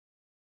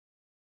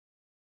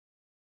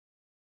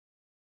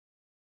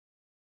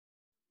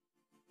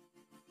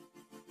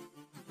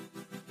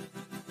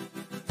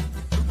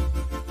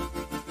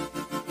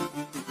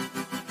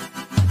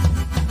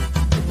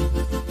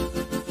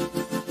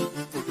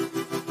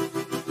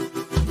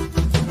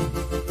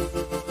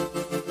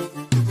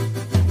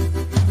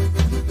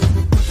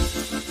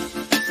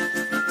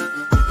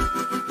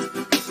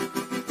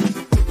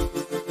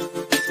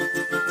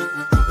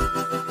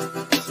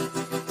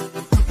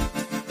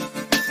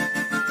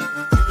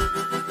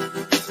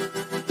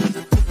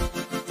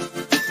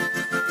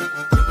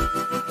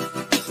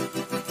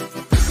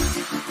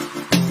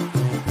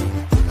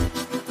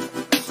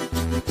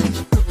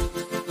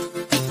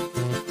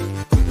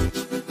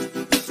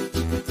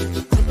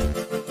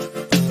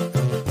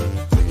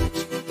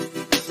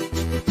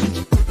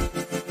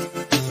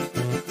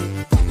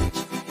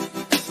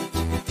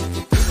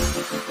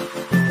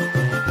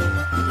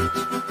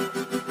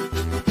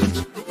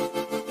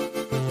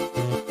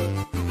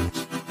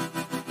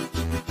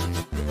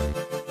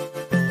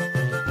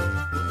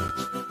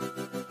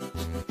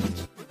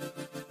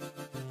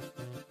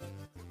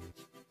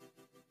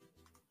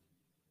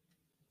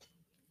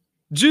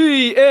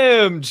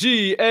GMGAGN,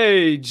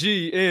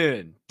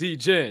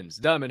 D-Gens,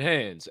 Diamond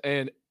Hands,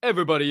 and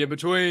everybody in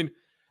between.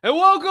 And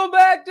welcome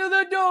back to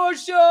the Door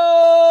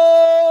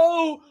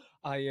Show!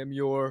 I am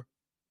your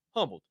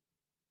humbled,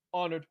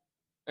 honored,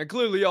 and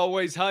clearly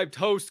always hyped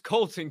host,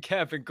 Colton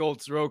Caffin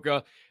Colts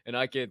Roca. And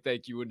I can't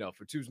thank you enough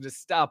for choosing to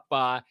stop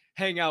by,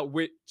 hang out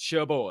with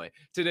your boy,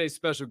 today's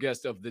special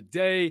guest of the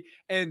day,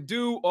 and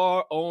do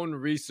our own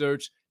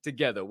research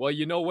together. Well,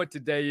 you know what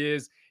today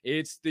is?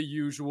 It's the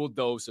usual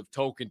dose of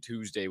Token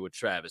Tuesday with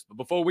Travis. But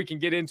before we can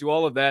get into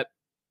all of that,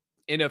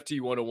 NFT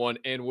 101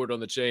 and Word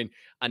on the Chain,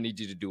 I need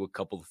you to do a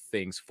couple of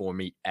things for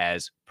me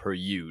as per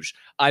usual.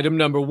 Item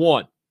number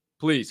one,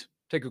 please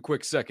take a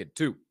quick second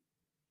to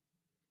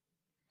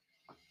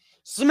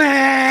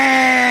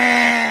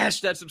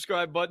smash that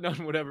subscribe button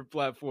on whatever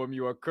platform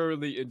you are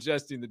currently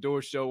ingesting the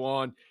Door Show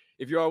on.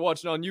 If you are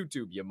watching on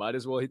YouTube, you might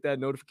as well hit that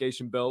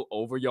notification bell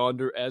over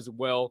yonder as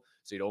well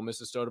so you don't miss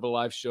the start of a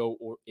live show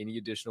or any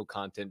additional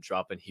content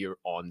dropping here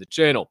on the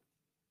channel.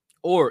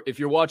 Or if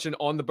you're watching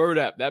on the Bird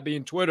app, that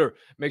being Twitter,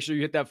 make sure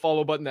you hit that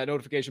follow button, that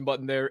notification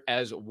button there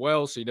as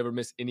well, so you never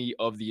miss any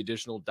of the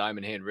additional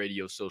Diamond Hand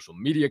Radio social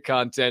media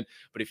content.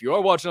 But if you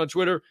are watching on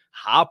Twitter,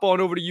 hop on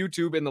over to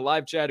YouTube in the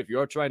live chat if you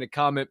are trying to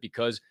comment,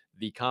 because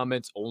the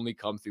comments only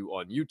come through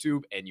on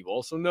YouTube. And you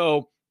also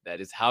know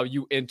that is how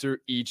you enter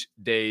each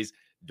day's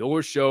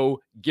Door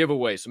Show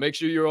giveaway. So make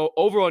sure you're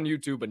over on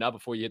YouTube, but not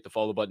before you hit the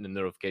follow button and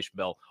the notification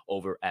bell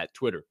over at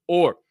Twitter.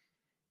 Or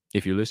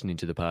if you're listening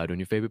to the pod on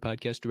your favorite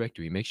podcast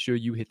directory, make sure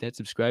you hit that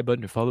subscribe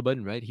button or follow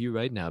button right here,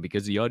 right now,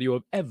 because the audio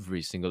of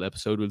every single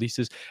episode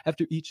releases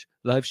after each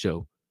live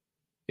show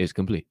is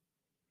complete.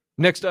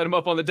 Next item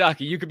up on the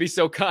docket, you could be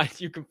so kind,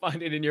 you can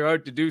find it in your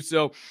heart to do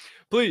so.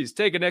 Please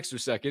take an extra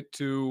second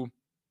to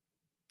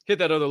hit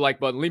that other like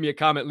button, leave me a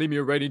comment, leave me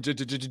a rating,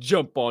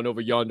 jump on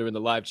over yonder in the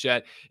live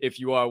chat. If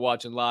you are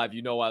watching live,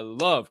 you know I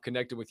love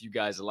connecting with you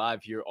guys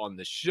live here on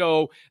the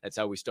show. That's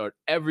how we start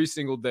every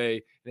single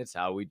day, and it's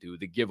how we do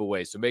the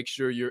giveaway. So make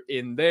sure you're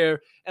in there.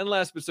 And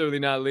last but certainly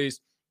not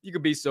least, you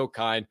could be so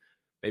kind,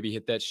 maybe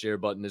hit that share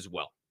button as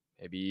well.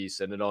 Maybe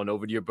send it on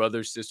over to your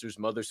brothers, sisters,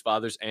 mothers,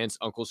 fathers, aunts,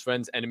 uncles,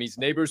 friends, enemies,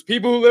 neighbors,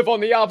 people who live on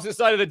the opposite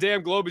side of the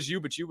damn globe as you,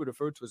 but you would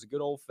refer to as a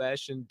good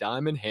old-fashioned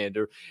diamond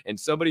hander and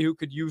somebody who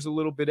could use a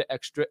little bit of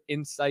extra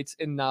insights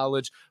and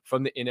knowledge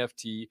from the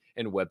NFT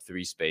and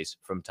Web3 space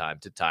from time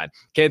to time.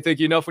 Can't thank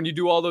you enough when you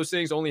do all those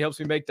things. Only helps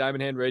me make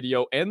Diamond Hand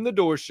Radio and The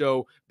Door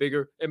Show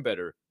bigger and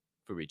better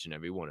for each and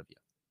every one of you.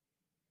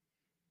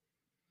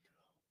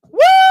 Woo!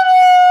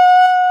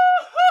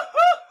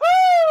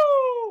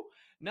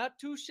 Not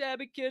too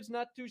shabby, kids,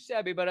 not too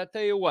shabby, but I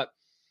tell you what,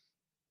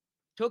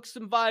 took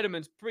some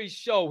vitamins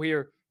pre-show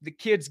here. The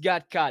kids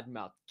got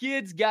cottonmouth.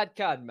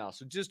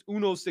 So just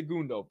uno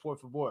segundo, por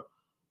favor.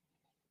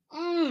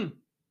 That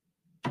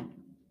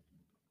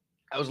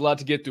was a lot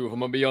to get through, if I'm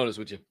going to be honest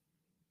with you.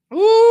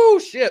 Ooh,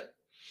 shit.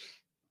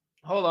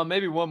 Hold on,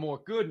 maybe one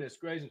more. Goodness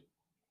gracious.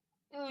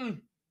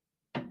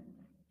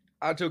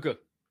 I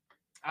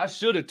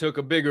should have took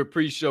a bigger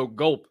pre-show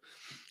gulp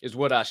is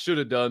what I should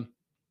have done.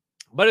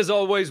 But as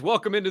always,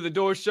 welcome into the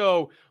Door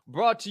Show,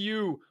 brought to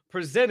you,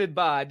 presented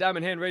by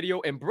Diamond Hand Radio,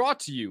 and brought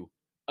to you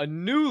a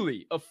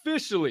newly,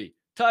 officially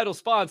title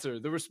sponsor,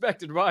 the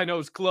Respected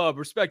Rhinos Club.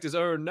 Respect is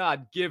earned,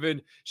 not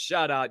given.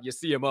 Shout out. You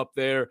see them up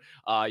there.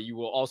 You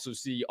will also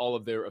see all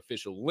of their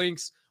official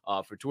links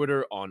for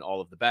Twitter on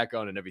all of the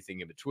background and everything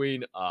in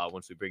between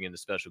once we bring in the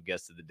special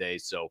guest of the day.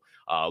 So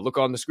look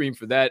on the screen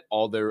for that,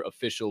 all their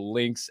official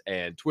links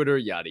and Twitter,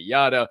 yada,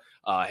 yada.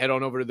 Head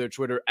on over to their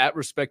Twitter at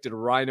Respected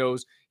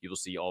Rhinos. You will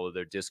see all of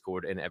their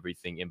Discord and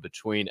everything in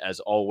between.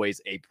 As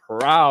always, a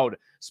proud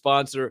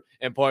sponsor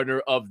and partner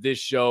of this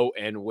show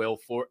and will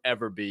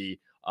forever be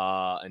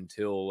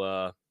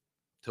until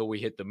we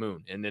hit the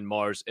moon, and then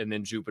Mars, and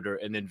then Jupiter,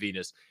 and then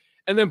Venus,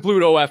 and then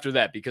Pluto after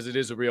that, because it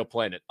is a real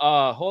planet.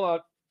 Hold on.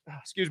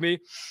 Excuse me.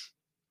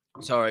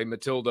 Sorry,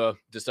 Matilda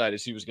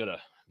decided she was going to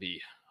be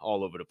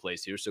all over the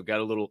place here, so got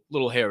a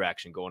little hair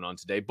action going on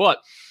today. But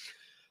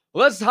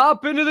let's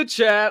hop into the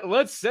chat.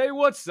 Let's say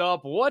what's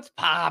up. What's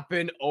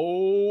popping?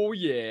 Oh,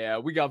 yeah.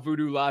 We got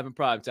Voodoo live in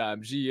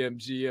primetime.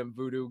 GM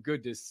Voodoo.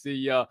 Good to see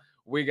ya.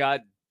 We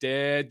got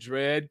Dead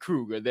Dread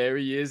Kruger. There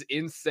he is.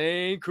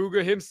 Insane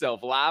Kruger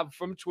himself. Live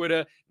from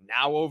Twitter.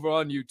 Now over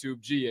on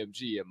YouTube.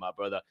 GM, my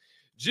brother.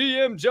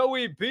 GM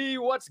Joey B,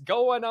 what's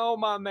going on,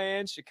 my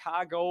man?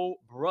 Chicago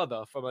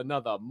brother from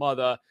another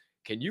mother.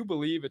 Can you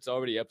believe it's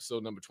already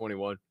episode number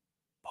 21?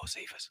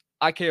 Bocephus.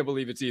 I can't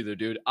believe it's either,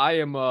 dude. I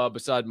am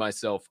beside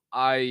myself.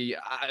 I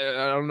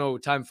don't know.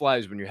 Time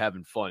flies when you're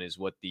having fun is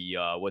what the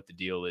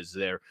deal is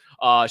there.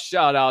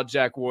 Shout out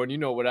Jack Warren. You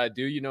know what I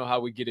do. You know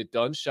how we get it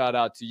done. Shout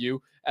out to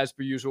you. As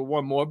per usual,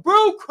 one more.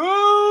 Bro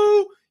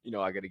crew. You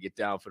know I got to get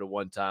down for the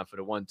one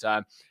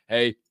time.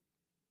 Hey,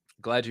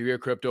 Glad you're here,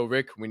 Crypto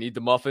Rick. We need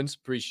the muffins.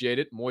 Appreciate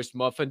it. Moist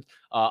muffin.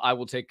 I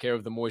will take care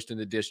of the moist and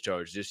the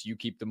discharge. Just you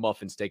keep the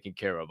muffins taken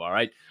care of, all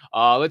right?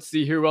 Let's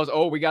see here else.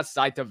 Oh, we got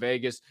Saita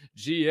Vegas.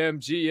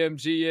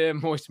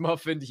 GM. Moist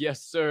muffin.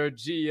 Yes, sir.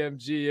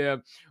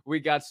 GM. We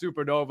got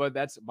Supernova.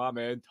 That's my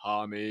man,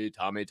 Tommy.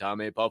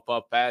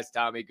 Puff, pass.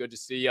 Tommy, good to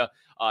see you.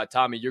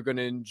 Tommy, you're going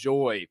to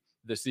enjoy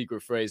the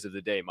secret phrase of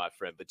the day, my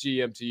friend. But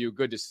GM to you,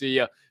 good to see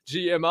you.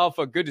 GM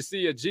Alpha, good to see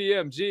you.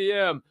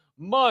 GM.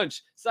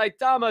 Munch,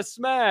 Saitama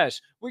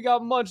Smash. We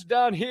got Munch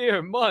down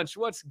here. Munch,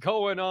 what's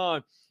going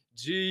on?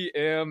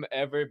 GM,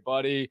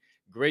 everybody.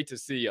 Great to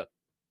see you.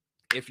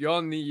 If you're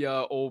on the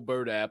old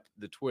bird app,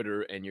 the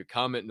Twitter, and you're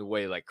commenting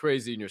away like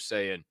crazy and you're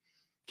saying,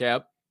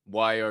 Cap,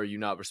 why are you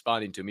not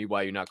responding to me?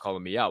 Why are you not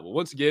calling me out? Well,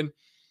 once again,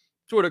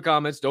 Twitter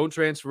comments don't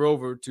transfer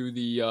over to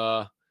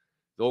the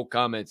old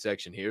comment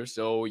section here.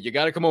 So you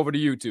got to come over to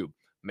YouTube.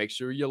 Make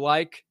sure you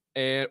like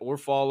and or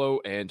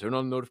follow and turn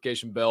on the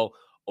notification bell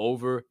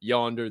over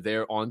yonder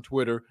there on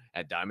Twitter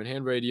at Diamond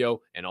Hand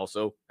Radio and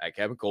also at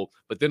Kevin Cole.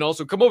 But then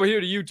also come over here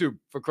to YouTube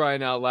for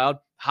crying out loud.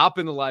 Hop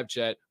in the live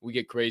chat. We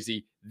get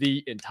crazy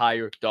the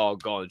entire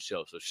doggone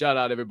show. So shout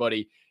out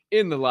everybody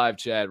in the live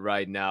chat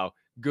right now.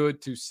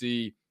 Good to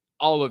see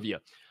all of you.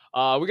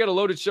 We got a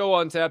loaded show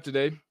on tap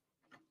today.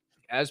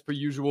 As per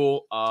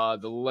usual,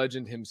 the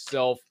legend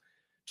himself,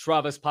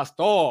 Travis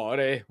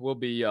Pastore, will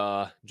be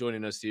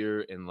joining us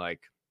here in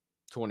like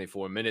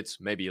 24 minutes,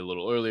 maybe a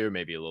little earlier,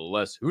 maybe a little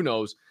less. Who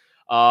knows?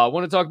 I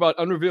want to talk about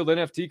Unrevealed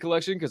NFT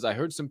collection because I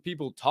heard some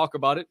people talk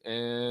about it.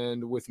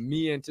 And with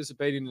me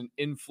anticipating an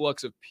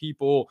influx of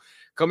people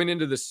coming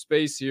into the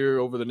space here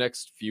over the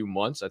next few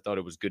months, I thought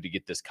it was good to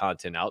get this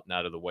content out and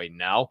out of the way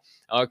now.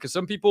 Because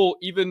some people,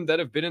 even that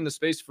have been in the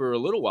space for a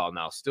little while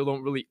now, still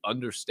don't really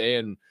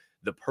understand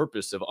the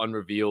purpose of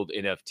Unrevealed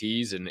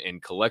NFTs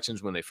and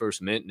collections when they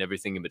first mint and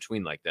everything in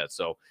between like that.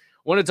 So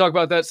I want to talk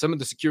about that, some of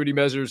the security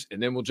measures,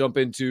 and then we'll jump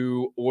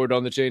into Word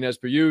on the Chain as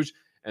per usual.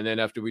 And then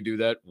after we do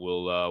that,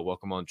 we'll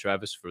welcome on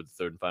Travis for the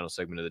third and final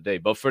segment of the day.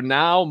 But for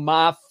now,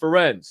 my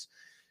friends,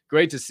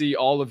 great to see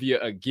all of you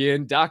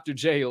again. Dr.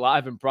 J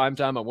live in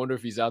primetime. I wonder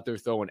if he's out there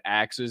throwing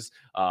axes.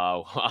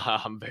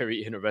 I'm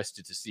very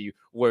interested to see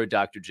where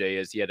Dr. J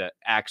is. He had an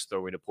axe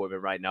throwing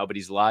appointment right now, but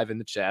he's live in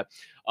the chat.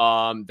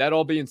 That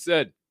all being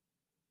said,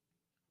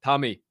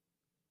 Tommy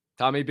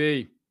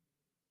B,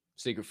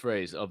 secret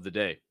phrase of the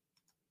day.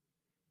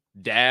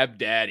 Dab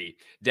Daddy,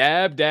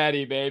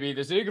 baby.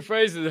 The secret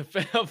phrase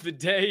of the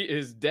day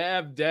is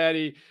Dab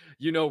Daddy.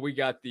 You know, we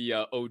got the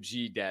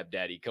OG Dab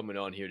Daddy coming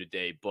on here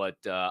today, but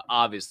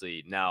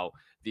obviously now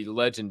the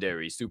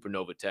legendary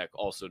Supernova Tech,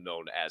 also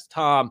known as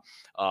Tom,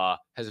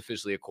 has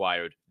officially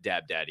acquired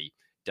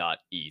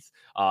dabdaddy.eth.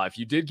 If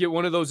you did get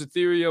one of those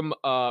Ethereum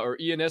or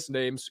ENS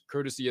names,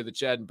 courtesy of the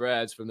Chad and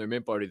Brads from their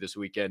mint party this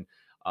weekend,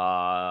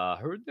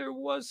 heard there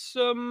was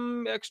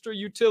some extra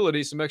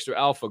utility, some extra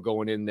alpha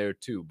going in there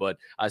too, but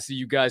I see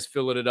you guys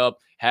filling it up.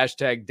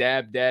 Hashtag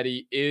Dab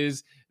Daddy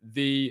is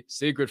the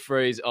secret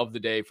phrase of the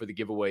day for the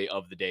giveaway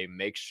of the day.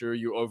 Make sure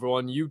you're over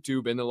on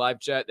YouTube in the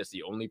live chat. That's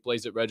the only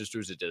place it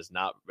registers. It does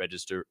not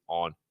register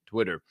on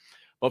Twitter.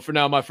 But for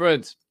now, my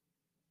friends,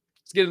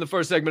 let's get in the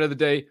first segment of the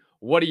day.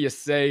 What do you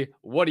say?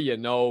 What do you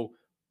know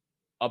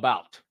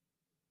about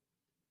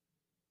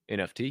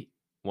NFT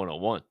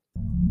 101?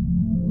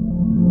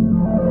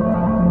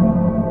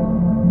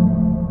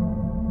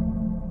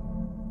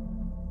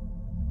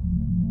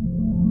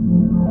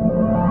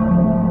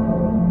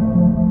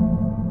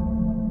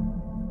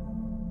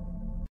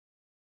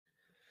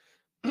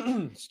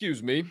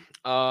 Excuse me.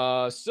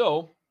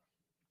 So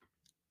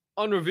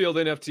Unrevealed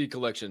NFT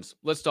collections.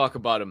 Let's talk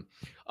about them.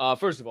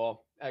 First of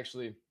all,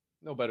 actually,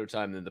 no better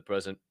time than the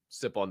present.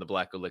 Sip on the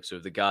black elixir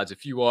of the gods.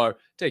 If you are,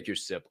 take your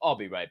sip. I'll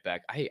be right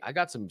back. Hey, I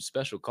got some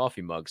special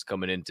coffee mugs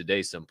coming in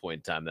today some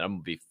point in time that I'm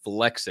going to be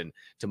flexing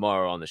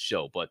tomorrow on the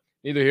show. But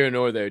neither here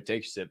nor there.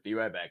 Take your sip. Be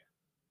right back.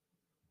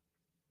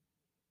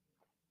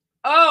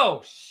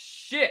 Oh,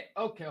 shit.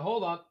 Okay,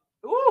 hold on.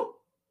 Ooh.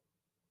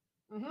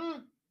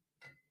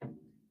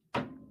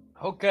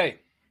 Okay,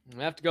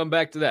 I have to come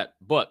back to that,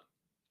 but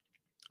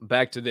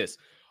back to this.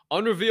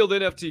 Unrevealed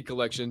NFT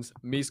collections,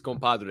 mis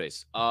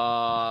compadres.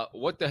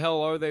 What the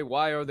hell are they?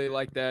 Why are they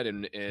like that?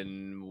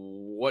 And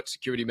what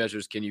security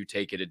measures can you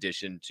take in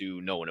addition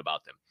to knowing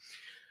about them?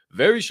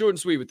 Very short and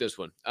sweet with this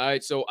one. All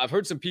right, so I've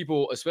heard some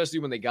people, especially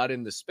when they got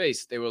into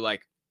space, they were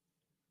like,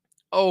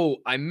 oh,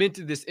 I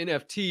minted this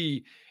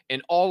NFT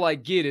and all I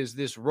get is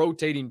this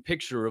rotating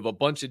picture of a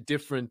bunch of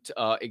different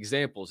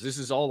examples. This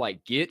is all I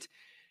get.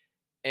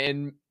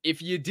 And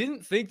if you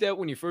didn't think that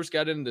when you first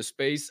got into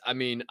space, I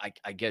mean,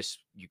 I guess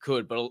you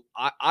could, but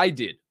I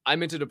did. I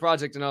minted a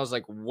project and I was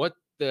like, what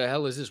the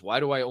hell is this? Why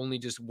do I only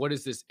just, what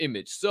is this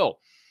image? So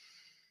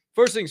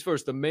first things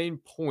first, the main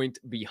point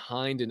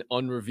behind an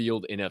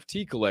unrevealed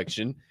NFT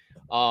collection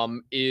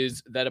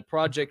is that a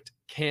project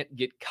can't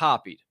get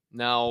copied.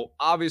 Now,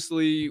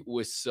 obviously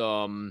with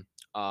some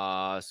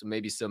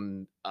maybe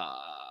some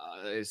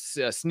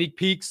sneak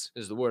peeks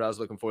is the word I was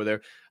looking for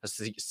there.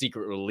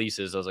 Secret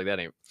releases. I was like, that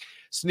ain't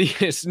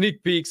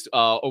sneak peeks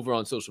over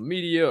on social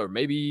media, or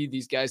maybe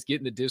these guys get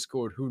in the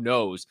Discord. Who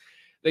knows?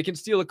 They can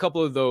steal a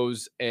couple of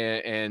those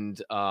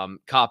and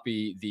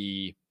copy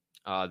the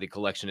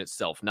collection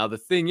itself. Now, the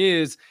thing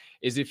is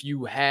if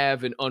you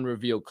have an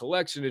unrevealed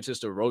collection, it's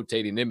just a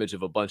rotating image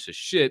of a bunch of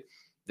shit.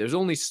 There's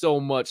only so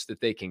much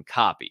that they can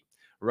copy,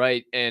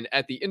 right? And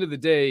at the end of the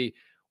day,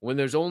 when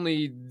there's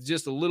only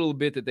just a little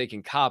bit that they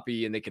can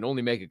copy and they can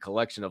only make a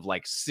collection of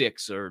like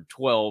 6 or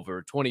 12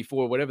 or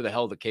 24, whatever the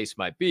hell the case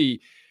might be,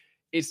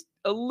 it's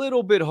a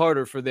little bit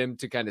harder for them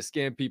to kind of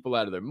scam people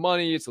out of their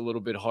money. It's a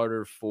little bit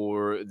harder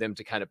for them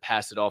to kind of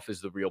pass it off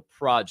as the real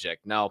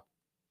project. Now,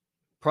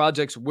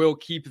 projects will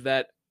keep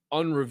that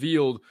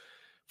unrevealed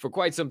for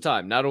quite some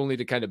time, not only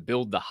to kind of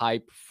build the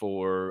hype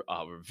for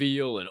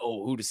reveal and,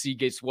 oh, who to see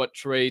gets what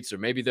traits, or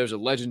maybe there's a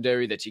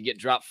legendary that you get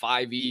drop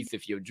 5 ETH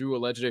if you drew a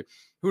legendary.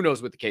 Who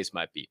knows what the case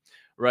might be,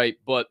 right?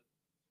 But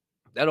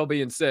that all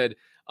being said,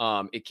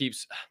 it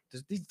keeps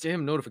these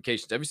damn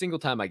notifications. Every single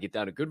time I get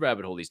down a good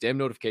rabbit hole, these damn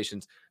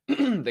notifications,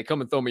 they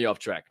come and throw me off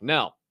track.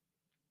 Now,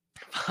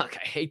 fuck,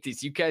 I hate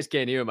these. You guys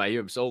can't hear them. I hear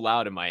them so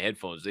loud in my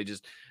headphones. They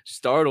just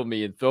startle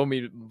me and throw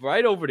me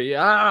right over the.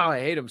 I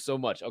hate them so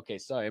much. Okay,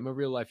 sorry. I'm a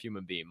real life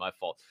human being. My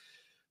fault.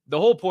 The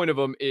whole point of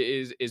them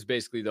is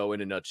basically, though, in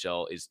a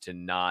nutshell, is to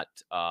not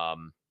have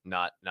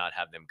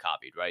them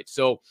copied, right?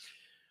 So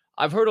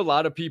I've heard a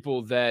lot of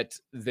people that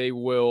they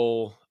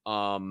will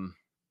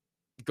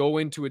go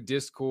into a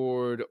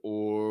Discord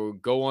or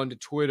go onto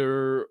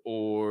Twitter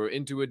or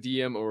into a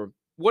DM or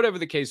whatever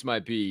the case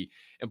might be,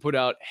 and put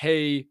out,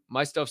 hey,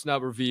 my stuff's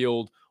not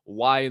revealed.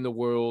 Why in the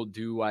world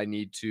do I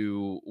need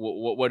to,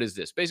 what is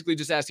this? Basically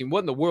just asking, what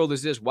in the world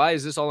is this? Why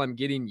is this all I'm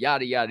getting?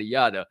 Yada, yada,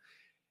 yada.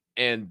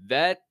 And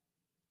that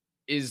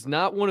is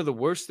not one of the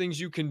worst things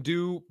you can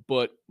do.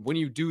 But when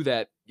you do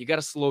that, you got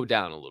to slow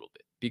down a little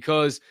bit,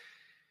 because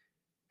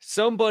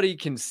somebody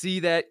can see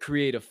that,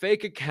 create a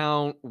fake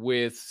account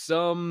with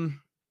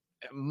some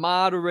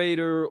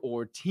moderator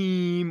or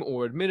team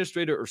or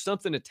administrator or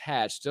something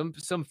attached,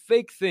 some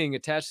fake thing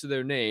attached to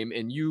their name,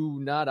 and you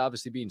not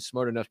obviously being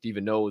smart enough to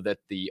even know that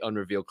the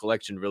unrevealed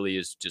collection really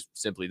is just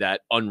simply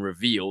that,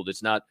 unrevealed.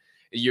 It's not,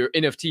 your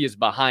NFT is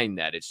behind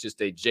that. It's just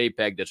a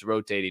JPEG that's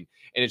rotating,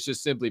 and it's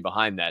just simply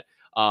behind that.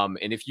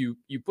 And if you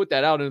put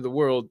that out into the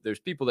world, there's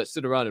people that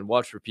sit around and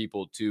watch for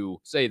people to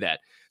say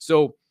that.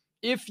 So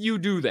if you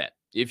do that,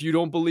 if you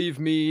don't believe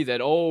me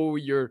that, oh,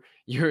 your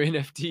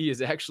NFT is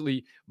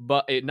actually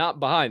not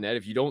behind that,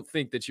 if you don't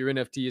think that your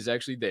NFT is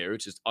actually there,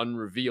 it's just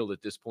unrevealed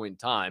at this point in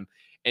time,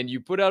 and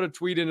you put out a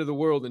tweet into the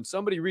world and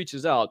somebody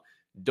reaches out,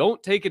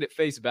 don't take it at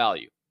face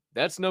value.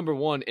 That's number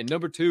one. And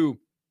number two,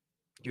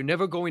 you're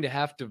never going to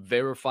have to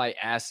verify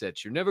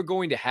assets. You're never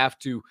going to have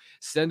to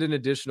send an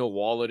additional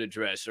wallet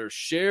address or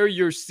share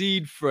your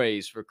seed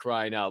phrase, for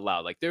crying out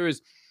loud. Like, there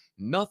is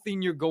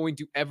nothing you're going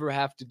to ever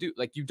have to do.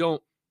 Like, you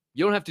don't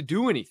have to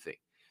do anything.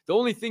 The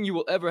only thing you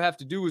will ever have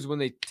to do is when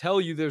they tell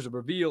you there's a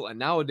reveal. And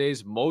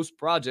nowadays, most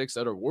projects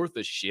that are worth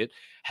a shit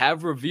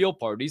have reveal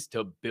parties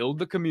to build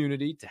the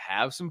community, to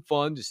have some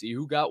fun, to see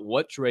who got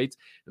what traits.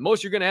 The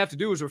most you're going to have to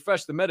do is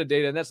refresh the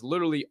metadata, and that's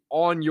literally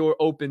on your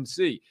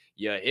OpenSea.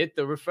 You hit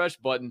the refresh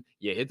button,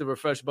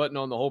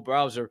 on the whole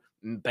browser,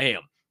 and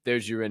bam,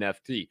 there's your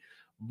NFT.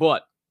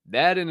 But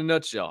that in a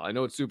nutshell, I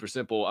know it's super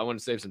simple. I want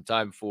to save some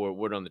time for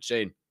word on the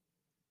chain,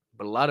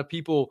 but a lot of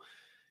people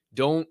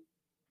don't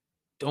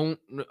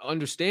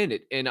understand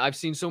it. And I've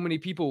seen so many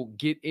people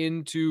get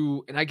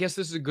into, and I guess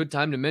this is a good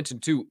time to mention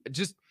too,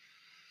 just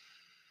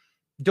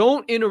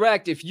don't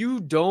interact. If you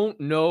don't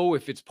know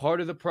if it's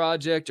part of the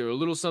project or a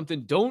little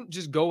something, don't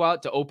just go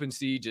out to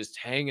OpenSea, just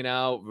hanging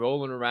out,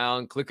 rolling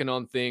around, clicking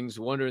on things,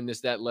 wondering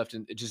this, that, left,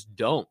 and just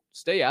don't.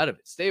 Stay out of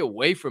it. Stay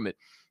away from it.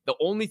 The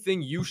only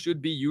thing you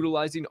should be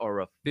utilizing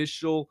are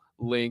official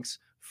links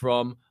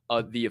from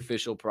the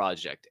official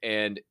project.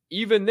 And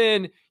even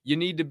then, you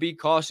need to be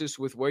cautious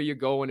with where you're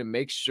going and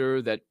make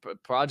sure that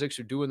projects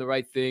are doing the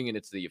right thing, and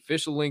it's the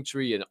official link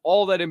tree and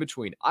all that in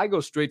between. I go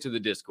straight to the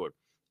Discord.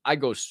 I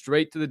go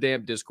straight to the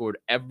damn Discord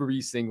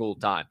every single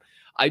time.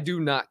 I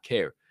do not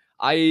care.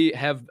 I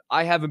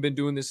haven't been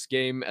doing this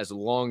game as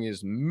long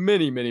as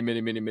many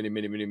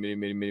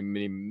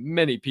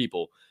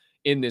people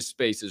in this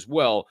space as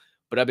well.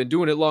 But I've been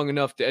doing it long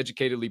enough to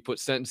educatedly put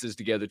sentences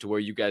together to where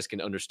you guys can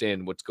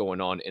understand what's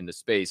going on in the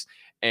space.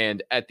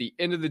 And at the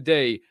end of the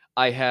day,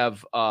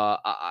 I've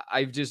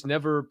just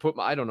never put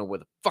I don't know where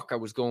the fuck I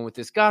was going with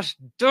this. Gosh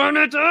darn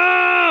it.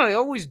 I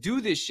always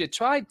do this shit.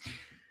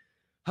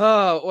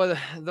 Well,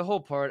 the whole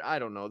part, I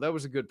don't know. That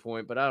was a good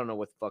point, but I don't know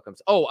what the fuck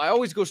I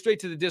always go straight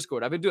to the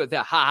Discord. I've been doing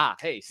that.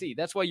 Hey, see,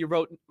 that's why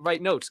you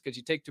write notes, because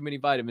you take too many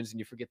vitamins and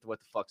you forget what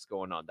the fuck's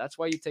going on. That's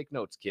why you take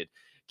notes,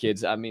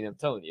 kids. I mean, I'm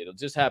telling you, it'll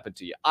just happen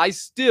to you. I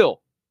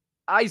still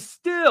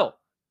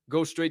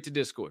go straight to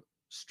Discord.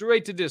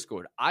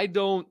 I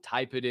don't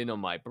type it in on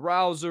my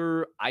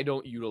browser. I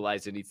don't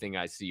utilize anything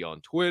I see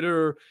on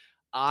Twitter.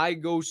 I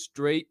go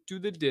straight to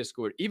the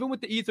Discord. Even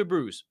with the Ether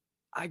Brews,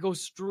 I go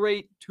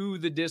straight to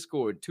the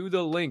Discord, to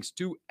the links,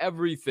 to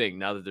everything.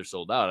 Now that they're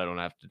sold out, I don't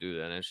have to do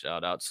that. And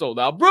shout out, sold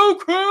out, Brew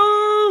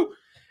Crew!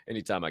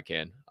 Anytime I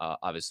can.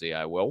 Obviously,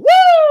 I will.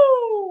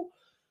 Woo!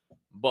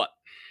 But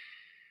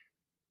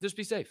just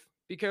be safe.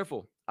 Be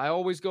careful. I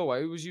always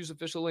use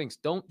official links.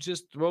 Don't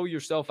just throw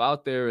yourself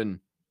out there and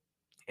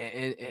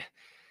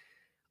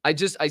I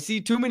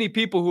see too many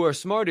people who are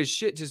smart as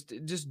shit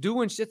just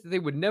doing shit that they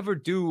would never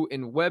do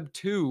in Web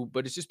 2,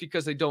 but it's just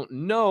because they don't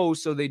know,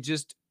 so they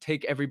just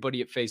take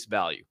everybody at face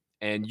value.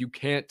 And you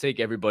can't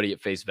take everybody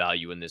at face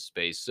value in this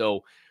space.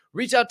 So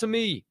reach out to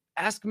me.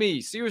 Ask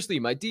me. Seriously,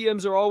 my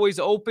DMs are always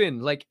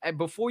open. Like,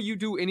 before you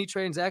do any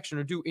transaction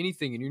or do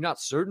anything and you're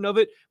not certain of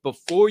it,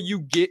 before you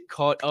get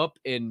caught up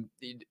and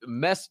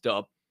messed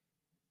up,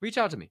 reach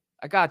out to me.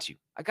 I got you.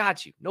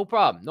 No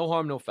problem. No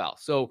harm, no foul.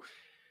 So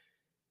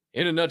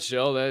in a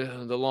nutshell,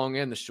 the long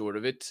and the short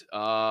of it,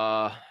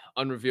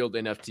 unrevealed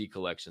NFT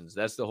collections.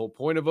 That's the whole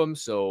point of them.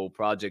 So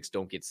projects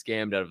don't get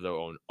scammed out of their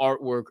own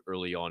artwork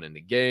early on in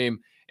the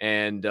game,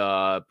 and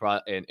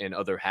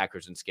other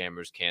hackers and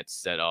scammers can't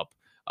set up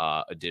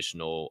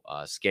additional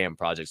scam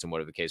projects and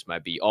whatever the case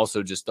might be.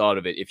 Also, just thought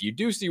of it. If you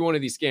do see one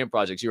of these scam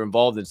projects, you're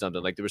involved in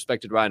something like the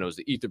Respected Rhinos,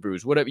 the Ether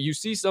Brews, whatever. You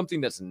see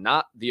something that's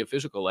not the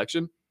official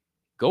collection,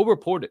 go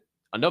report it.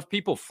 Enough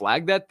people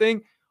flag that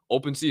thing,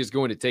 OpenSea is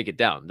going to take it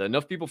down.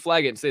 Enough people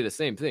flag it and say the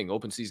same thing,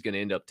 OpenSea is going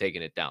to end up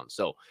taking it down.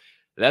 So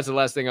that's the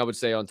last thing I would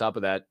say on top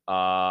of that.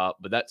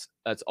 But that's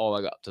all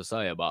I got to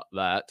say about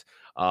that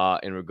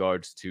in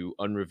regards to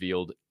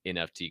unrevealed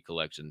NFT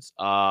collections.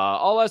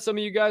 I'll ask some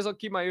of you guys. I'll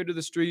keep my ear to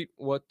the street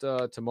what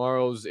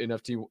tomorrow's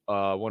NFT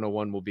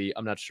 101 will be.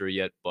 I'm not sure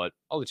yet, but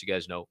I'll let you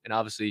guys know. And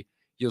obviously,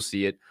 you'll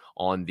see it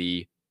on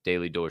the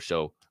Daily Door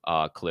Show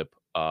clip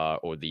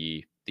or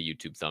the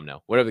YouTube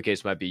thumbnail, whatever the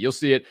case might be. You'll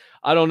see it.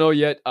 I don't know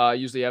yet. I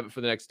usually have it for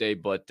the next day,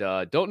 but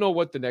don't know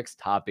what the next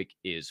topic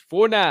is.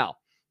 For now,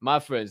 my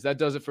friends, that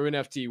does it for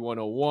NFT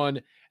 101.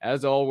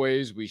 As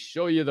always, we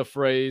show you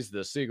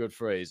the secret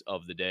phrase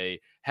of the day.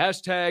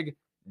 Hashtag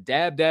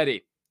Dab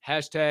Daddy.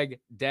 Hashtag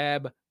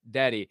Dab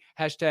Daddy.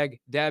 Hashtag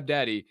Dab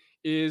Daddy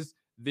is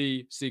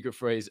the secret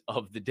phrase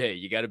of the day.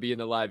 You got to be in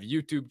the live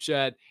YouTube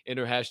chat,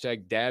 enter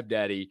hashtag Dab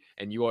Daddy,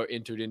 and you are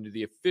entered into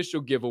the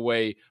official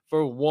giveaway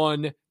for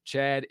one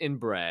Chad and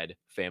Brad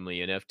family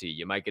NFT.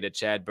 You might get a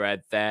Chad,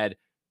 Brad, Thad,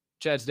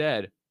 Chad's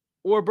dad,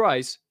 or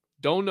Bryce.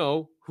 Don't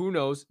know. Who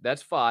knows?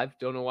 That's 5.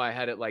 Don't know why I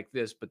had it like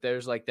this, but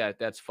there's like that.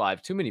 That's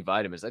 5. Too many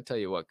vitamins. I tell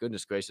you what,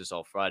 goodness gracious,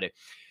 all Friday.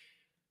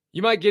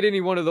 You might get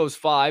any one of those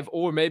 5,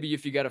 or maybe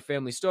if you got a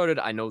family started,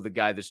 I know the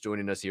guy that's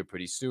joining us here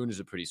pretty soon is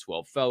a pretty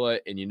swell fella,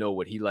 and you know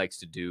what he likes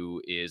to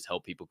do is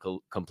help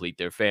people complete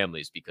their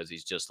families because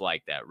he's just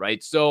like that,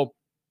 right? So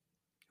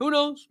who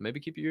knows? Maybe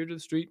keep your ear to the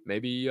street.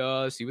 Maybe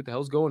see what the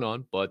hell's going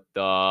on. But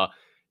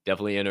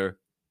definitely enter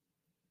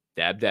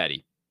Dab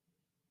Daddy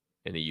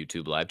in the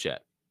YouTube live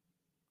chat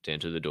to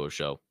enter the Door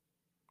Show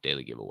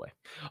daily giveaway.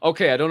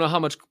 Okay, I don't know how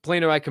much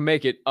plainer I can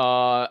make it.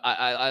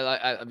 I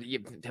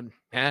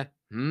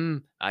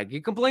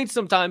get complaints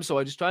sometimes, so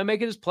I just try and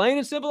make it as plain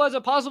and simple as I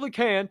possibly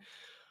can.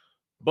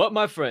 But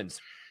my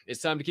friends,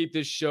 it's time to keep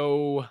this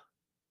show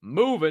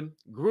moving,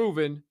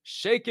 grooving,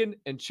 shaking,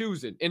 and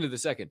choosing into the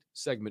second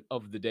segment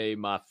of the day,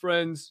 my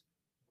friends.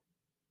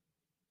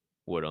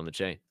 Word on the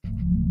chain.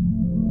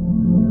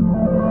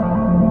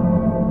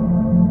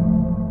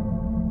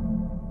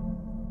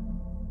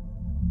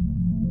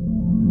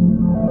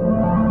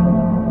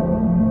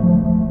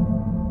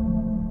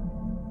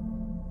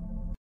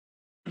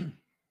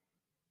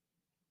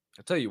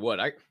 I'll tell you what,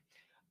 I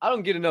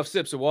don't get enough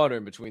sips of water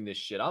in between this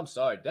shit. I'm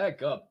sorry.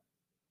 Dadgum.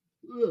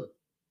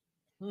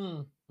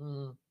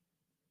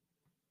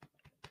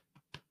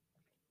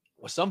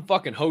 Well, some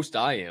fucking host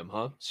I am,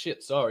 huh?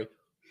 Shit, sorry.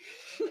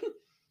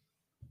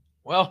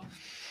 Well,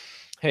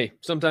 hey,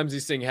 sometimes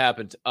these things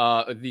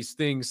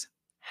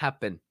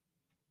happen.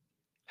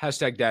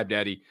 Hashtag Dab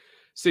Daddy,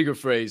 secret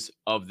phrase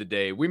of the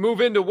day. We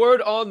move into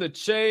Word on the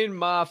Chain,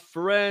 my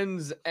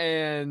friends,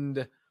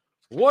 and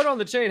Word on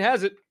the Chain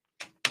has it.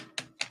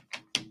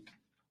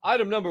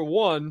 Item number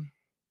 1,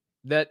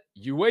 that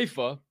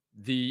UEFA,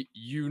 the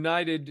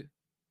United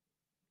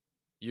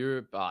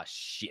Europe,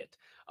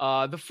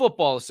 the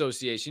Football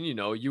Association, you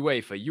know,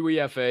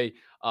 UEFA,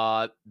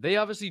 they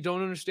obviously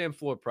don't understand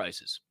floor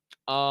prices.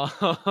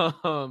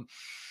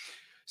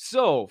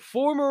 So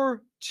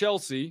former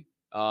Chelsea,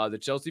 the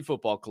Chelsea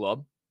Football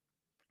Club,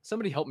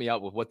 somebody help me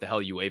out with what the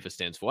hell UEFA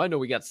stands for. I know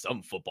we got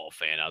some football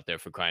fan out there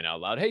for crying out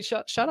loud. Hey,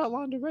 shout out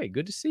Londa Ray.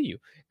 Good to see you.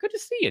 Good to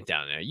see you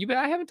down there.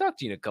 I haven't talked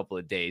to you in a couple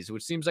of days,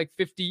 which seems like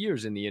 50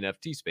 years in the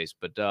NFT space,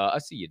 but I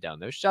see you down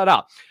there. Shout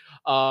out.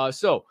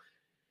 So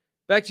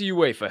back to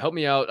UEFA. Help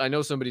me out. I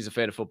know somebody's a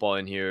fan of football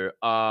in here.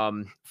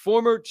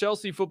 Former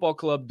Chelsea Football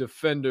Club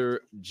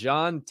defender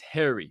John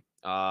Terry.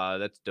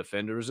 That's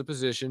defender as a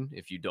position.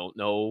 If you don't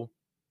know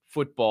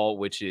football,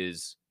 which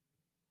is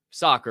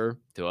soccer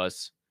to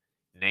us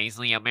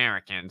nasally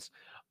Americans,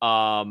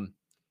 John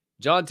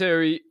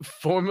Terry,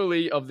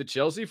 formerly of the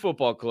Chelsea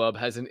Football Club,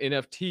 has an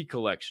NFT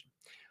collection.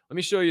 Let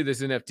me show you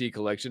this NFT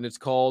collection. It's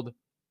called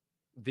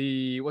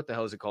what the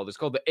hell is it called? It's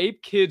called the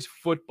Ape Kids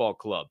Football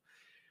Club.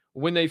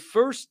 When they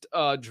first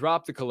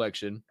dropped the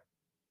collection,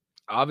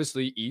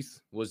 obviously ETH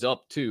was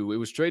up too. It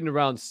was trading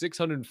around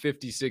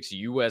 656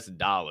 US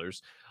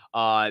dollars.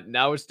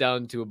 Now it's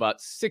down to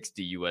about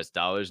 60 US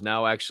dollars.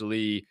 Now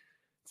actually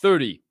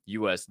 30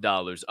 US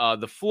dollars.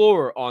 The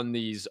floor on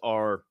these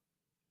are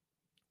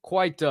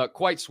quite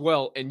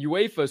swell, and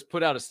UEFA's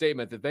put out a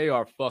statement that they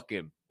are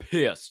fucking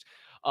pissed.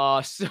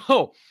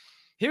 So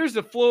here's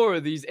the floor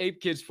of these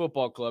Ape Kids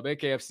Football Club,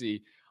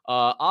 AKFC.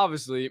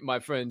 Obviously, my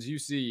friends, you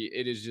see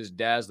it is just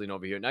dazzling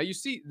over here. Now you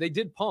see they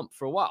did pump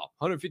for a while,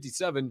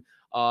 157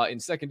 in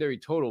secondary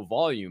total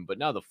volume, but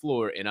now the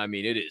floor, and I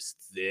mean it is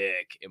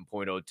thick in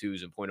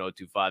 0.02s and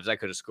 0.025s. I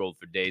could have scrolled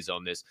for days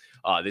on this.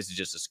 This is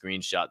just a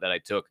screenshot that I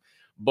took,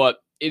 but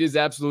it is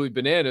absolutely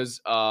bananas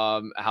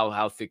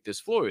how thick this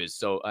floor is.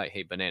 So I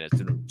hate bananas.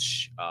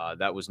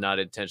 That was not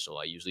intentional.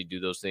 I usually do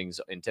those things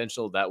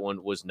intentional. That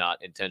one was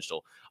not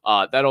intentional.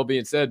 That all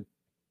being said,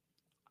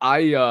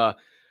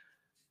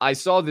 I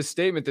saw this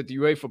statement that the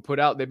UEFA put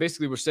out. They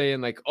basically were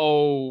saying like,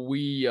 "Oh,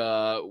 we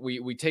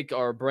take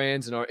our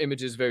brands and our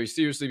images very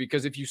seriously,"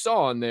 because if you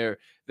saw on there,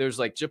 there's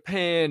like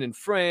Japan and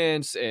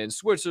France and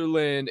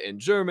Switzerland and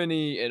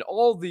Germany and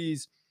all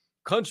these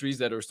countries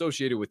that are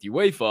associated with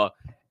UEFA,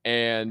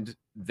 and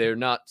they're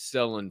not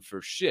selling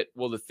for shit.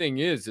 Well, the thing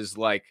is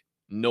like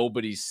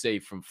nobody's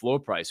safe from floor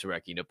price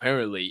wrecking,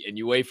 apparently, and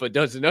UEFA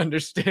doesn't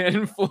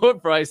understand floor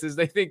prices.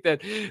 They think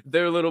that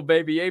their little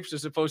baby apes are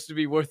supposed to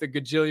be worth a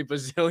gajillion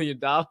bazillion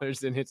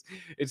dollars, and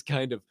it's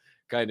kind of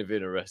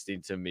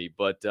interesting to me.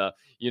 But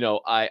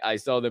I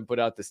saw them put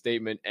out the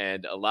statement,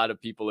 and a lot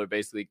of people are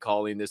basically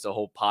calling this a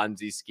whole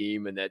Ponzi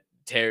scheme, and that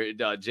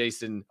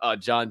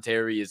John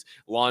Terry is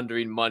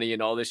laundering money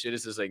and all this shit.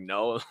 It's just like,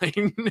 no, like,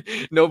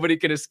 nobody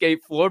can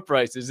escape floor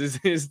prices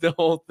is the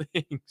whole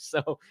thing.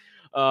 So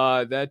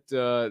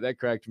that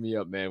cracked me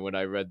up, man, when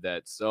I read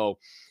that. So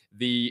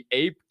the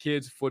Ape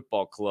Kids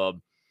Football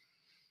Club,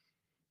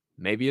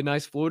 maybe a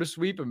nice floor to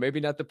sweep, or maybe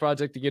not the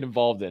project to get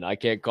involved in. I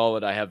can't call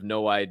it. I have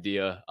no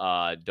idea.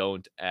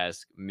 Don't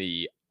ask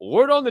me.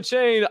 Word on the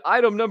chain,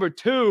 item number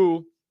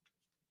 2.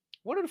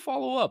 Wanted to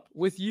follow up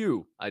with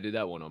you. I did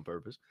that one on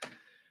purpose.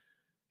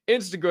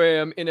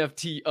 Instagram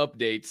NFT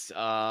updates.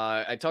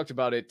 I talked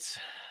about it.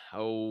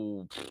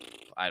 Oh,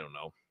 I don't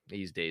know.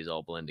 These days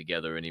all blend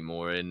together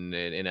anymore. And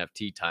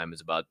NFT time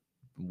is about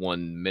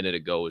 1 minute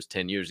ago, was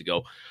 10 years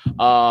ago.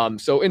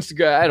 So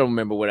Instagram, I don't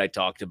remember what I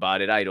talked about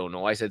it. I don't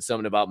know. I said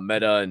something about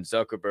Meta and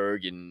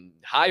Zuckerberg and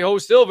hi-ho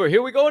silver.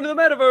 Here we go into the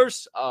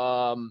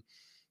metaverse.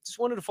 Just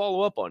wanted to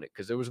follow up on it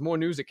because there was more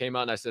news that came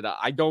out, and I said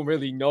I don't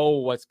really know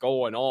what's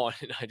going on,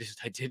 and I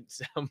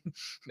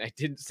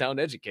didn't sound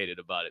educated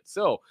about it.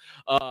 So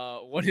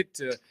wanted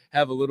to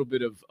have a little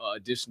bit of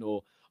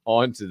additional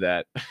onto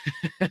that.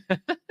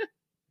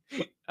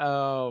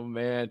 Oh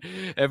man,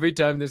 every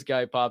time this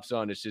guy pops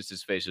on, it's just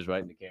his face is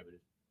right in the camera.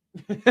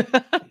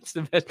 It's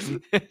the best.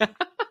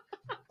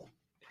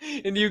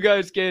 And you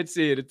guys can't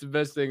see it. It's the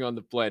best thing on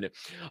the planet.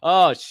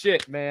 Oh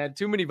shit, man.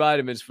 Too many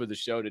vitamins for the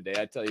show today.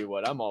 I tell you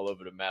what, I'm all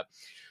over the map.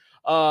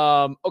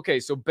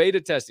 Okay, so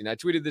beta testing. I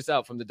tweeted this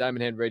out from the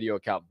Diamond Hand Radio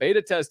account.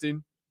 Beta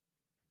testing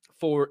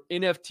for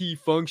NFT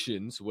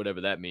functions,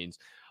 whatever that means,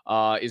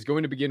 is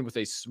going to begin with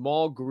a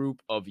small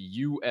group of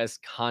US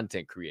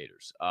content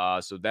creators.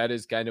 So that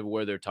is kind of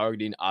where they're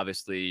targeting.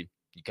 Obviously,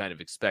 you kind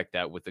of expect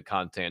that with the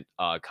content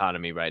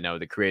economy right now,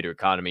 the creator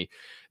economy.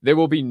 There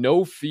will be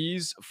no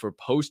fees for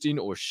posting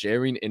or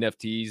sharing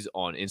NFTs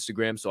on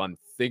Instagram. So I'm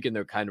thinking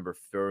they're kind of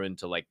referring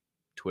to like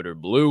Twitter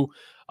Blue,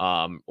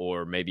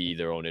 or maybe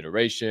their own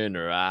iteration,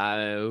 or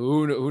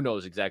who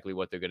knows exactly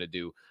what they're going to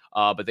do.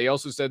 But they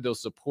also said they'll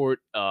support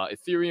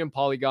Ethereum,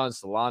 Polygon,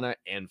 Solana,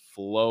 and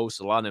Flow.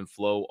 Solana and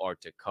Flow are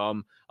to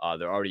come.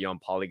 They're already on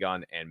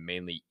Polygon and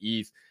mainly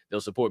ETH. They'll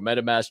support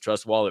MetaMask,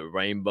 Trust Wallet,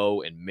 Rainbow,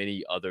 and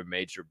many other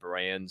major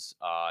brands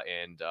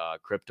and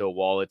crypto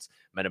wallets.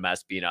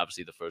 MetaMask being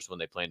obviously the first one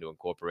they plan to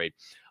incorporate.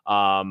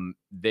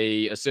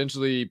 They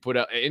essentially put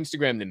out,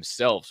 Instagram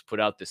themselves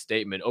put out the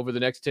statement, over the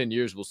next 10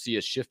 years, we'll see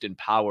a shift in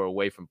power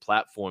away from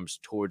platforms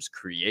towards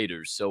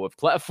creators. So if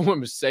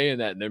platform is saying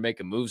that and they're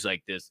making moves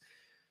like this,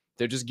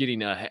 they're just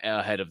getting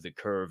ahead of the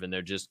curve, and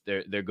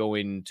they're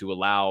going to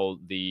allow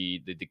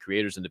the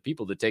creators and the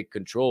people to take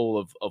control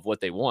of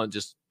what they want,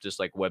 just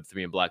like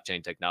Web3 and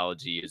blockchain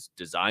technology is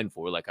designed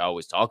for, like I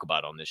always talk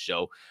about on this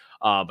show.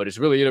 But it's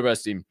really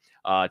interesting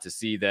to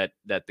see that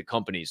the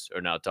companies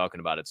are now talking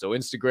about it. So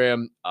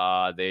Instagram,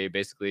 they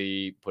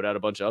basically put out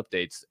a bunch of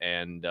updates,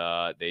 and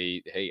I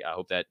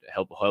hope that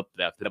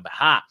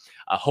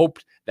I hope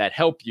that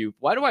help you.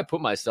 Why do I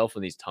put myself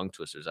in these tongue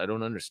twisters? I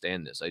don't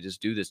understand this. I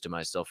just do this to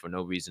myself for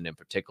no reason in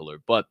particular,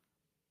 but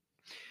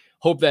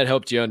hope that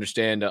helped you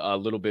understand a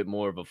little bit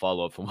more of a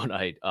follow-up from what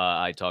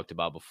I talked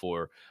about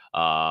before,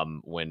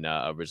 when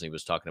originally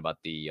was talking about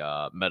the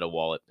Meta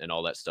wallet and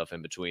all that stuff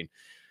in between.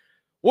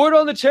 Word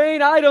on the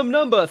chain, item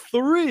number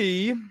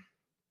 3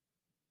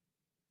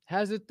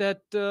 has it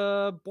that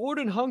Bored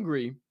and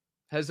Hungry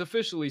has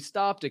officially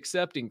stopped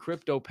accepting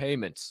crypto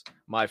payments,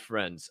 my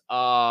friends.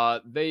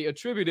 They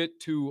attribute it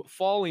to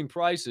falling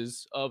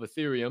prices of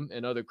Ethereum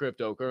and other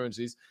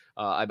cryptocurrencies.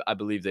 I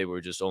believe they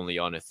were just only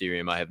on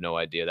Ethereum. I have no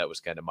idea. That was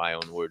kind of my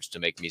own words to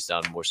make me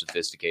sound more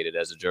sophisticated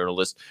as a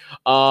journalist.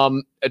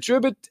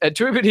 Attributing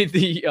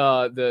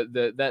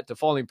that to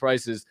falling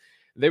prices,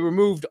 they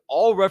removed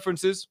all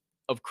references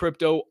of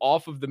crypto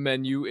off of the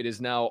menu. It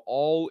is now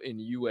all in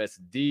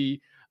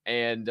USD.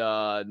 And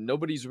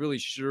nobody's really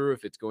sure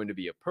if it's going to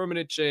be a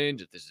permanent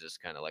change, if this is just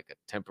kind of like a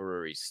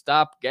temporary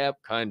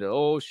stopgap, kind of,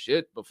 oh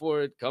shit,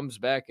 before it comes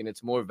back and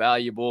it's more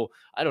valuable.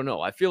 I don't know.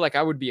 I feel like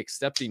I would be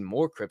accepting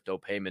more crypto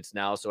payments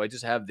now. So I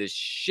just have this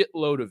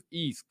shitload of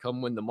ETH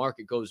come when the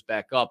market goes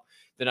back up.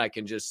 Then I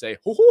can just say,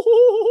 ho, ho, ho,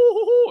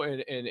 ho,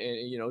 and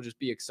you know, just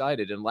be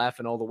excited and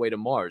laughing all the way to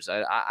Mars.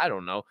 I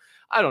don't know.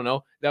 I don't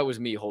know. That was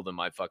me holding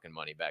my fucking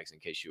money bags in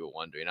case you were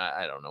wondering.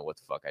 I don't know what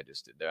the fuck I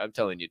just did there. I'm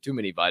telling you, too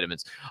many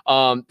vitamins.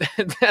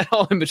 That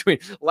all in between,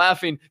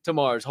 laughing to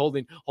Mars,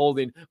 holding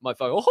my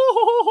fucking.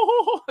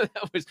 Oh,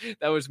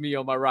 that was me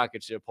on my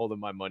rocket ship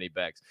holding my money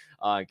bags.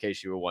 In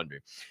case you were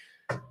wondering.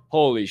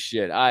 Holy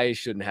shit! I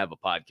shouldn't have a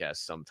podcast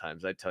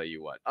sometimes. I tell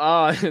you what.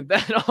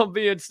 That all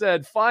being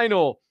said,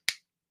 final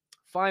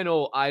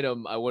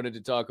item I wanted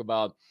to talk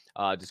about.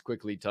 Just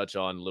quickly touch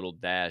on little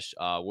dash.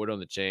 Word on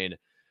the chain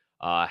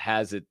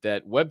has it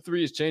that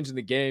Web3 is changing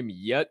the game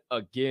yet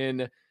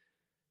again.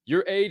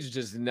 Your age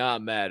does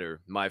not matter,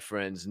 my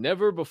friends.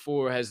 Never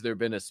before has there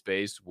been a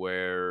space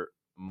where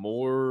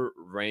more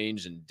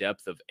range and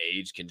depth of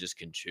age can just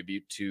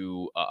contribute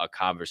to a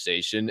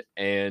conversation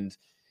and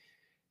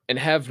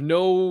have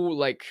no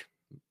like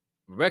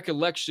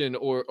recollection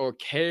or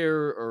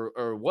care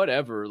or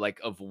whatever like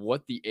of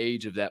what the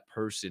age of that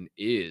person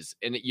is.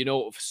 And you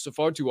know, so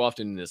far too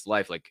often in this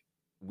life, like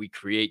we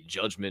create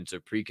judgments or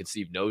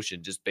preconceived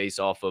notion just based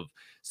off of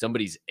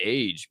somebody's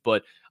age.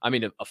 But I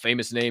mean, a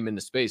famous name in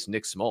the space,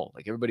 Nick Small.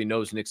 Like everybody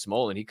knows Nick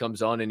Small, and he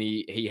comes on and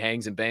he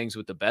hangs and bangs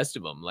with the best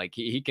of them. Like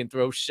he can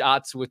throw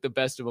shots with the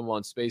best of them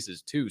on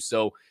spaces too.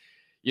 So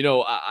you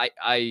know,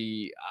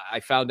 I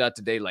found out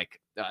today,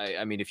 like,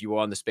 I mean, if you were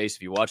on the space,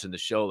 if you're watching the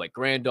show, like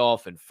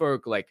Grandolph and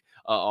Ferk, like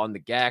on the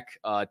GAC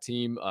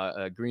team,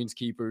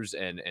 Greenskeepers,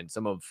 and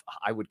some of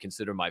I would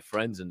consider my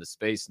friends in the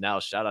space now.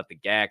 Shout out the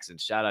GACs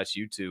and shout out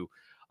you two.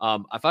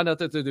 I found out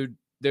that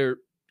they're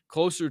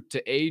closer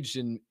to age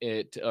and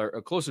it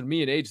or closer to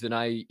me in age than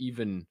I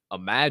even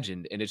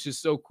imagined, and it's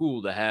just so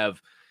cool to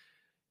have.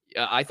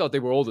 I thought they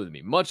were older than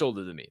me, much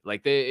older than me.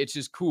 Like it's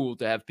just cool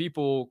to have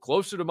people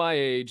closer to my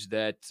age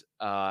that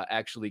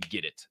actually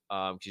get it.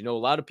 Because you know, a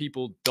lot of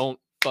people don't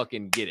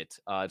fucking get it.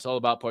 It's all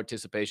about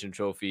participation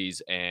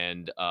trophies,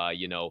 and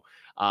you know,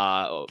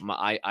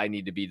 I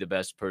need to be the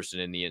best person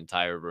in the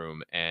entire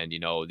room, and you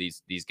know,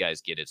 these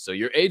guys get it. So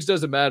your age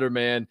doesn't matter,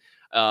 man.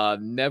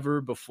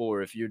 Never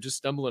before. If you're just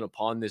stumbling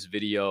upon this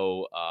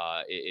video,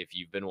 if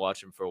you've been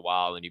watching for a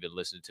while and you've been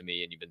listening to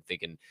me and you've been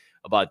thinking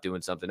about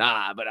doing something,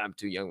 but I'm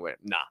too young.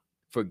 Nah,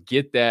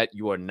 forget that.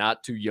 You are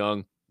not too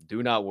young.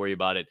 Do not worry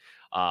about it.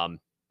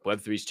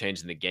 Web3 is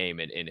changing the game,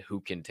 and who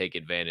can take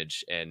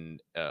advantage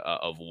and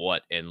of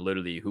what, and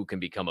literally who can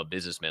become a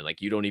businessman.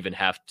 Like you don't even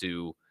have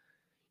to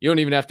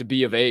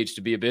be of age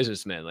to be a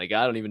businessman. Like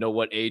I don't even know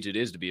what age it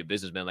is to be a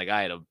businessman. Like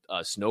I had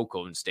a snow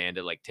cone stand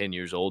at like 10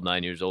 years old,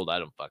 9 years old. I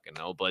don't fucking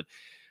know, but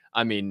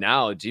I mean,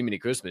 now, Jiminy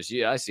Christmas,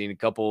 yeah, I seen a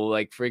couple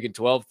like freaking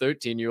 12,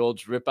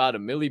 13-year-olds rip out a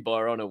milli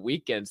bar on a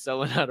weekend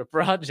selling out a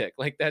project.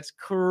 Like, that's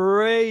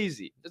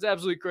crazy. That's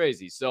absolutely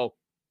crazy. So,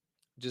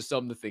 just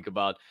something to think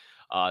about.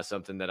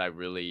 Something that I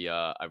really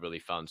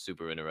found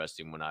super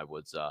interesting when I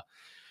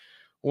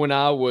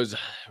was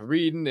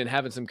reading and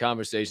having some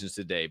conversations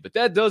today. But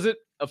that does it.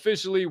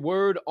 Officially,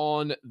 word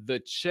on the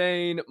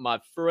chain, my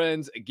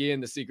friends.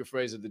 Again, the secret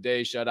phrase of the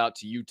day. Shout out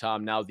to you,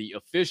 Tom. Now the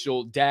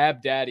official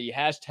Dab Daddy,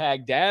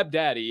 hashtag Dab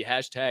Daddy,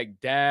 hashtag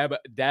Dab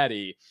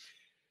Daddy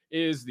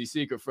is the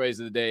secret phrase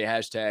of the day.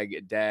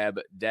 Hashtag Dab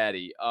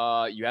Daddy.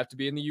 You have to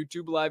be in the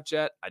YouTube live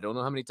chat. I don't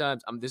know how many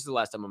times. This is the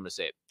last time I'm going to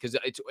say it because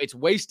it's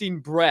wasting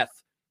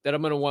breath that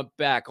I'm going to want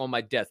back on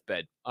my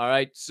deathbed. All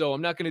right. So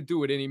I'm not going to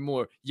do it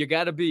anymore. You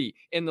got to be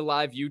in the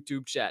live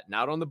YouTube chat,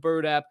 not on the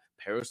Bird app.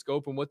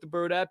 Periscope and what the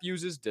Bird app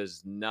uses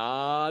does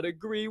not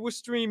agree with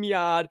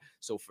StreamYard.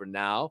 So for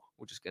now,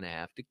 we're just going to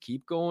have to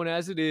keep going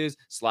as it is.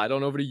 Slide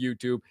on over to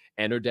YouTube,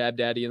 enter Dab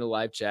Daddy in the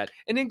live chat,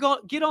 and then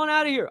get on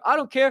out of here. I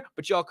don't care,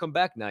 but y'all come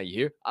back now, you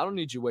hear? I don't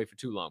need you to wait for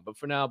too long. But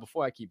for now,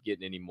 before I keep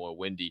getting any more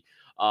windy,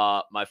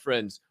 my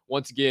friends,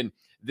 once again,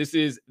 this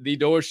is The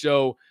Door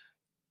Show.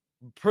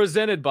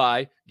 Presented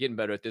by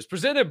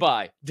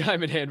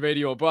Diamond Hand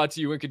Radio, brought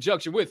to you in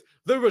conjunction with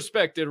the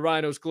respected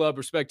Rhinos Club.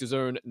 Respect is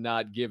earned,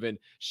 not given.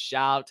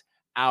 Shout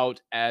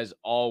out as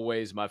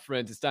always, my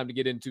friends. It's time to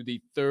get into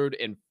the third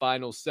and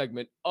final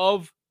segment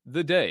of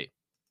the day.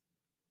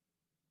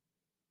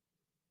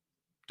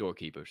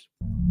 Doorkeepers.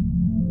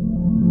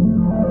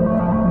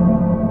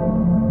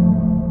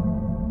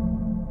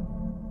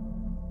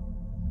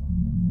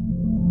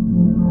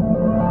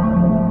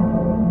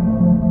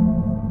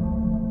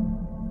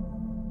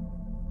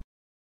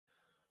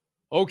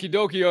 Okie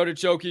dokie,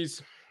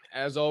 artichokes.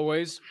 As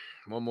always,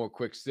 one more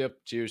quick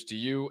sip. Cheers to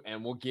you,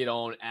 and we'll get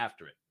on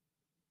after it.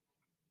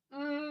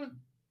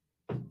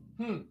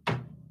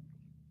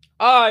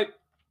 All right.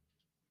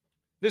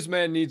 This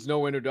man needs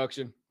no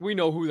introduction. We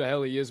know who the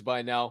hell he is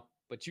by now,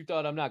 but you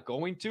thought I'm not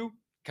going to?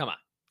 Come on,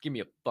 give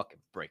me a fucking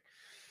break.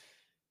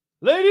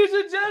 Ladies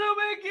and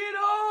gentlemen, get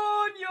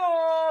on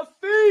your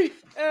feet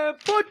and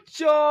put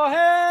your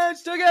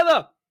hands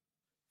together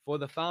for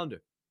the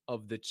founder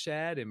of the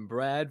Chad and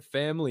Brad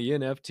family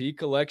NFT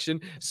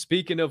collection.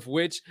 Speaking of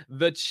which,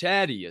 the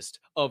chattiest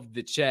of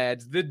the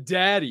Chads, the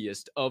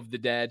daddiest of the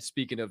dads.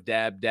 Speaking of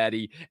Dab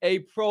Daddy, a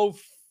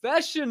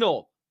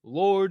professional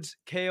Lord's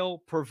Kale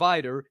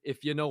provider,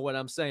 if you know what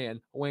I'm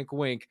saying. Wink,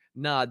 wink,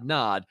 nod,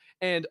 nod.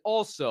 And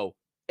also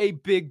a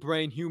big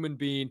brain human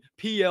being,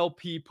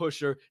 PLP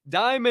pusher,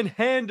 diamond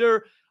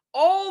hander,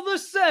 all the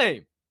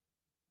same.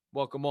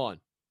 Welcome on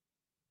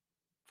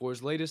for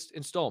his latest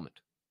installment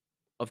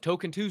of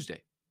Tokin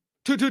Tuesday.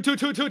 Travis!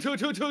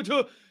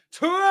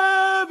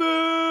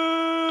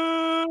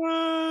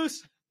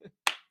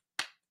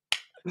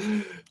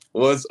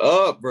 What's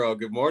up, bro?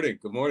 Good morning.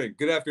 Good morning.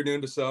 Good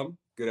afternoon to some.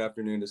 Good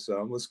afternoon to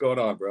some. What's going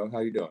on, bro? How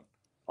you doing?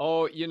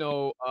 Oh,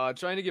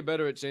 trying to get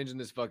better at changing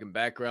this fucking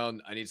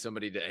background. I need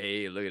somebody to,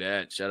 hey, look at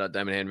that. Shout out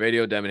Diamond Hand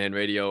Radio,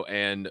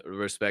 and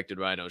Respected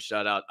Rhino.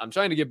 Shout out. I'm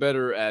trying to get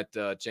better at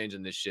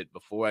changing this shit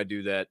before I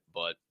do that,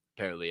 but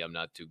apparently I'm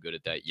not too good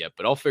at that yet,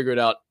 but I'll figure it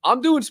out. I'm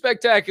doing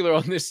spectacular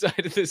on this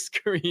side of the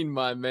screen,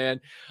 my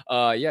man.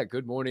 Yeah,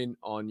 good morning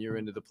on your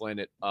end of the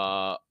planet.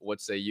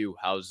 What say you?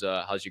 How's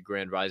your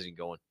grand rising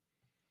going?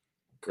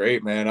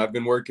 Great, man. I've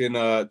been working,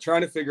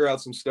 trying to figure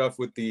out some stuff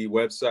with the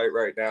website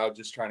right now,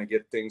 just trying to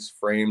get things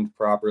framed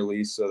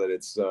properly so that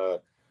it's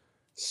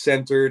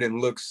centered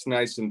and looks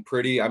nice and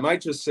pretty. I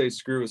might just say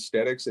screw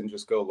aesthetics and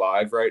just go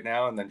live right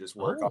now and then just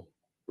work on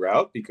the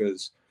route,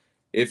 because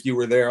if you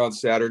were there on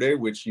Saturday,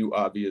 which you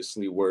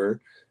obviously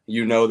were,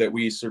 you know that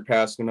we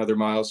surpassed another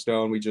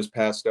milestone. We just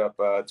passed up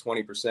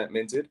 20%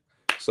 minted.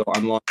 So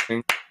I'm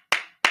launching.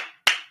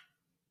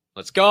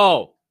 Let's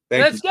go.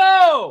 Let's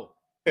go.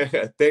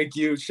 Thank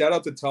you. Shout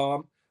out to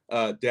Tom,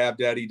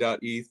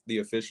 dabdaddy.eth, the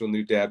official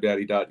new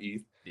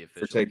dabdaddy.eth,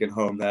 for taking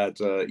home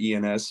that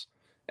ENS.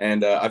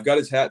 And I've got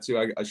his hat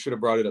too. I should have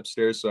brought it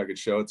upstairs so I could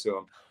show it to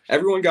him.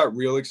 Everyone got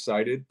real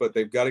excited, but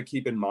they've got to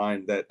keep in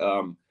mind that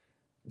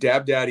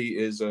Dab Daddy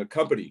is a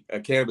company, a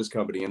cannabis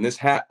company. And this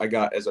hat I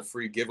got as a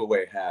free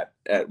giveaway hat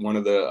at one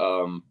of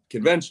the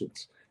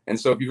conventions. And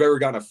so if you've ever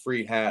gotten a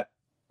free hat,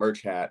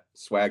 merch hat,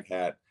 swag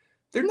hat,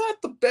 they're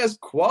not the best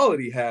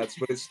quality hats,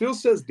 but it still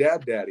says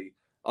Dab Daddy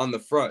on the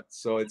front.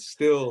 So it's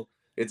still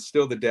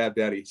the Dab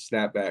Daddy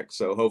snapback.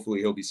 So hopefully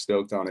he'll be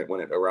stoked on it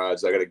when it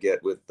arrives. I got to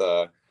get with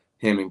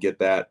him and get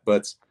that.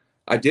 But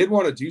I did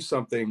want to do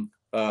something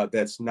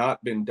that's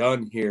not been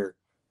done here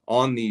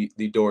on the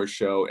Doors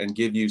show and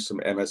give you some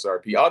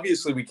MSRP.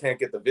 Obviously we can't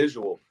get the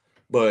visual,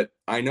 but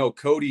I know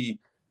Cody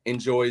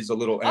enjoys a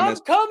little I'm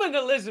coming,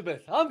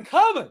 Elizabeth. I'm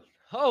coming.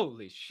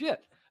 Holy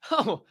shit.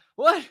 Oh,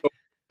 what?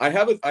 I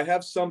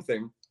have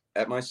something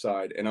at my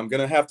side, and I'm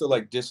gonna have to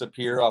like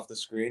disappear off the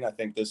screen. I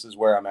think this is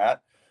where I'm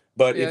at.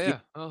 But if you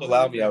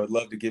allow me, I would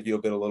love to give you a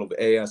little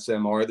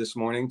ASMR this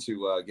morning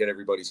to get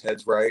everybody's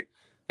heads right.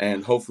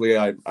 And hopefully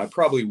I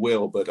probably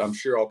will, but I'm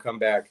sure I'll come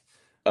back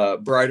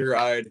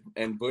brighter-eyed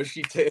and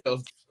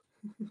bushy-tailed.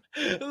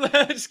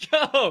 Let's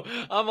go.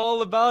 I'm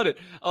all about it.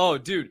 Oh,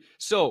 dude.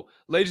 So,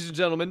 ladies and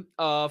gentlemen,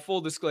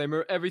 full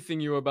disclaimer, everything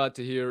you're about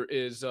to hear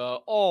is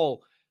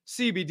all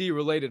CBD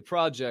related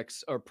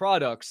projects or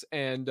products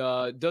and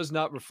does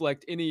not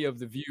reflect any of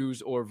the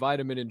views or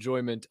vitamin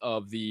enjoyment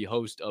of the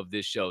host of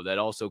this show that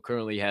also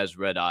currently has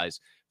red eyes.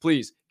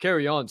 Please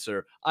carry on,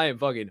 sir. I am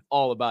fucking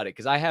all about it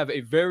because I have a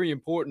very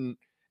important,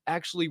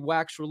 actually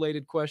wax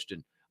related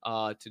question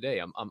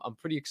today. I'm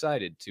pretty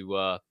excited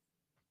to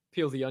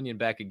peel the onion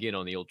back again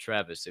on the old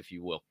Travis, if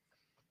you will.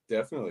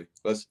 Definitely.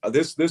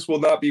 This will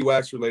not be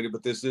wax related,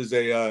 but this is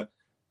a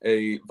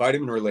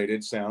vitamin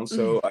related sound.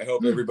 So I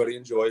hope everybody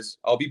enjoys.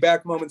 I'll be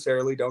back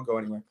momentarily. Don't go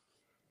anywhere.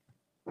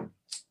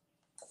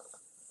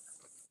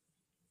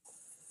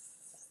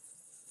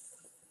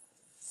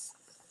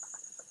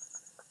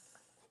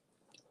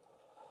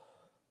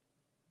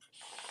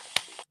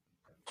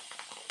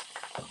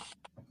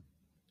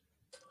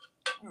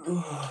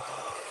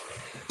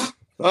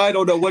 I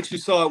don't know what you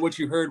saw, what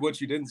you heard, what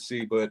you didn't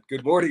see, but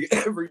good morning,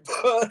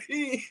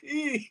 everybody.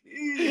 You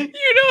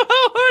know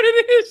how hard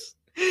it is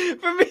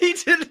for me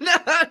to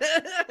not,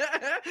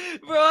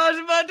 bro. I was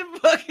about to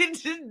fucking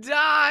just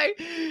die.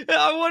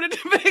 I wanted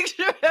to make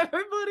sure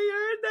everybody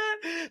heard that.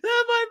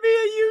 That might be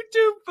a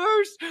YouTube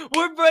first.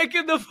 We're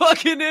breaking the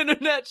fucking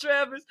internet,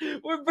 Travis.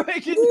 We're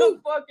breaking the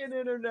fucking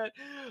internet.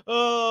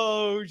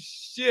 Oh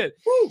shit.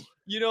 Woo.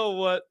 You know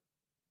what?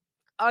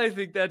 I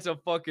think that's a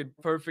fucking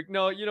perfect.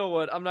 No, you know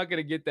what? I'm not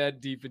gonna get that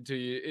deep into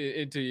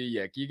you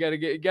yet. You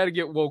gotta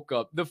get woke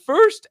up. The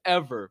first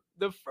ever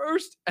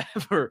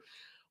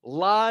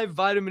live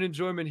vitamin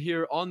enjoyment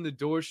here on the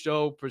Door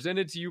Show,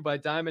 presented to you by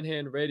Diamond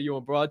Hand Radio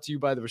and brought to you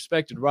by the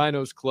Respected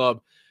Rhinos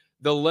Club.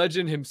 The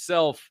legend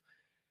himself,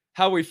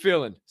 How we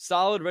feeling?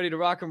 Solid, ready to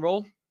rock and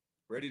roll?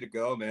 Ready to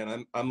go,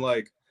 man. I'm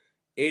like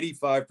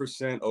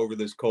 85% over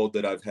this cold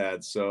that I've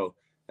had. So,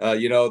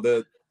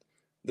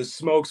 the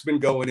smoke's been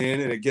going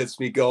in and it gets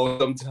me going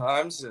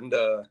sometimes. And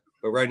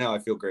but right now I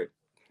feel great.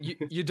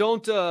 You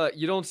don't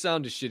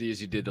sound as shitty as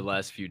you did the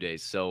last few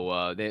days. So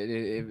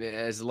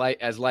as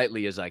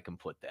lightly as I can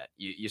put that,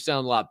 you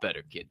sound a lot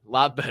better, kid. A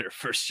lot better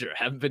for sure.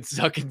 Haven't been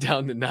sucking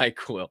down the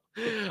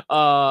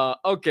NyQuil.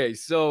 Okay,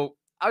 so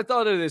I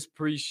thought of this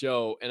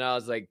pre-show and I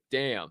was like,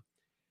 damn,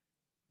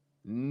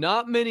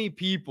 not many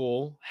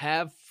people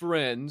have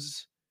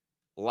friends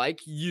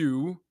like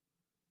you.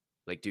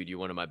 Like, dude, you're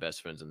one of my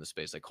best friends in the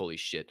space. Like, holy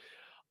shit.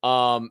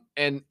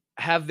 And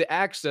have the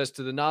access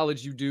to the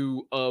knowledge you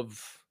do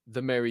of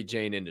the Mary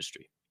Jane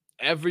industry.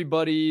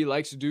 Everybody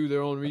likes to do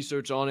their own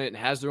research on it and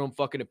has their own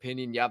fucking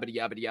opinion, yabba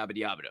yabba yabba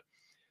yabba.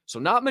 So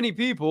not many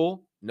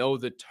people know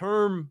the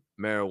term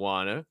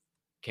marijuana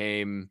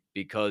came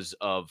because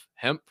of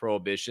hemp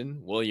prohibition.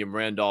 William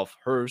Randolph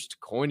Hearst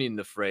coining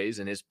the phrase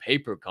in his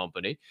paper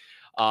company,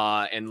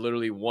 and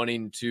literally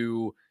wanting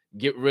to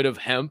get rid of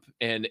hemp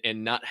and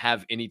not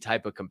have any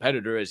type of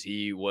competitor, as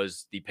he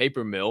was the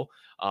paper mill.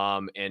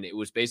 And it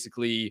was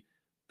basically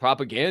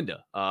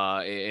propaganda,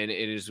 and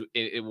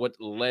it what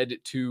led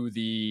to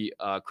the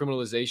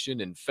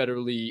criminalization and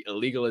federally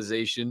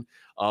illegalization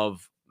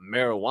of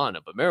marijuana.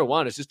 But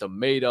marijuana is just a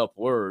made up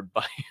word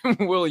by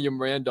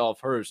William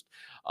Randolph Hearst,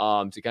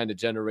 to kind of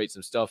generate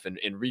some stuff and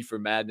reefer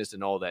madness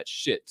and all that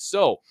shit.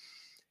 So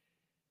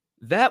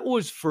that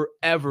was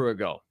forever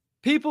ago.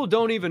 People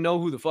don't even know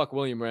who the fuck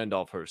William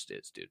Randolph Hearst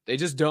is, dude. They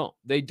just don't.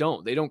 They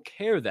don't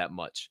care that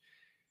much.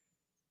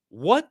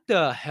 What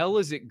the hell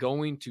is it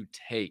going to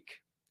take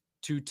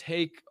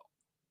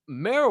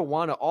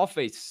marijuana off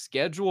a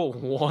Schedule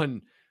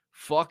 1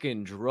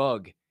 fucking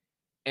drug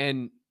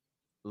and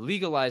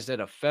legalized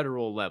at a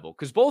federal level?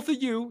 Because both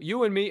of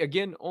you and me,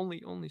 again, only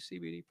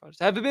CBD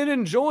products, have been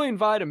enjoying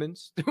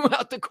vitamins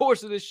throughout the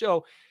course of this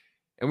show,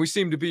 and we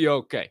seem to be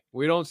okay.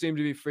 We don't seem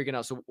to be freaking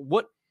out. So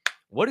what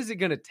is it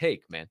going to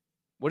take, man?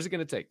 What is it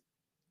going to take?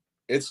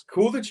 It's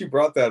cool that you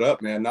brought that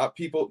up, man.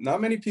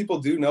 Not many people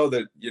do know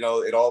that,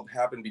 it all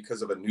happened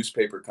because of a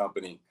newspaper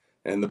company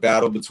and the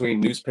battle between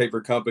newspaper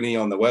company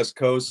on the West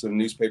Coast and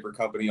newspaper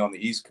company on the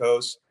East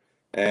Coast.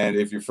 And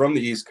if you're from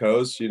the East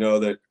Coast, you know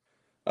that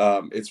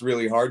it's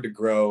really hard to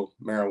grow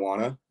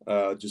marijuana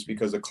just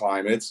because of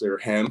climates or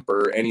hemp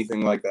or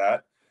anything like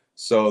that.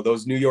 So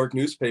those New York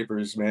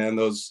newspapers, man,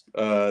 those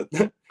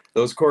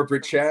those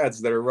corporate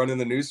chads that are running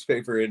the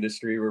newspaper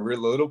industry were a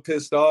little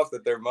pissed off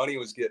that their money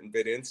was getting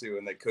bit into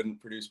and they couldn't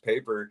produce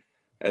paper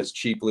as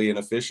cheaply and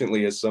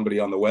efficiently as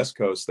somebody on the West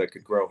Coast that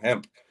could grow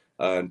hemp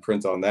and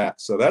print on that.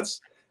 So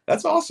that's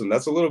awesome.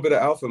 That's a little bit of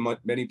alpha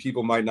many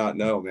people might not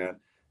know, man.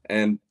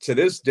 And to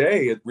this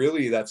day,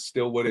 that's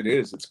still what it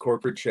is. It's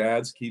corporate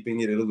chads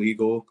keeping it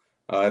illegal.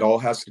 It all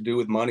has to do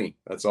with money.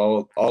 That's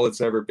all it's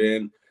ever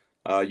been.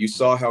 You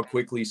saw how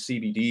quickly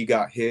CBD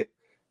got hit.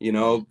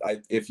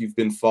 If you've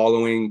been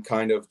following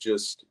kind of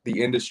just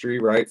the industry,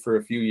 right, for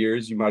a few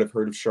years, you might have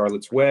heard of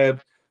Charlotte's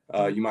Web.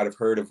 You might have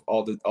heard of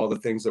all the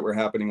things that were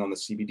happening on the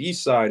CBD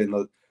side and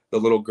the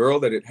little girl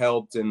that it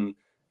helped and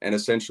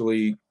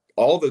essentially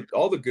all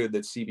the good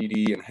that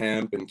CBD and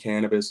hemp and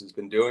cannabis has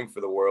been doing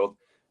for the world.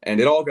 And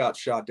it all got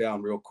shot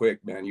down real quick,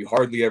 man. You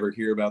hardly ever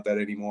hear about that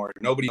anymore.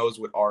 Nobody knows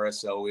what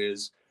RSO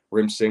is,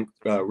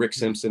 Rick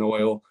Simpson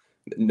oil.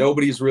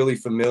 Nobody's really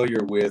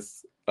familiar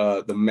with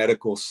the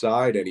medical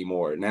side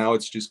anymore. Now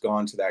it's just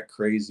gone to that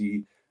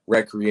crazy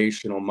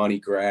recreational money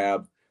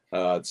grab.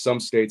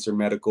 Some states are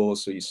medical,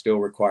 so you still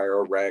require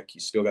a rec.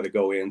 You still got to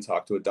go in,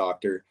 talk to a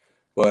doctor.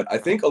 But I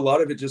think a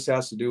lot of it just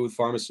has to do with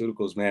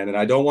pharmaceuticals, man. And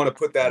I don't want to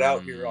put that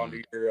out here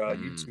onto your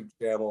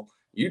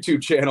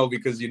YouTube channel,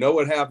 because you know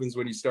what happens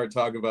when you start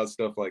talking about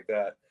stuff like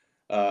that.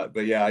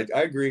 But yeah,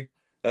 I agree.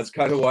 That's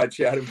kind of why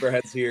Chad and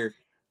Brad's here.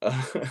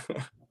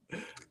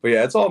 But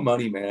yeah, it's all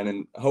money, man.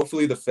 And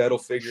hopefully the Fed will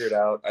figure it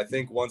out. I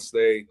think once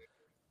the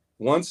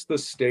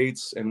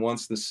states and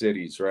once the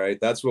cities, right?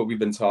 That's what we've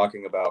been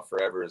talking about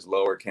forever, is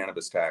lower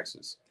cannabis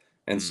taxes.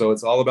 And so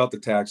it's all about the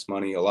tax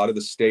money. A lot of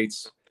the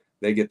states,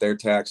 they get their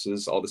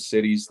taxes. All the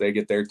cities, they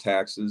get their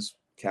taxes.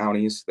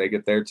 Counties, they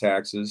get their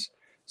taxes.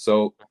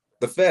 So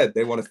the Fed,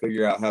 they want to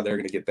figure out how they're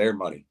going to get their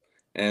money.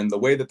 And the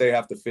way that they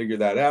have to figure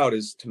that out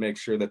is to make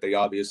sure that they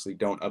obviously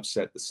don't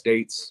upset the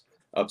states,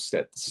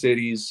 upset the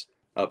cities,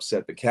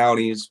 upset the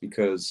counties,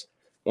 because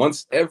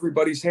once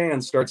everybody's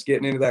hand starts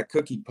getting into that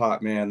cookie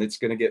pot, man, it's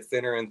going to get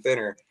thinner and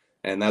thinner.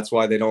 And that's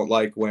why they don't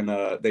like when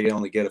they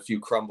only get a few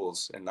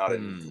crumbles and not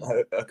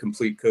a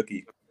complete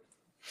cookie.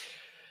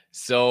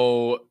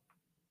 So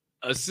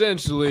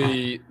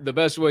essentially, the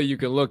best way you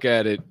can look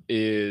at it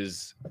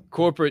is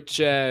corporate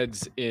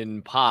chads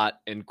in pot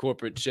and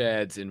corporate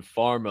chads in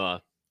pharma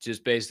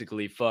just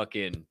basically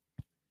fucking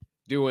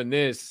doing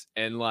this.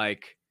 And let's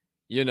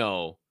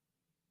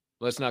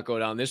not go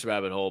down this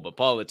rabbit hole, but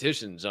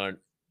politicians aren't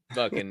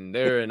fucking,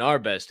 they're in our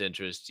best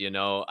interest.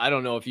 I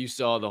don't know if you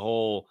saw the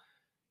whole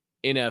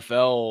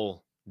NFL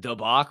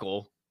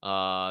debacle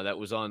that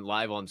was on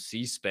live on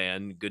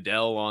C-SPAN.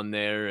 Goodell on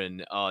there,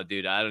 and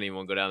dude, I don't even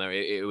want to go down there.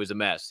 It was a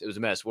mess. It was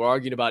a mess. We're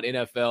arguing about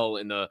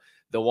NFL and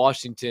the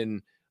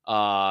Washington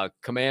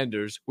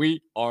Commanders.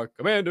 We are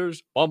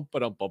Commanders. Bum ba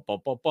dum bum bum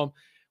bum bum.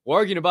 We're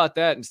arguing about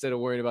that instead of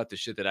worrying about the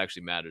shit that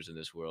actually matters in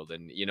this world.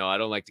 And, you know, I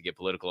don't like to get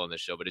political on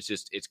this show, but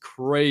it's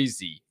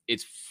crazy.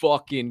 It's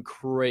fucking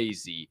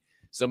crazy.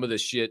 Some of the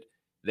shit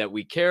that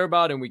we care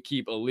about and we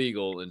keep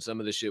illegal, and some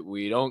of the shit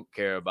we don't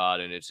care about.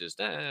 And it's just,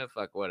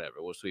 fuck, whatever.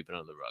 We'll sweep it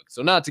under the rug.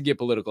 So not to get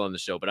political on the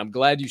show, but I'm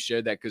glad you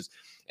shared that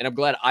and I'm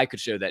glad I could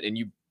share that. And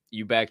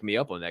you backed me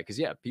up on that because,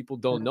 yeah, people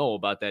don't know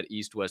about that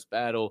East-West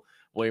battle.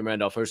 William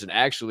Randolph Hearst, and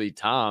actually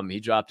Tom,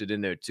 he dropped it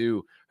in there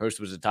too. Hearst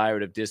was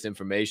tired of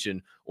disinformation.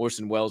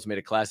 Orson Welles made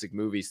a classic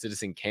movie,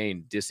 Citizen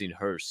Kane, dissing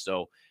Hearst.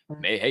 So,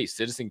 hey,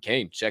 Citizen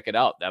Kane, check it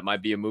out. That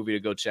might be a movie to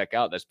go check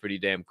out. That's pretty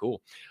damn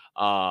cool.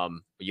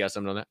 You got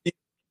something on that?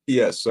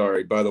 Yes,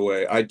 sorry. By the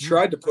way, I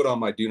tried to put on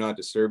my do not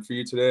disturb for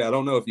you today. I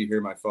don't know if you hear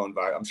my phone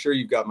vibrate. I'm sure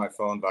you've got my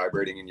phone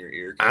vibrating in your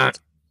ear.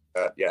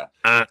 Yeah.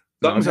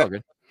 No, it's all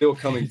good. Still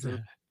coming through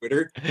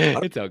Twitter.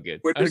 It's all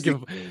good.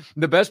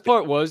 The best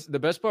part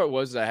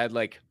was I had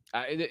like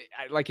I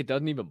like, it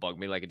doesn't even bug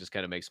me. Like, it just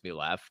kind of makes me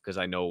laugh because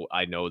I know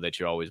that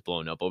you're always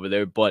blowing up over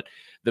there. But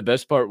the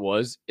best part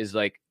is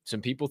like,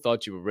 some people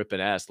thought you were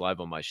ripping ass live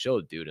on my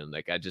show, dude. And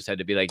like, I just had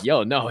to be like,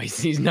 yo, no,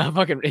 he's not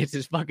fucking, it's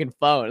his fucking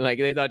phone. Like,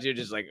 they thought you were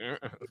just like,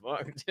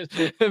 fuck, just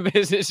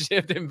business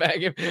shifting back.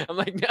 I'm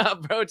like, nah,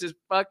 bro, it's his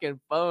fucking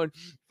phone.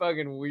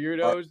 Fucking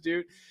weirdos,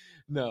 dude.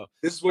 No.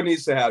 This is what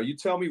needs to happen. You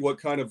tell me what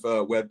kind of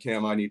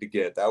webcam I need to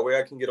get. That way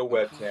I can get a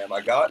webcam.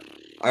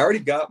 I already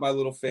got my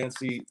little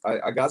fancy,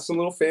 I got some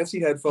little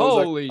fancy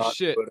headphones. Holy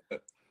shit.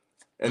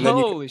 And then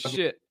holy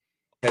shit.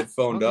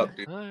 Headphoned up,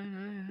 dude.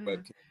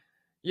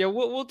 Yeah,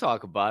 we'll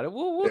talk about it.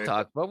 We'll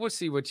talk about it. We'll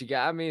see what you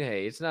got. I mean,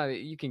 hey, it's not,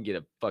 you can get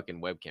a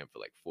fucking webcam for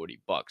like $40.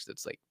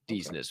 That's like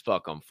decent as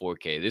fuck on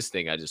 4K. This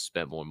thing I just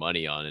spent more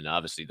money on, and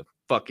obviously the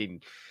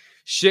fucking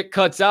shit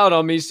cuts out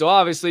on me. So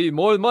obviously, the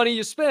more money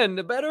you spend,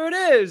 the better it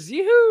is.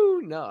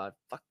 Yoo-hoo! No,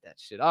 fuck that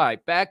shit. All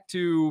right, back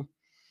to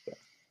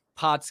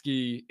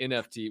Potsky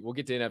NFT. We'll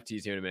get to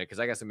NFTs here in a minute because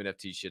I got some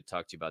NFT shit to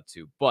talk to you about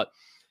too. But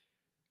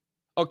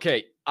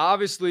okay,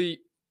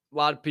 obviously, a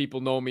lot of people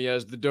know me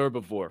as the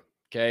Derbivore.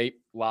 Okay,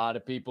 a lot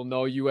of people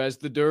know you as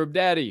the Derb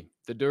Daddy,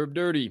 the Derb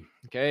Dirty.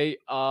 Okay,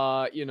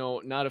 you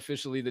know, not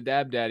officially the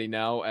Dab Daddy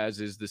now, as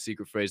is the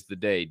secret phrase of the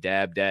day.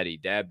 Dab Daddy,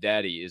 Dab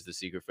Daddy is the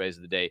secret phrase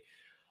of the day.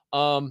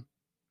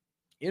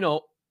 You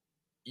know,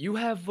 you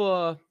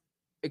have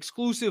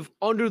exclusive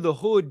under the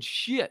hood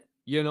shit,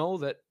 you know,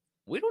 that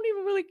we don't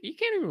even really, you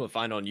can't even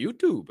find on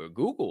YouTube or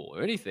Google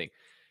or anything.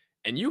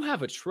 And you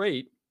have a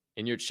trait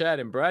in your Chad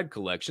and Brad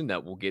collection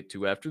that we'll get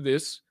to after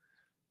this,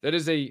 that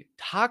is a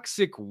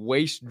toxic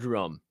waste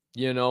drum,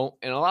 you know,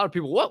 and a lot of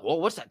people,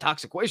 what's that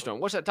toxic waste drum?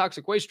 What's that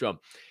toxic waste drum?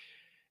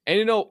 And,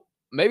 you know,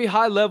 maybe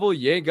high level,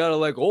 you ain't got to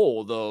like,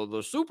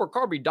 the super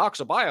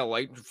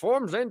carboxyliate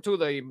forms into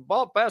the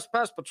best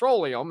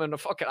petroleum and the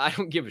fucking, I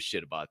don't give a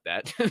shit about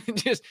that.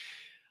 Just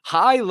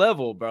high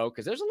level, bro.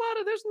 Cause there's a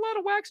lot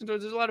of wax and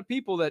there's a lot of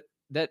people that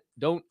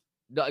don't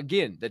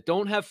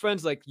have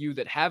friends like you,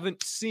 that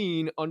haven't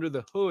seen under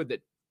the hood,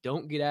 that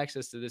don't get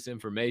access to this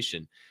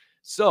information.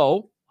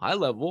 So high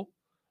level,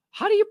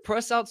 how do you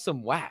press out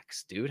some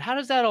wax, dude? How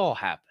does that all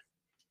happen?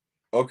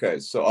 Okay.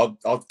 So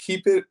I'll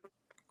keep it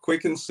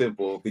quick and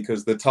simple,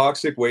 because the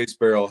toxic waste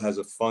barrel has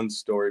a fun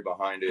story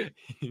behind it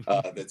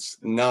that's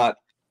not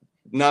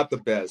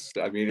the best.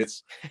 I mean,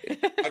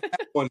 I've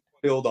had one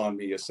spilled on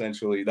me,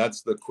 essentially.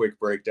 That's the quick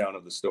breakdown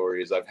of the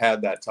story. Is I've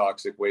had that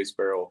toxic waste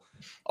barrel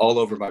all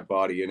over my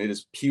body, and it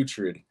is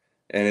putrid,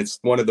 and it's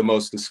one of the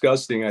most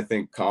disgusting, I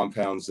think,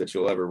 compounds that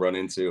you'll ever run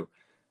into.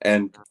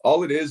 And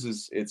all it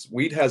is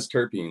weed has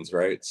terpenes,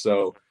 right?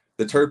 So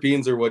the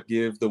terpenes are what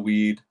give the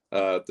weed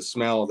the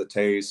smell, the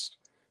taste,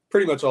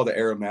 pretty much all the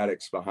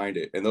aromatics behind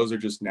it. And those are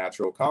just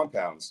natural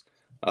compounds.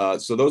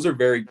 So those are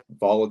very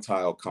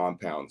volatile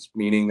compounds,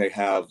 meaning they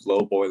have low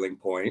boiling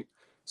point.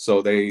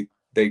 So they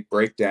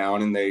break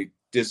down and they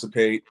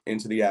dissipate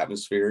into the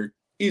atmosphere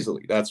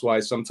easily. That's why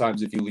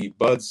sometimes if you leave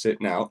buds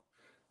sitting out,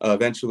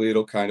 eventually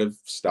it'll kind of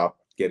stop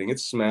getting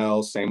its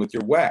smell. Same with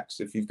your wax.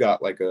 If you've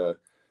got like a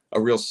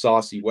real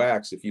saucy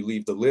wax, if you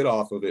leave the lid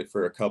off of it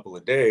for a couple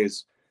of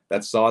days,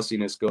 that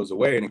sauciness goes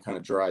away and it kind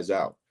of dries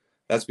out.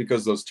 That's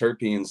because those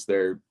terpenes,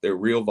 they're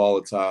real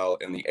volatile,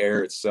 and the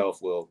air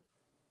itself will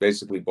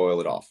basically boil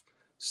it off.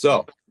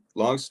 So,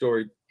 long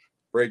story,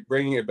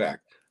 bringing it back.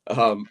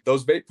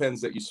 Those vape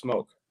pens that you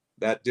smoke,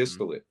 that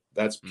distillate,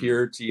 that's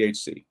pure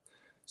THC.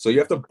 So you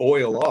have to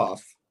boil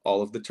off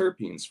all of the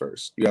terpenes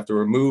first. You have to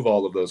remove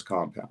all of those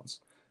compounds.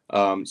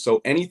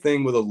 So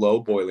anything with a low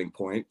boiling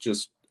point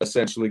just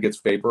essentially gets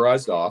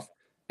vaporized off,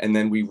 and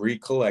then we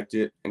recollect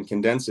it and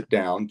condense it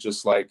down,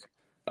 just like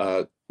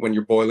when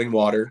you're boiling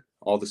water.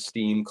 All the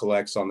steam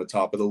collects on the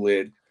top of the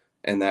lid,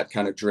 and that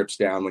kind of drips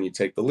down when you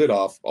take the lid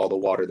off, all the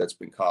water that's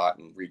been caught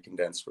and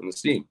recondensed from the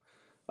steam.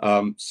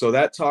 So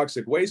that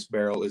toxic waste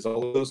barrel is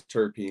all of those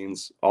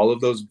terpenes, all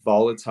of those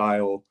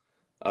volatile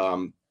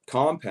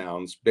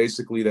compounds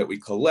basically that we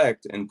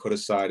collect and put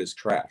aside as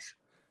trash.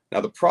 Now,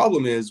 the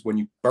problem is when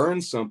you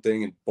burn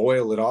something and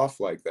boil it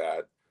off like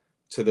that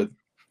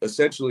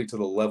essentially to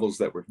the levels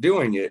that we're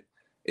doing it,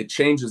 it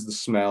changes the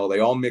smell. They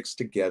all mix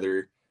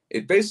together.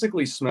 It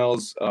basically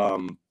smells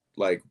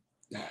like,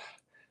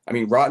 I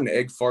mean, rotten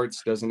egg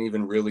farts doesn't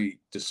even really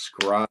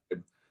describe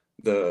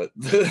the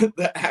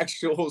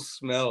actual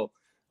smell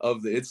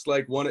of it's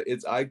like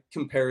I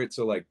compare it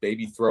to like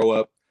baby throw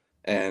up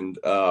and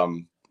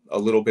a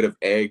little bit of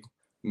egg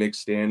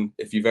mixed in.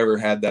 If you've ever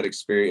had that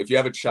experience, if you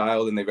have a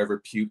child and they've ever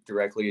puked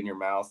directly in your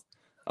mouth,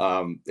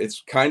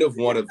 it's kind of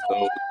one of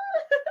those.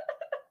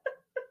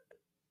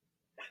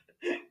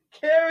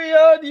 Carry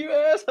on, you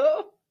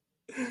asshole.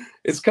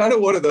 It's kind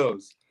of one of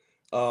those.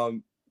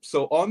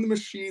 So on the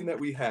machine that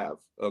we have,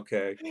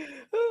 okay,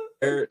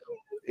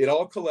 it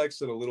all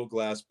collects in a little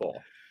glass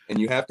ball. And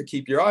you have to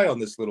keep your eye on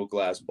this little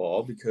glass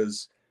ball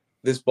because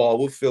this ball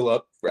will fill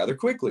up rather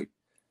quickly.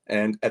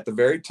 And at the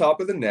very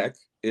top of the neck,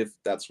 if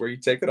that's where you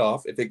take it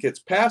off, if it gets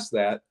past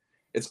that,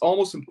 it's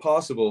almost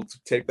impossible to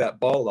take that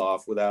ball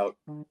off without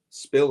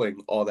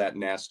spilling all that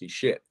nasty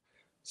shit.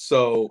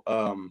 So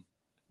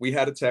we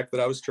had a tech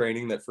that I was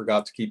training that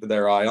forgot to keep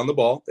their eye on the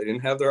ball. They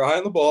didn't have their eye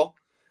on the ball.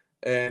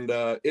 And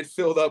it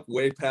filled up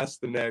way past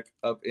the neck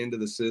up into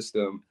the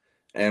system.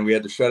 And we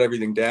had to shut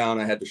everything down.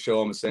 I had to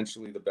show them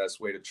essentially the best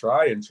way to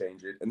try and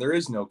change it. And there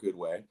is no good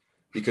way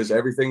because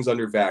everything's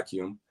under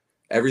vacuum.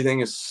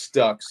 Everything is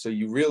stuck. So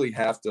you really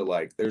have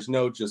to there's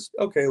no just,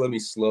 okay, let me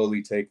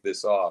slowly take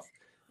this off.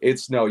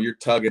 It's no, you're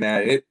tugging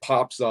at it. It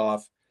pops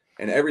off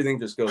and everything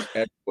just goes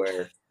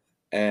everywhere.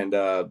 And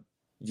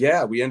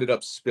yeah, we ended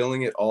up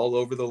spilling it all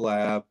over the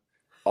lab,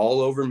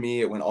 all over me.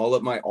 It went all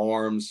up my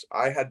arms.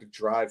 I had to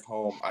drive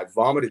home. I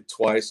vomited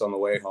twice on the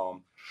way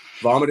home,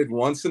 vomited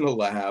once in the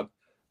lab.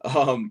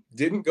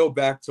 Didn't go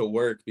back to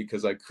work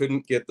because I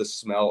couldn't get the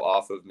smell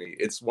off of me.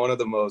 It's one of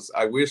the most,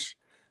 I wish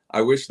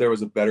there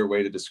was a better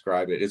way to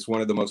describe it. It's one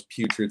of the most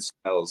putrid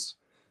smells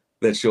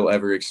that you'll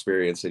ever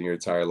experience in your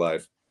entire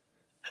life.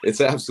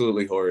 It's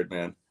absolutely horrid,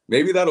 man.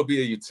 Maybe that'll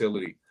be a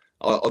utility.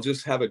 I'll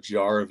just have a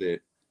jar of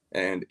it.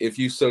 And if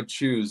you so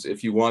choose,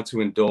 if you want to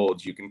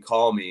indulge, you can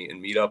call me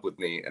and meet up with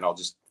me and I'll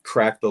just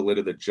crack the lid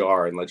of the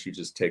jar and let you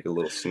just take a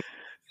little sniff.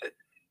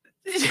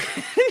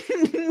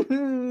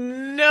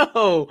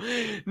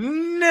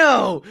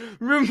 No,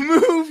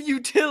 remove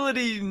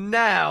utility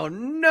now.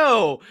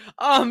 No,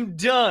 I'm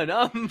done.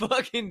 I'm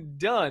fucking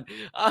done.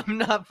 I'm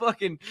not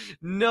fucking,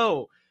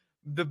 no.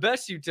 The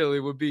best utility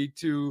would be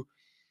to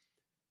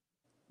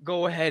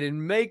go ahead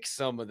and make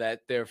some of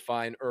that there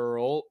fine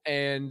Earl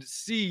and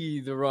see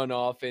the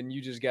runoff, and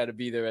you just got to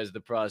be there as the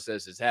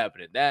process is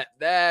happening.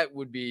 That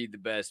would be the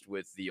best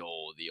with the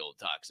old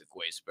toxic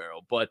waste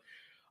barrel. But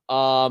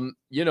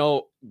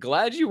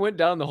glad you went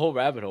down the whole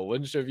rabbit hole.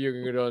 Wasn't sure if you were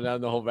gonna go down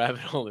the whole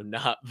rabbit hole or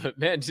not, but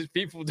man, just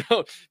people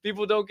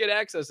don't get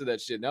access to that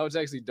shit. Now it's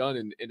actually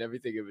done in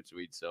everything in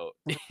between. So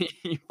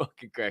you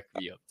fucking crack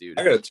me up, dude.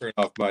 I gotta turn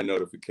off my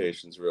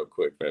notifications real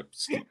quick, man.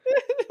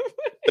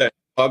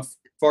 I'm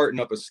farting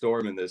up a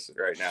storm in this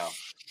right now,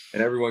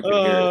 and everyone can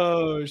hear it.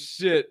 Oh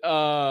shit.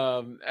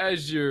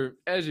 As you're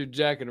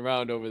jacking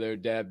around over there,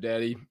 Dab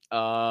Daddy.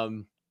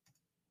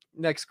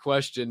 Next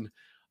question.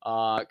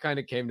 Kind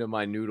of came to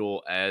my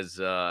noodle as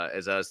I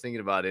was thinking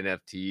about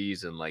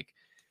NFTs and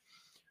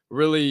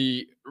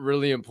really,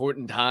 really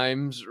important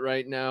times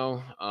right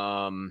now.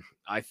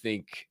 I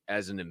think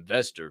as an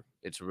investor,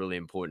 it's really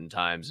important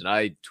times. And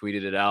I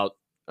tweeted it out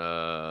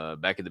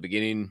back at the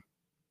beginning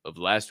of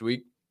last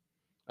week,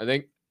 I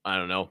think. I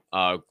don't know.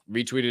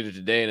 Retweeted it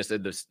today and I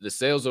said, the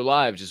sales are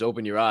live. Just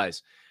open your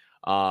eyes.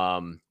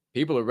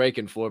 People are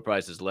raking floor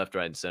prices left,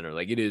 right, and center.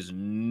 It is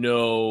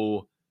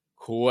no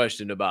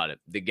question about it.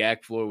 The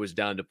GAC floor was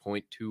down to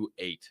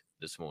 0.28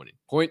 this morning.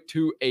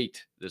 0.28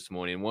 this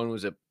morning. One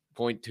was at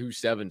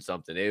 0.27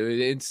 something. It was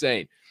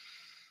insane.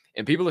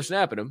 And people are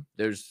snapping them.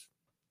 There's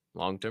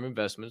long-term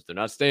investments. They're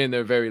not staying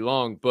there very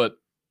long, but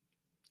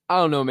I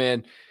don't know,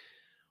 man.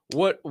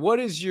 What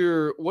is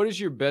your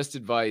best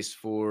advice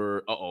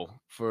for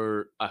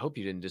I hope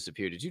you didn't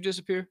disappear. Did you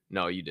disappear?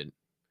 No, you didn't.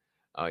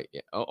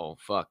 Yeah.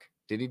 Fuck.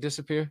 Did he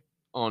disappear?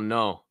 Oh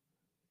no.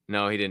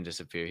 No, he didn't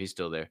disappear. He's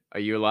still there. Are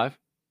you alive?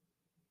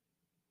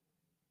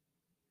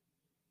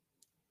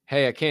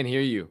 Hey, I can't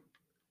hear you.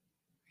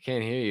 I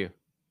can't hear you.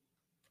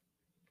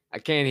 I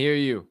can't hear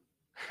you.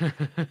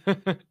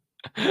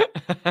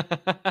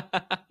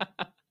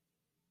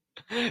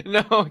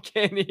 No, I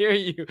can't hear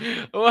you.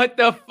 What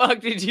the fuck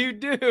did you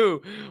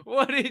do?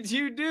 What did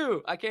you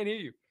do? I can't hear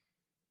you.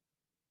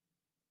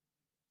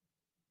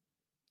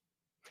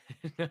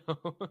 No.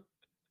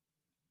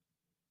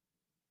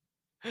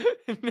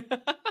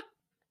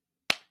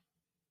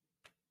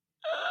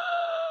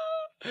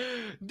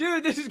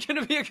 Dude, this is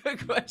gonna be a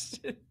good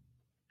question.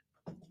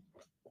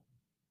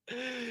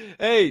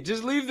 Hey,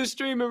 just leave the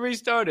stream and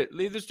restart it.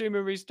 Leave the stream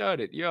and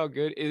restart it. You're all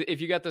good. If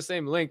you got the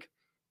same link,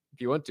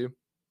 if you want to.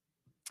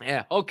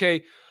 Yeah,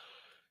 okay.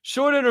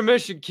 Short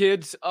intermission,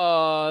 kids.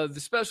 The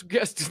special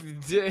guest of the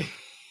day.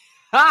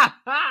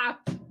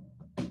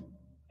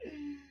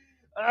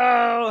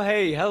 Oh,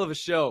 hey, hell of a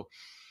show.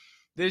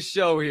 This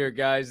show here,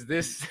 guys.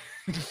 This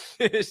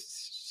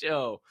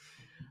show.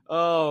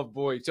 Oh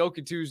boy,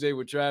 Tokin Tuesday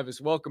with Travis.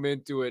 Welcome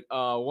into it.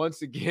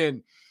 Once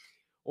again,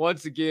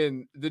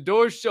 the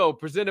Door Show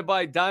presented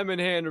by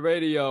Diamond Hand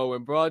Radio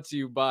and brought to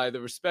you by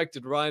the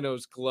Respected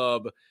Rhinos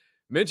Club.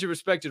 Mention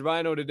Respected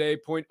Rhino today,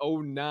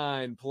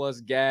 0.09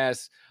 plus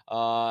gas.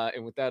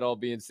 And with that all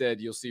being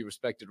said, you'll see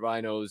Respected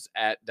Rhinos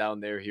at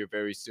down there here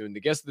very soon. The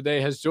guest of the day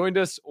has joined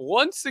us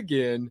once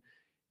again.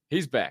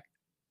 He's back.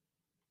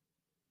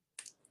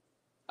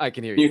 I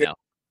can hear you now.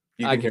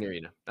 I can hear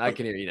you now. I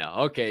can hear you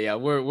now. Okay, yeah,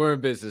 we're in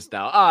business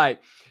now. All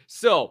right.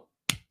 So,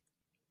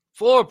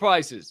 floor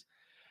prices.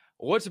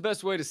 What's the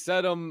best way to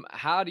set them?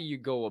 How do you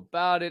go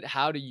about it?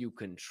 How do you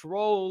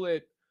control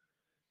it?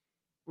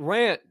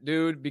 Rant,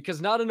 dude,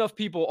 because not enough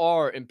people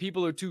are, and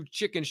people are too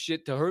chicken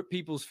shit to hurt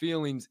people's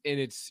feelings.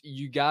 And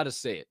you gotta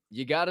say it.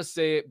 You gotta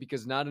say it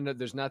because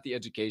there's not the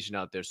education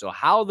out there. So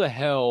how the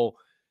hell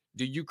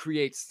do you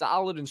create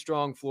solid and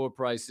strong floor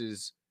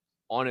prices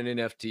on an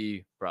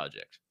NFT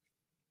project?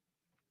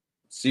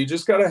 So you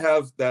just gotta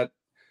have that.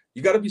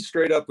 You gotta be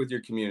straight up with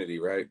your community,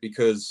 right?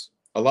 Because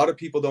a lot of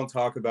people don't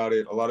talk about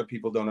it. A lot of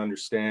people don't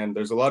understand.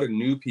 There's a lot of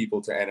new people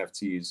to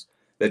NFTs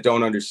that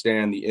don't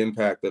understand the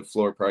impact that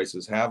floor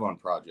prices have on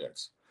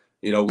projects.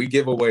 You know, we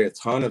give away a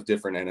ton of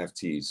different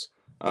NFTs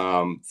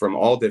from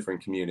all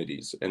different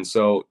communities. And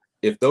so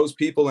if those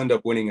people end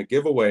up winning a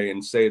giveaway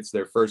and say it's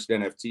their first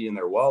NFT in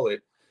their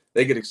wallet,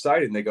 they get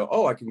excited and they go,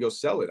 oh, I can go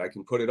sell it. I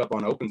can put it up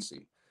on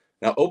OpenSea.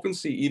 Now,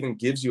 OpenSea even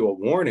gives you a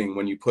warning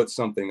when you put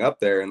something up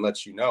there and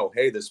lets you know,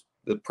 hey,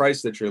 the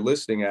price that you're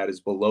listing at is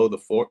below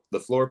the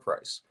floor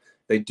price.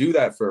 They do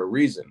that for a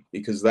reason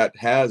because that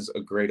has a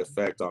great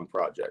effect on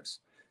projects,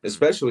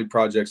 especially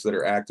projects that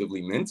are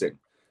actively minting.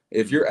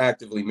 If you're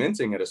actively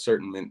minting at a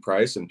certain mint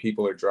price and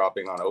people are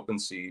dropping on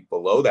OpenSea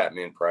below that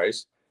mint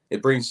price,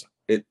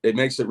 it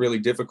makes it really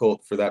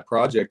difficult for that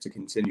project to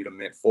continue to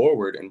mint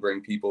forward and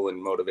bring people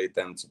and motivate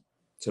them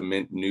to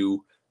mint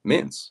new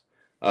mints.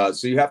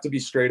 So you have to be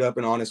straight up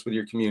and honest with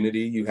your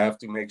community. You have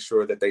to make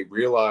sure that they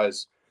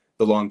realize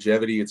the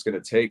longevity it's going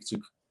to take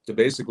to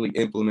basically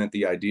implement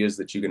the ideas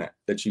that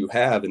you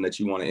have and that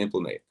you want to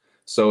implement.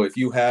 So if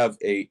you have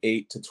a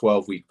 8 to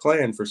 12 week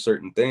plan for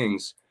certain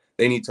things,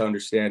 they need to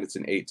understand it's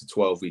an 8 to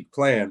 12 week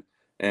plan.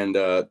 And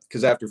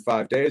because after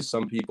 5 days,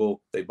 some people,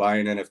 they buy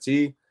an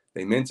NFT,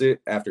 they mint it.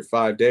 After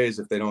 5 days,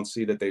 if they don't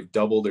see that they've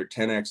doubled or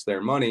 10x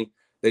their money,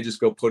 they just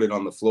go put it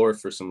on the floor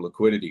for some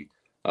liquidity.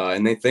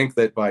 And they think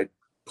that by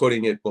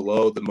putting it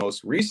below the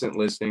most recent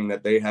listing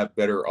that they have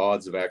better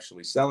odds of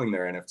actually selling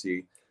their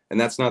NFT. And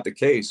that's not the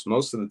case.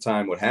 Most of the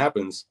time what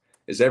happens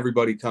is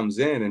everybody comes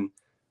in and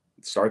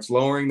starts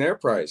lowering their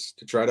price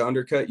to try to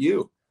undercut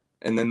you.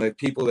 And then the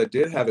people that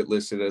did have it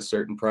listed at a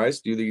certain price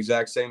do the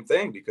exact same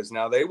thing because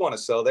now they want to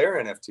sell their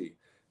NFT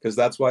because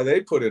that's why they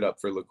put it up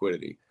for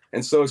liquidity.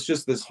 And so it's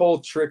just this whole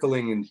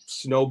trickling and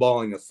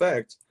snowballing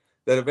effect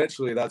that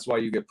eventually that's why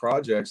you get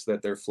projects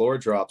that their floor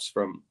goes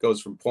from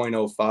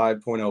 0.05,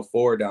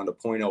 0.04 down to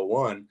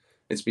 0.01.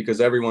 It's because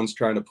everyone's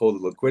trying to pull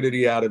the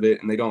liquidity out of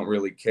it and they don't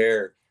really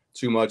care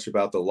too much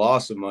about the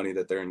loss of money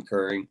that they're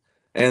incurring.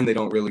 And they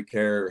don't really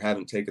care or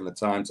haven't taken the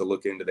time to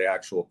look into the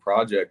actual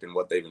project and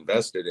what they've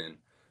invested in.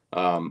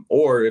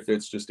 Or if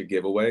it's just a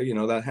giveaway, you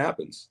know, that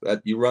happens.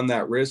 That you run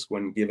that risk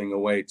when giving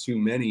away too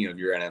many of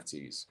your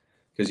NFTs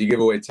because you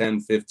give away 10,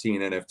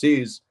 15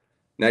 NFTs.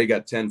 Now you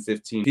got 10,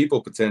 15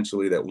 people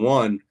potentially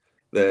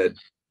that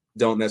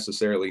don't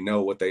necessarily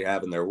know what they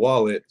have in their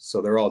wallet.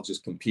 So they're all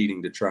just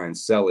competing to try and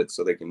sell it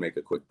so they can make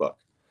a quick buck.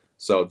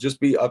 So just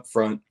be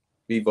upfront,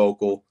 be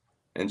vocal,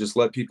 and just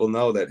let people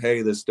know that,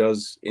 hey, this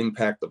does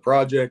impact the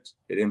project.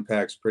 It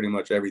impacts pretty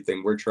much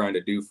everything we're trying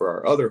to do for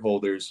our other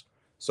holders.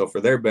 So for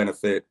their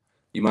benefit,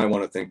 you might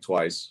want to think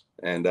twice.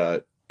 And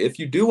if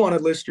you do want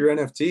to list your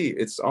NFT,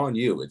 it's on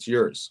you, it's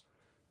yours.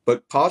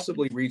 But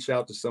possibly reach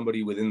out to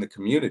somebody within the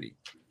community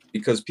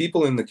because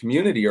people in the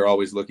community are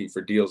always looking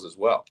for deals as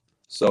well.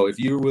 So if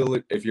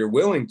you're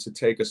willing to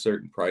take a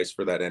certain price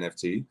for that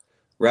NFT,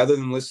 rather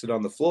than list it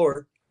on the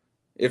floor,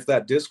 if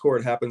that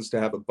Discord happens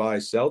to have a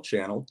buy-sell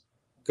channel,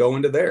 go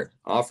into there,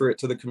 offer it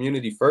to the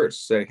community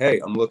first. Say, hey,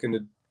 I'm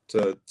looking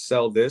to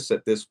sell this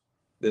at this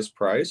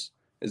price.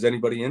 Is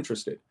anybody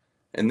interested?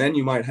 And then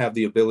you might have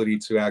the ability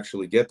to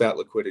actually get that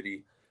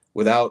liquidity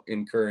without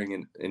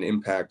incurring an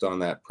impact on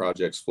that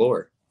project's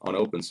floor on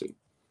OpenSea.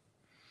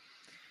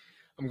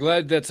 I'm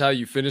glad that's how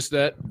you finished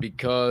that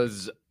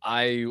because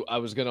I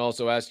was going to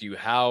also ask you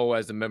how,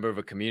 as a member of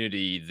a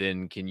community,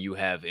 then can you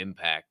have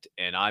impact?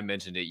 And I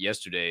mentioned it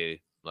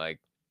yesterday, like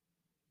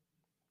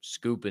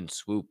scoop and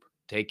swoop.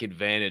 Take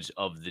advantage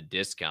of the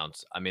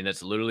discounts. I mean,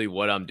 that's literally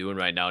what I'm doing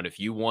right now. And if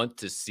you want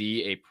to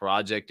see a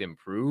project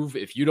improve,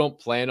 if you don't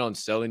plan on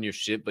selling your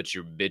shit, but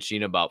you're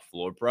bitching about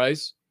floor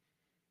price,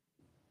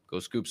 go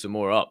scoop some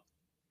more up.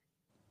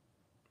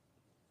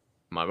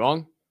 Am I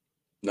wrong?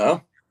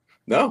 No.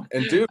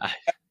 And dude, I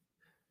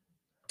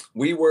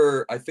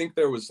think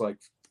there was like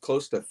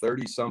close to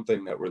 30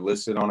 something that were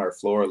listed on our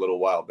floor a little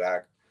while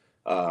back.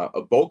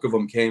 A bulk of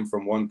them came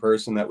from one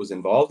person that was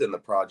involved in the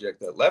project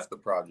that left the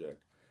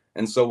project.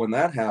 And so when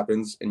that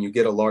happens and you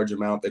get a large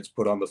amount that's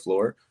put on the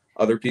floor,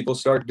 other people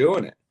start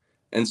doing it.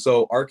 And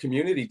so our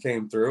community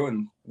came through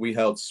and we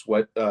held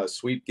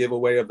sweep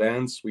giveaway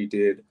events. We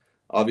did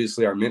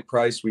obviously our mint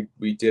price.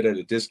 We did at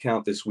a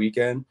discount this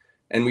weekend.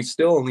 And we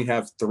still only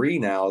have 3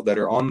 now that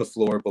are on the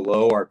floor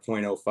below our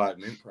 0.05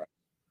 mint price.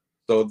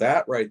 So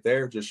that right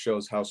there just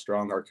shows how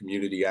strong our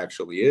community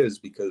actually is,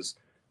 because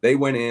they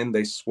went in,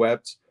 they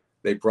swept,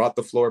 they brought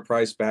the floor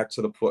price back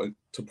to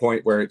the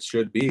point where it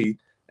should be,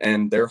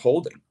 and they're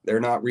holding. They're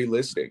not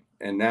relisting.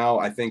 And now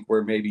I think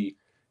we're maybe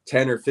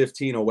 10 or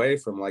 15 away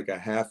from like a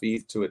half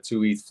ETH to a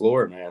 2 ETH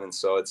floor, man. And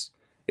so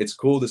it's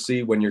cool to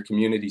see when your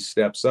community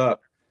steps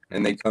up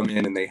and they come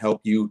in and they help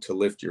you to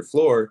lift your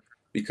floor,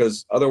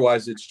 because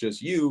otherwise it's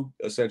just you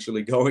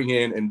essentially going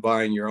in and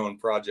buying your own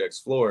project's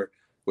floor,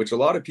 which a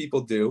lot of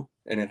people do,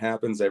 and it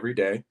happens every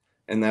day.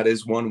 And that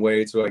is one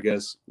way to, I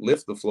guess,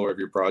 lift the floor of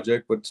your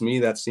project. But to me,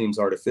 that seems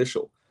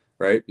artificial,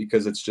 right?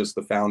 Because it's just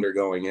the founder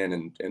going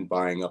in and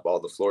buying up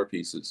all the floor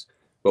pieces.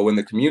 But when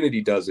the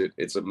community does it,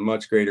 it's a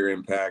much greater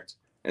impact,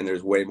 and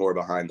there's way more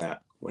behind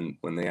that when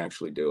they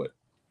actually do it.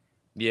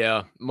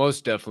 Yeah,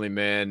 most definitely,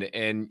 man.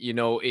 And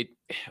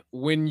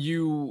when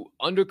you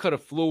undercut a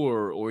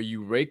floor or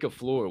you rake a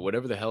floor,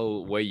 whatever the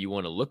hell way you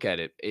want to look at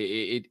it,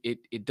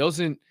 it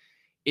doesn't,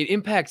 it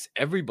impacts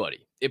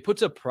everybody. It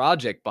puts a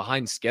project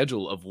behind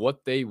schedule of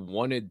what they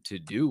wanted to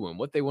do and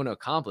what they want to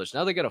accomplish.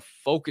 Now they got to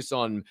focus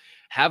on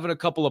having a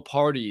couple of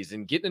parties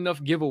and getting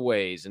enough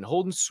giveaways and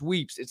holding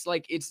sweeps. It's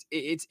like it's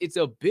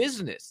a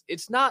business.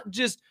 It's not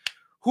just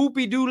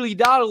hoopy doodly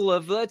doddle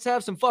of let's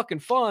have some fucking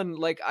fun.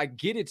 Like, I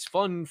get it's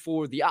fun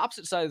for the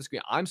opposite side of the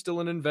screen. I'm still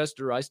an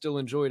investor. I still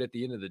enjoy it at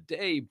the end of the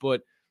day.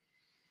 But,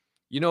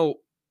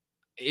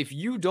 if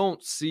you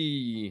don't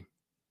see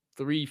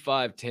 3,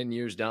 5, 10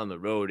 years down the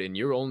road and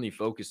you're only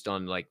focused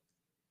on like,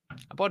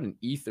 I bought an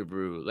ether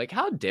brew. Like,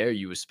 how dare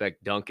you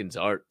disrespect Duncan's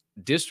art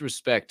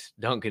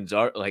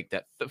like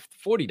that?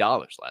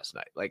 $40 last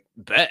night. Like,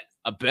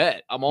 I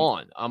bet. I'm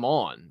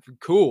on.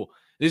 Cool.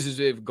 This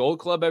is a Gold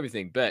Club,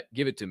 everything. Bet.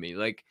 Give it to me.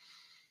 Like,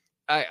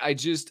 I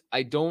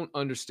don't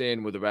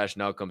understand where the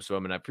rationale comes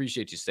from, and I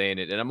appreciate you saying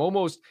it. And I'm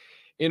almost,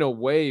 in a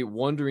way,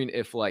 wondering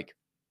if like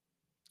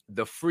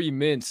the free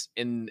mints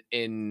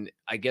in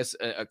I guess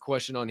a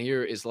question on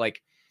here is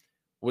like,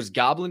 was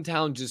Goblin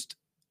Town just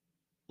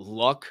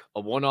luck,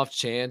 a one-off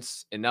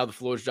chance, and now the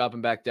floor's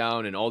dropping back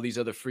down and all these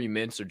other free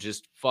mints are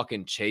just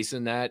fucking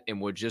chasing that, and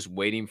we're just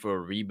waiting for a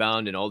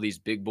rebound, and all these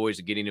big boys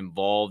are getting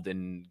involved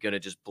and gonna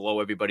just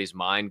blow everybody's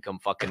mind come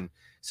fucking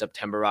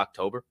September,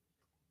 October?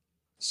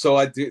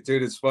 So dude,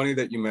 it's funny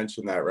that you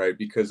mentioned that, right?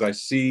 Because I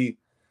see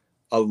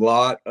a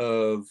lot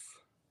of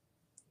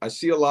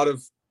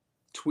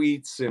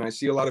tweets, and I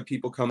see a lot of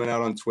people coming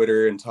out on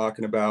Twitter and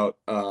talking about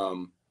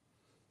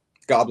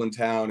Goblin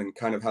Town and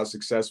kind of how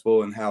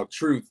successful and how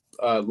Truth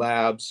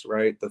Labs,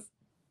 right,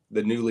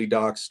 the newly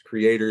doxed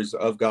creators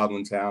of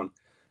Goblin Town,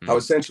 how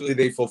essentially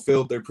they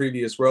fulfilled their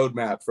previous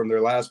roadmap from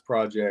their last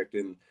project,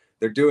 and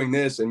they're doing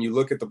this. And you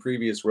look at the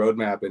previous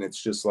roadmap, and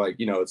it's just like,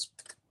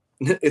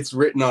 it's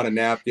written on a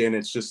napkin.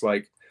 It's just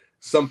like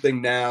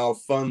something now,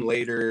 fun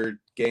later,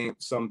 game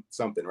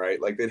something,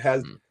 right? Like, it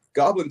has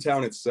Goblin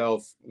Town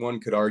itself, one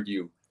could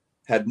argue,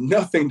 had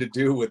nothing to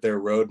do with their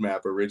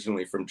roadmap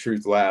originally from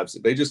Truth Labs.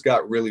 They just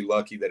got really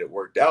lucky that it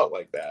worked out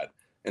like that,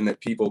 and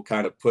that people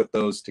kind of put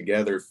those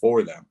together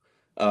for them.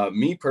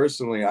 Me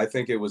personally, I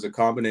think it was a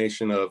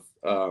combination of,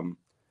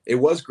 it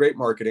was great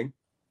marketing.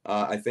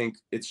 I think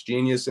it's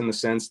genius in the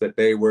sense that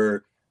they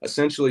were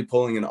essentially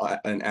pulling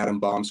an atom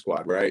bomb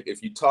squad, right?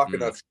 If you talk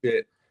enough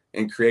shit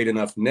and create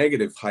enough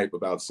negative hype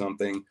about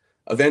something,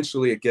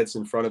 eventually it gets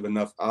in front of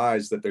enough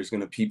eyes that there's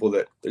going to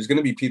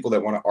be people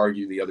that want to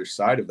argue the other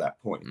side of that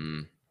point.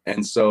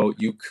 And so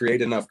you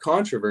create enough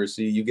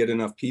controversy, you get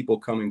enough people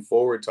coming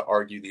forward to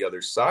argue the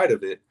other side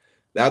of it.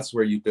 That's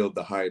where you build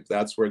the hype.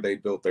 That's where they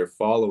built their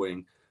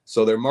following.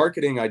 So their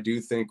marketing, I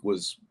do think,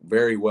 was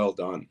very well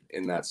done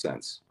in that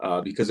sense,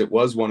 because it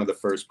was one of the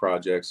first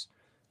projects.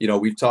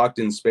 We've talked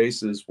in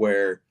spaces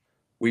where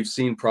we've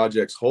seen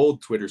projects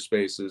hold Twitter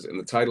spaces, and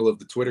the title of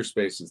the Twitter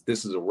space is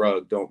 "This is a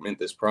rug, don't mint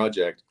this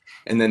project."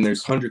 And then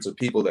there's hundreds of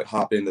people that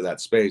hop into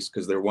that space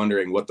because they're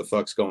wondering what the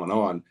fuck's going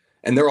on.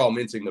 And they're all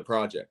minting the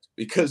project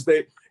because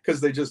they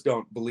just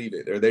don't believe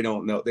it, or they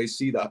don't know. They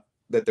see that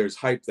there's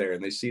hype there,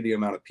 and they see the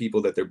amount of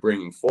people that they're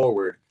bringing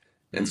forward.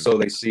 And so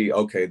they see,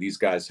 okay, these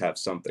guys have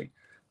something.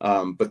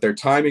 But their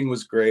timing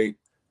was great.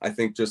 I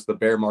think just the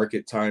bear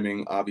market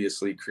timing,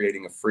 obviously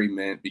creating a free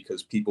mint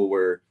because people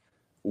were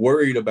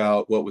worried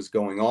about what was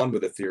going on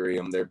with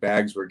Ethereum. Their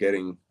bags were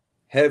getting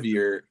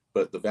heavier,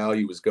 but the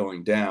value was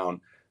going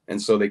down.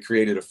 And so they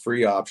created a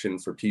free option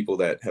for people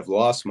that have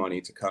lost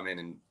money to come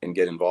in and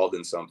get involved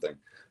in something.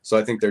 So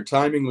I think their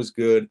timing was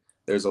good.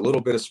 There's a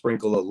little bit of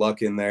sprinkle of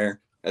luck in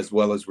there, as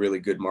well as really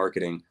good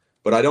marketing.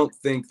 But I don't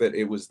think that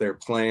it was their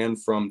plan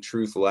from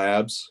Truth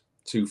Labs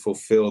to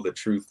fulfill the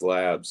Truth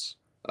Labs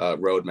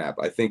roadmap.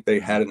 I think they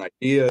had an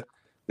idea,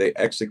 they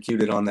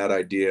executed on that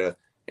idea,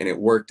 and it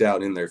worked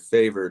out in their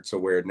favor to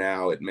where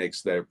now it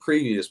makes their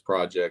previous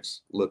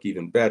projects look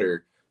even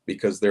better,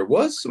 because there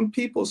was some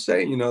people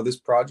saying, you know, this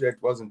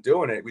project wasn't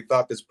doing it. We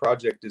thought this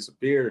project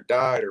disappeared or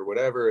died or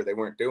whatever, or they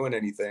weren't doing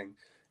anything.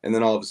 And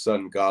then all of a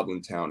sudden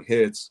Goblin Town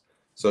hits.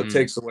 So it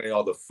takes away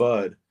all the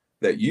FUD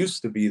that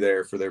used to be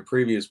there for their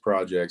previous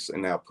projects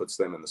and now puts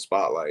them in the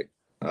spotlight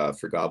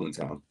for Goblin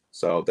Town.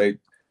 So they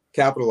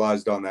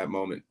capitalized on that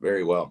moment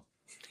very well.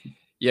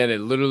 Yeah,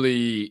 and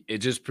it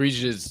just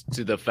preaches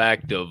to the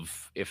fact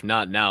of, if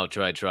not now,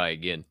 try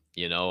again.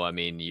 You know, I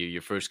mean,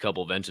 your first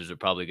couple ventures are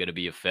probably going to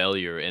be a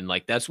failure, and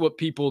like that's what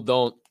people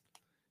don't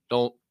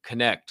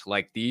connect.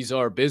 Like, these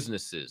are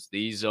businesses.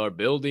 These are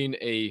building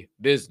a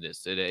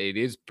business. It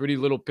is pretty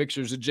little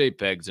pictures of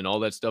JPEGs and all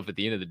that stuff at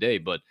the end of the day,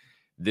 but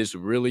this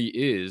really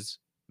is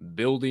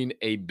building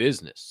a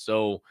business.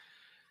 So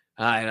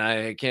and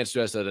I can't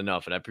stress that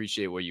enough, and I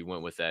appreciate where you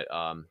went with that,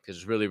 because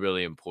it's really,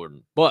 really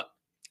important. But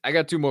I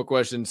got two more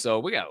questions, so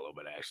we got a little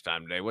bit of extra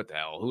time today. What the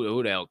hell?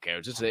 Who the hell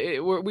cares?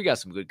 We got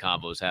some good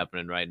combos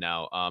happening right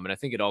now, and I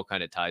think it all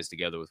kind of ties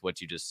together with what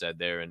you just said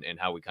there, and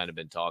how we kind of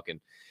been talking.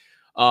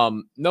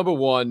 Number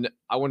one,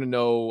 I want to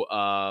know.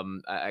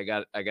 I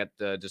got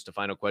just a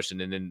final question,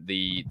 and then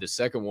the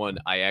second one,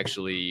 I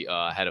actually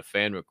had a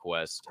fan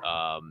request.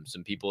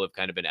 Some people have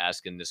kind of been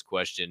asking this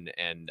question,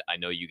 and I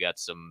know you got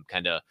some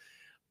kind of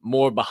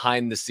more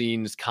behind the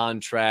scenes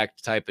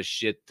contract type of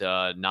shit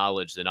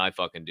knowledge than I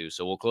fucking do.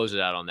 So we'll close it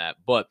out on that.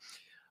 But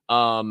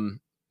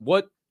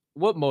what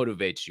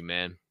motivates you,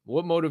 man?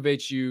 What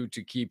motivates you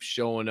to keep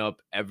showing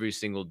up every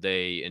single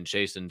day and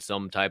chasing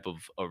some type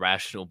of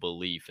irrational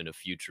belief in a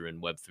future in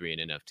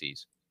Web3 and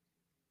NFTs?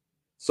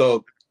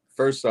 So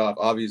first off,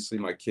 obviously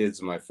my kids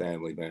and my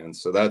family, man.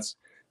 So that's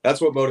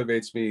what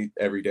motivates me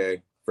every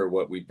day for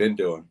what we've been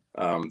doing.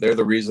 They're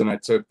the reason I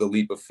took the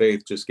leap of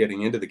faith just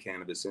getting into the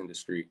cannabis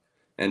industry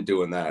and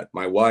doing that.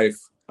 My wife,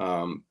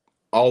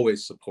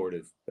 always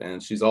supportive,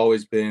 and she's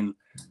always been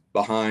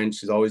behind.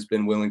 She's always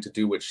been willing to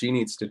do what she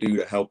needs to do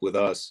to help with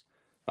us.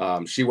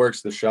 She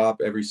works the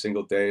shop every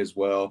single day as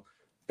well.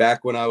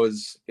 Back when I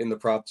was in the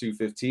Prop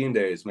 215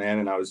 days, man,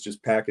 and I was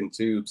just packing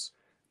tubes,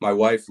 my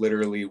wife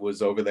literally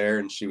was over there,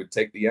 and she would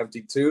take the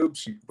empty tube,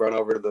 she'd run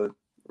over to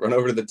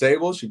the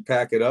table, she'd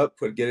pack it up,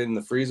 get it in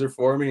the freezer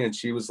for me, and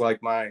she was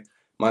like my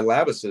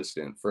lab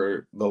assistant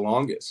for the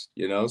longest,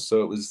 you know.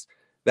 So it was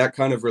that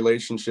kind of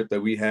relationship that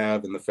we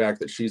have, and the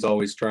fact that she's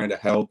always trying to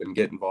help and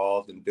get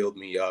involved and build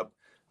me up.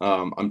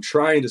 I'm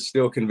trying to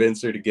still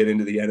convince her to get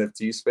into the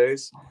NFT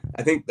space.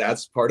 I think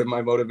that's part of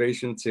my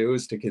motivation too,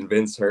 is to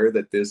convince her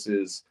that this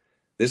is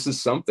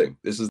something.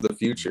 This is the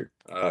future.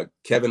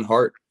 Kevin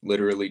Hart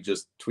literally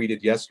just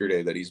tweeted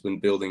yesterday that he's been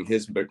building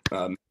his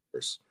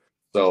metaverse.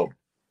 So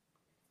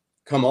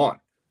come on,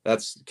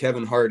 that's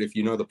Kevin Hart. If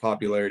you know the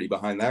popularity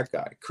behind that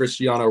guy,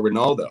 Cristiano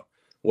Ronaldo,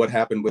 what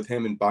happened with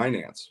him in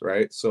Binance,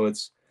 right? So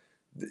it's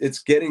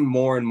getting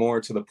more and more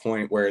to the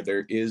point where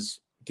there is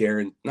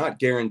not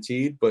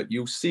guaranteed, but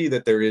you see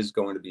that there is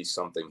going to be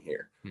something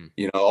here.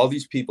 You know, all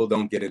these people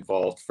don't get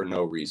involved for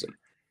no reason.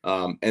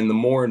 And the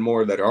more and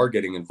more that are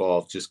getting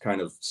involved just kind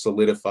of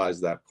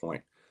solidifies that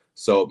point.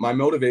 So my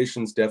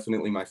motivation is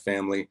definitely my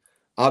family.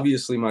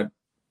 Obviously, my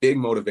big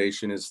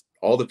motivation is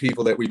all the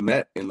people that we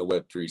met in the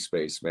Web3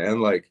 space, man.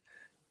 Like,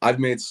 I've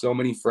made so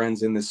many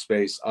friends in this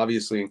space,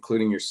 obviously,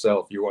 including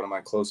yourself. You're one of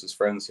my closest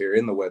friends here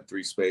in the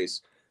Web3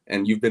 space,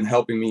 and you've been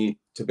helping me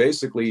to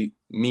basically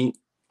meet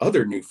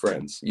other new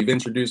friends. You've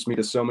introduced me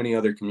to so many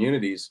other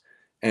communities,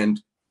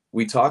 and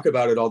we talk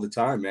about it all the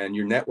time, man.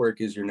 Your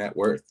network is your net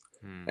worth.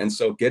 And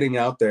so getting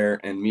out there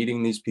and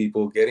meeting these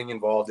people, getting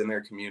involved in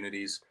their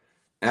communities,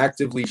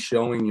 actively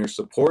showing your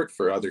support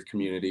for other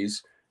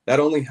communities, that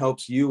only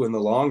helps you in the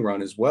long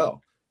run as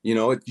well. You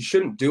know, you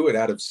shouldn't do it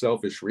out of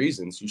selfish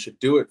reasons. You should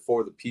do it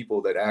for the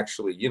people that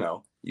actually, you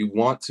know, you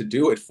want to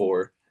do it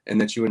for, and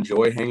that you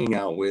enjoy hanging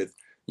out with.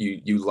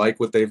 You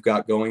like what they've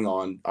got going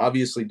on.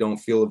 Obviously, don't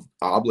feel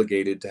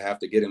obligated to have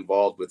to get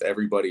involved with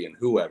everybody and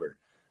whoever.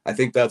 I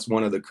think that's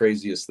one of the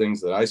craziest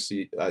things that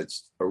I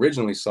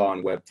originally saw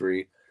in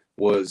Web3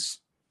 was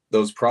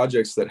those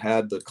projects that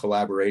had the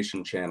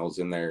collaboration channels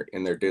in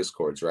their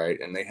Discords, right?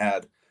 And they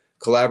had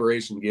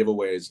collaboration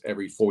giveaways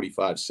every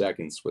 45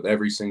 seconds with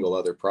every single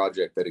other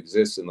project that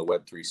exists in the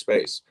Web3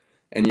 space.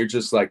 And you're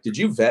just like, did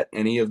you vet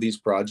any of these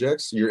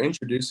projects? You're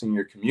introducing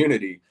your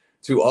community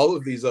to all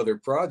of these other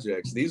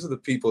projects. These are the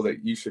people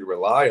that you should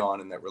rely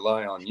on and that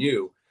rely on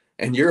you.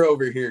 And you're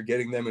over here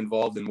getting them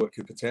involved in what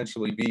could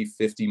potentially be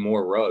 50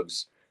 more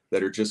rugs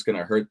that are just going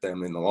to hurt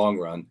them in the long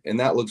run. And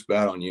that looks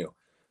bad on you.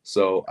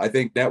 So I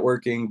think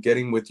networking,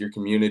 getting with your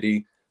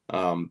community,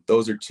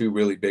 those are two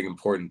really big,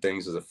 important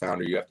things as a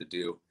founder you have to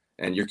do.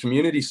 And your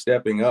community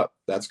stepping up,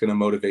 that's going to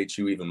motivate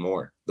you even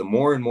more. The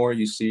more and more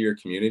you see your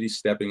community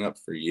stepping up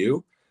for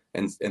you,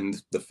 and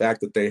the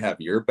fact that they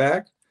have your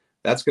back,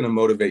 that's going to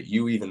motivate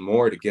you even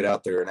more to get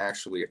out there and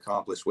actually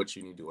accomplish what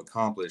you need to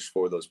accomplish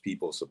for those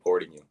people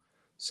supporting you.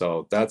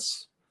 So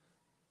that's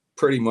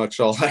pretty much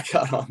all I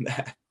got on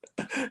that.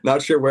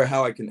 Not sure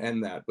how I can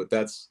end that, but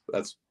that's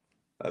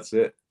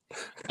it.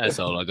 That's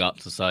all I got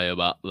to say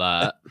about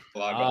that.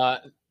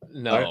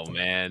 No,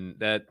 man,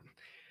 that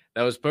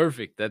was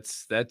perfect.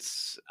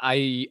 That's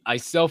I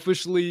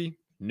selfishly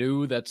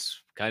knew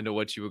that's kind of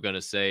what you were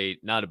gonna say.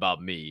 Not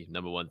about me.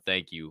 Number one,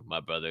 thank you,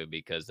 my brother,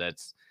 because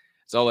that's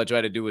all I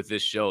try to do with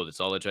this show. That's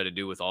all I try to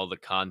do with all the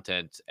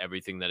content,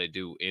 everything that I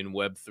do in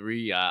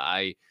Web3.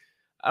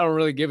 I don't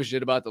really give a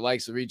shit about the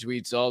likes, the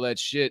retweets, all that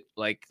shit.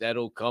 Like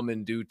that'll come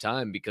in due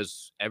time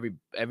because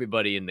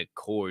everybody in the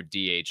core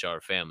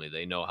DHR family,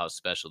 they know how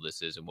special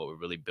this is and what we're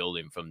really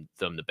building from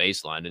the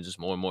baseline, and just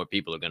more and more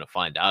people are going to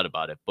find out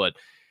about it. But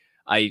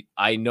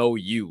I know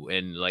you,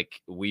 and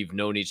like we've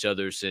known each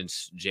other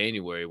since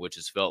January, which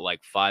has felt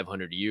like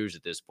 500 years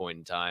at this point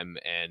in time,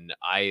 and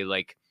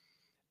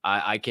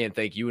I can't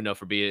thank you enough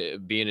for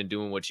being and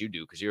doing what you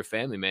do, because you're a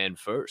family man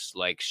first.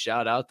 Like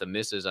shout out the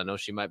missus. I know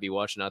she might be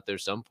watching out there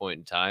some point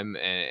in time,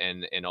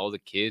 and all the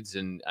kids.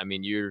 And I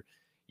mean, you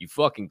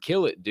fucking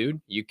kill it,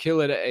 dude. You kill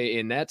it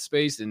in that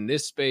space, in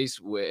this space,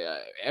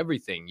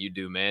 everything you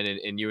do, man.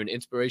 And you're an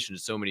inspiration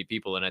to so many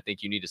people. And I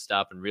think you need to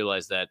stop and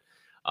realize that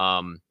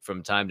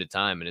from time to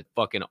time. And it's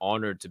fucking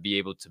honored to be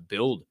able to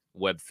build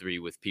Web3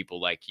 with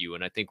people like you.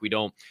 And I think we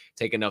don't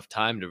take enough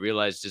time to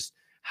realize just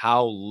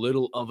how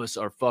little of us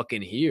are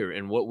fucking here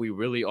and what we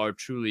really are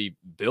truly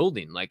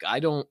building. Like I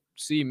don't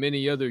see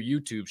many other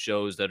YouTube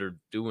shows that are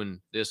doing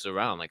this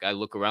around. Like I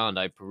look around,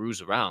 I peruse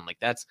around. Like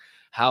that's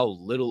how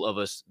little of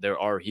us there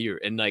are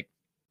here. And like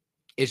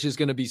it's just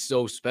going to be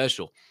so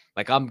special.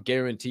 Like I'm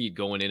guaranteed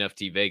going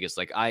NFT Vegas.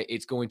 Like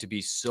it's going to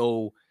be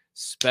so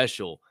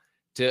special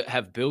to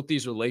have built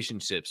these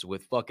relationships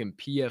with fucking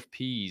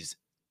PFPs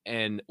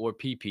or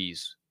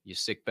PPs, you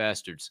sick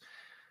bastards.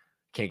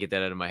 Can't get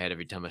that out of my head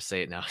every time I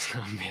say it now.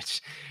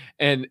 Mitch.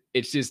 And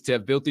it's just to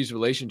have built these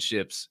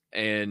relationships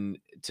and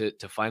to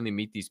finally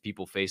meet these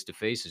people face to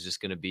face is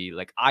just going to be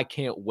like, I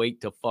can't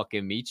wait to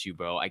fucking meet you,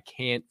 bro. I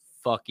can't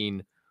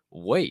fucking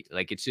wait.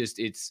 Like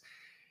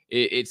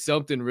it's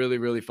something really,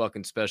 really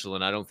fucking special.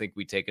 And I don't think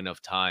we take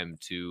enough time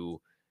to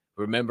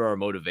remember our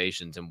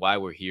motivations and why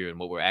we're here and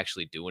what we're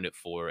actually doing it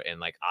for. And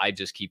like, I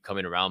just keep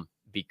coming around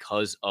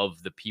because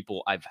of the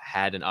people I've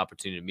had an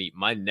opportunity to meet.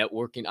 My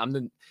networking, I'm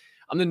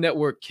the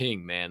network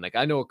king, man. Like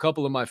I know a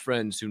couple of my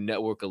friends who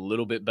network a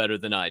little bit better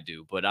than I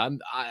do, but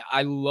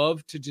I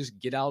love to just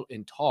get out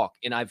and talk.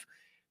 And I've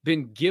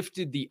been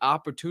gifted the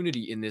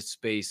opportunity in this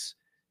space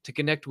to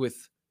connect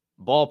with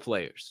ball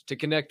players, to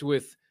connect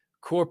with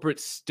corporate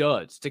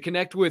studs, to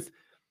connect with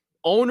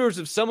owners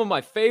of some of my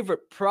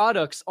favorite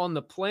products on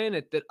the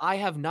planet that I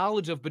have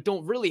knowledge of, but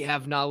don't really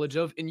have knowledge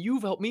of. And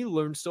you've helped me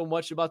learn so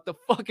much about the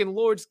fucking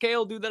Lord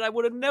Scale, dude, that I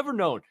would have never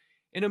known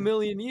in a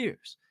million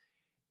years.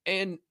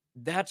 And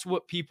that's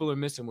what people are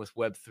missing with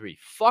Web3.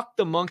 Fuck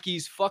the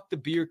monkeys, fuck the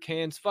beer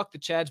cans, fuck the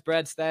Chads,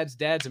 Brads, Thads,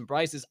 Dads, and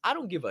Bryces. I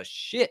don't give a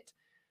shit.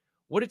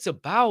 What it's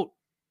about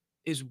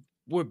is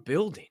we're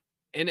building.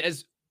 And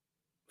as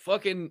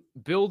fucking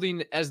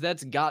building as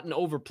that's gotten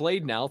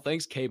overplayed now,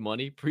 thanks K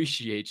Money,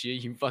 appreciate you.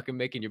 You fucking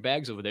making your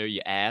bags over there,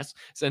 you ass.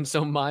 Send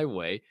some my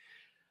way.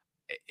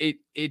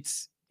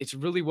 It's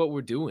really what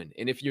we're doing.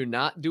 And if you're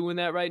not doing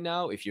that right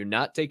now, if you're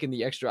not taking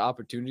the extra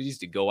opportunities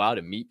to go out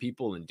and meet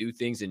people and do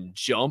things and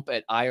jump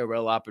at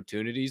IRL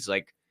opportunities,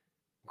 like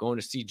going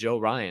to see Joe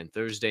Ryan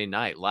Thursday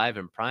night live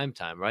in prime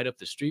time right up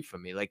the street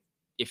from me. Like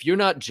if you're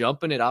not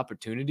jumping at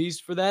opportunities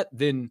for that,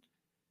 then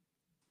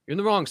you're in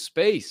the wrong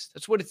space.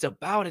 That's what it's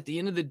about at the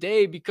end of the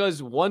day,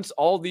 because once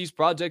all these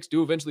projects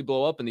do eventually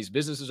blow up and these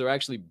businesses are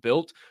actually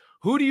built,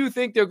 who do you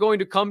think they're going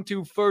to come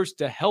to first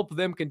to help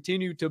them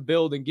continue to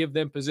build and give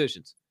them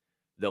positions?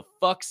 The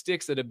fuck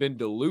sticks that have been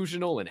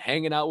delusional and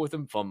hanging out with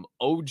them from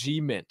OG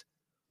Mint.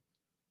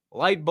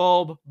 Light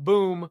bulb,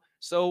 boom.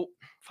 So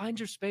find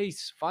your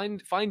space,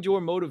 find your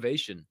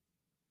motivation,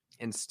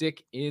 and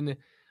stick in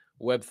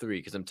Web3,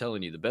 because I'm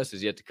telling you, the best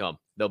is yet to come.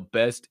 The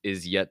best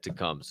is yet to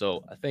come.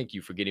 So I thank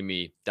you for getting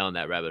me down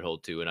that rabbit hole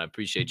too, and I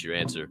appreciate your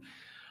answer.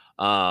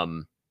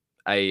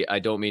 I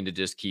don't mean to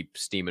just keep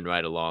steaming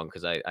right along,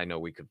 because I know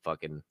we could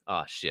fucking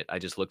shit. I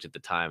just looked at the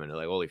time and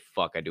like, holy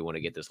fuck, I do want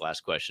to get this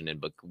last question in,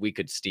 but we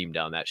could steam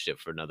down that shit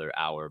for another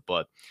hour.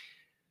 But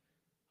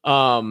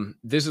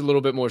this is a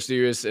little bit more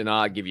serious, and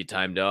I'll give you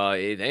time to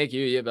hey, thank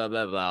you, yeah, blah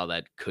blah blah, all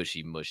that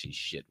cushy mushy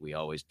shit we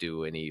always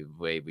do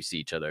anyway. We see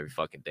each other every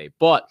fucking day.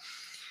 But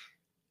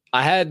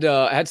I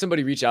had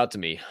somebody reach out to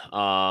me,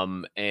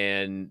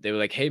 and they were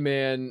like, hey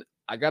man,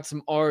 I got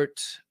some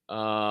art.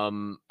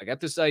 I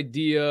got this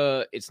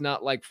idea. It's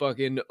not like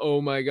fucking,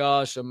 oh my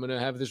gosh, I'm gonna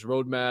have this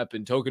roadmap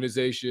and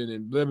tokenization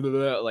and blah blah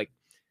blah. Like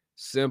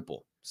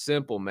simple,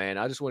 man.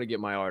 I just want to get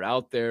my art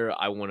out there.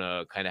 I want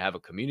to kind of have a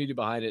community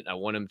behind it. I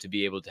want them to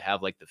be able to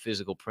have like the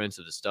physical prints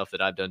of the stuff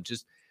that I've done.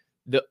 Just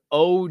the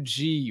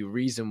OG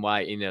reason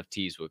why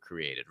NFTs were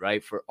created,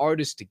 right? For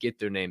artists to get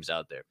their names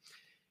out there.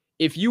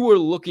 If you were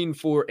looking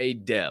for a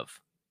dev,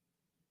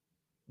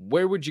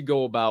 where would you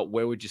go about?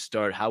 Where would you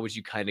start? How would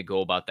you kind of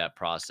go about that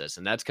process?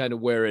 And that's kind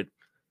of where it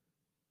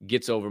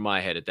gets over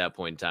my head at that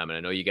point in time. And I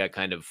know you got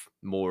kind of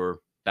more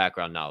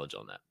background knowledge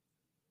on that.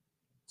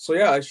 So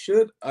yeah,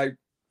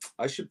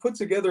 I should put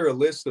together a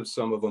list of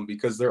some of them,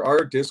 because there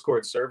are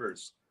Discord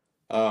servers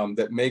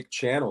that make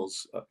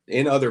channels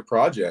in other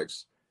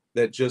projects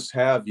that just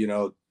have, you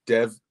know,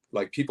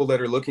 like people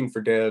that are looking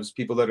for devs,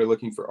 people that are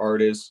looking for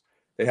artists.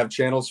 They have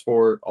channels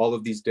for all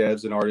of these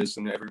devs and artists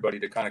and everybody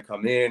to kind of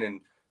come in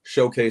and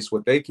showcase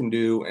what they can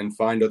do and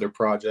find other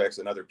projects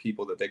and other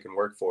people that they can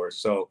work for.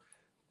 So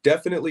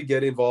definitely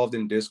get involved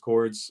in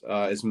Discords,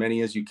 as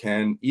many as you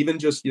can. Even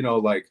just, you know,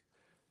 like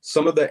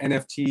some of the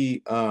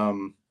NFT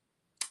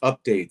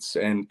updates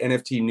and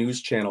NFT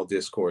news channel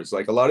Discords.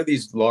 Like a lot of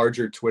these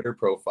larger Twitter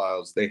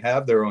profiles, they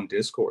have their own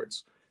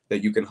Discords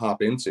that you can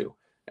hop into.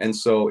 And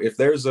so if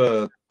there's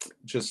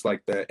just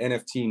like the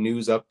NFT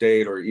news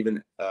update, or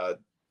even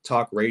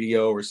talk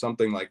radio or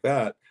something like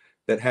that,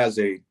 that has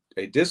a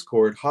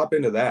Discord, hop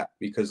into that,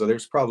 because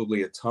there's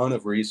probably a ton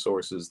of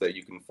resources that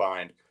you can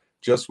find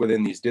just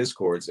within these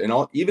Discords. And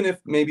even if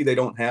maybe they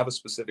don't have a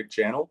specific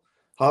channel,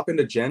 hop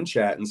into Gen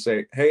Chat and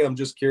say, hey, I'm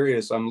just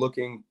curious. I'm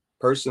looking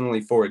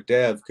personally for a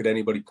dev. Could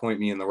anybody point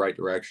me in the right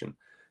direction?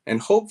 And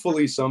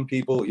hopefully some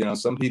people, you know,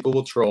 some people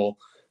will troll.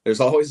 There's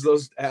always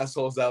those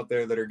assholes out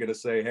there that are going to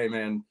say, hey,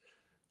 man,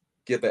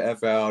 get the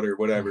F out or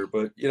whatever.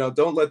 But, you know,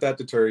 don't let that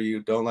deter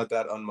you. Don't let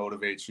that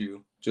unmotivate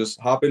you. Just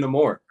hop into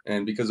more.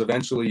 And because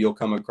eventually you'll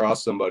come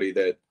across somebody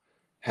that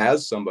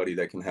has somebody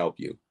that can help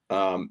you.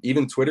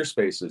 Even Twitter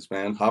spaces,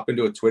 man, hop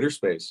into a Twitter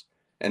space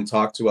and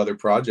talk to other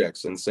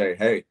projects and say,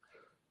 hey,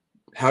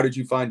 how did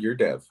you find your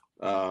dev?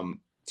 Do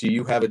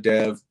you have a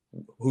dev?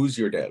 Who's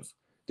your dev?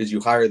 Did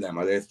you hire them?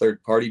 Are they a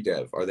third-party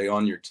dev? Are they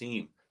on your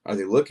team? Are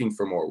they looking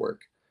for more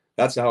work?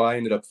 That's how I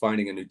ended up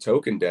finding a new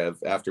Tokin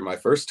dev after my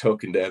first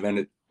Tokin dev, and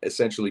it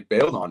essentially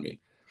bailed on me,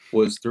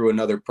 was through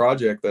another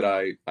project that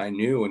I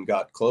knew and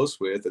got close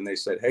with. And they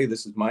said, hey,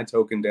 this is my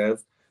Tokin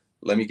dev.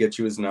 Let me get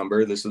you his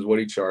number. This is what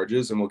he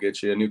charges, and we'll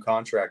get you a new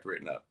contract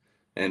written up.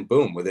 And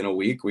boom, within a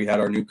week, we had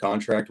our new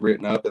contract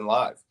written up and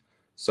live.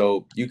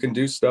 So you can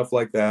do stuff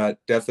like that.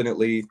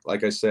 Definitely,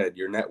 like I said,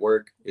 your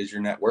network is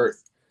your net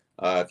worth.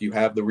 If you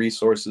have the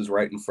resources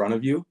right in front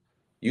of you,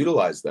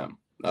 utilize them.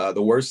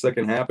 The worst that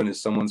can happen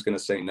is someone's going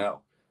to say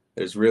no.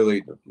 There's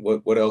really,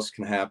 what else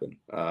can happen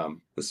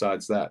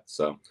besides that?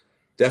 So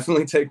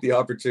definitely take the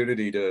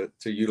opportunity to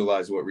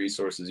utilize what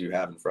resources you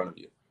have in front of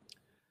you.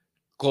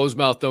 Closed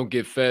mouth don't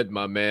get fed,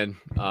 my man.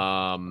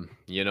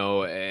 You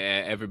know,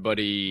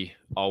 everybody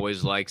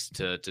always likes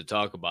to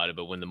talk about it,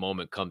 but when the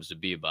moment comes to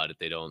be about it,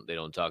 they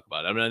don't talk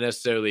about it. I'm not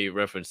necessarily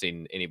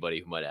referencing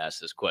anybody who might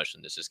ask this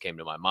question. This just came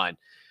to my mind.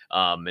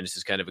 And this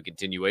is kind of a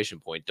continuation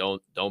point.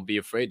 Don't be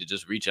afraid to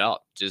just reach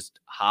out. Just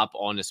hop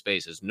on a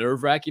space. As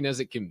nerve-wracking as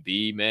it can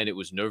be, man, it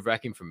was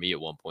nerve-wracking for me at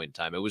one point in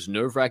time. It was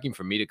nerve-wracking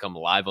for me to come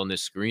live on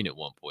this screen at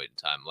one point in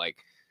time. Like,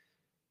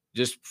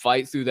 just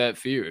fight through that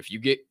fear.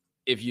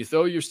 If you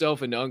throw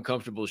yourself into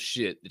uncomfortable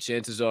shit, the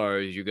chances are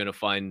you're going to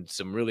find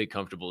some really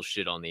comfortable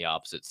shit on the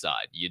opposite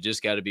side. You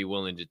just got to be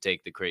willing to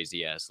take the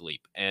crazy ass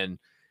leap. And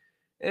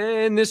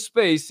in this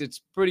space, it's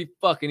pretty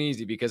fucking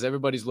easy because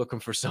everybody's looking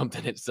for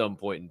something at some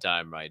point in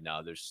time right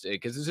now.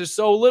 Because there's just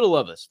so little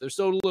of us. There's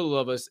so little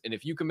of us. And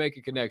if you can make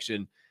a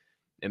connection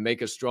and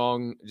make a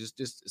strong,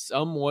 just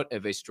somewhat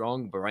of a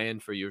strong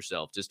brand for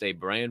yourself, just a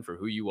brand for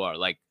who you are.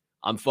 Like,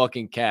 I'm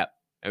fucking Cap.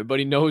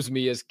 Everybody knows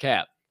me as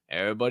Cap.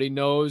 Everybody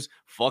knows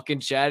fucking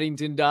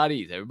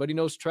Chaddington.eth. Everybody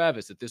knows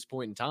Travis at this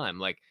point in time.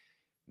 Like,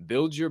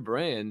 build your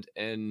brand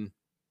and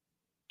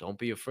don't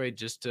be afraid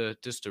just to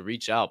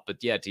reach out. But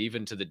yeah,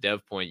 to the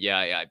dev point, yeah,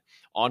 I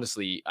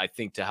honestly, I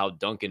think to how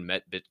Duncan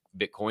met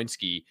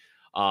Bitcoinski,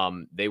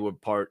 they were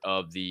part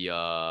of the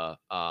Ultra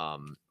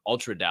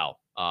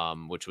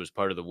DAO, which was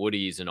part of the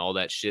Woodies and all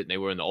that shit. And they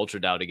were in the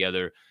Ultra DAO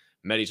together,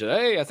 met each other.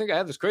 Hey, I think I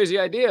have this crazy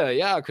idea.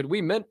 Yeah, could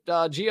we mint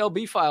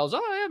GLB files?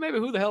 Oh yeah, maybe,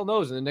 who the hell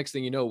knows? And the next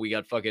thing you know, we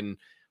got fucking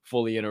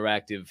fully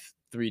interactive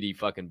 3D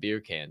fucking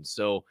beer cans.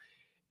 So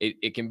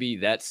it can be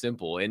that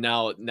simple. And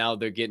now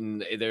they're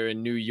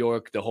in New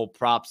York, the whole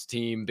props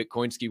team.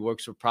 Bitcoinski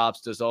works for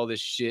props, does all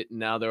this shit, and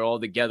now they're all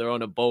together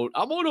on a boat.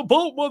 I'm on a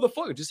boat,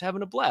 motherfucker, just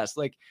having a blast.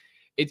 Like,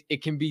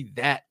 it can be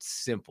that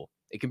simple.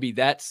 It can be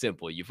that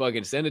simple. You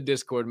fucking send a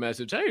Discord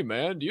message, hey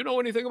man, do you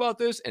know anything about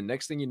this? And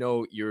next thing you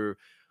know, you're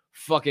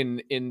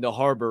fucking in the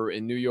harbor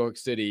in New York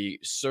City,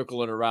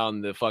 circling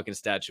around the fucking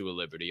Statue of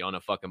Liberty on a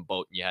fucking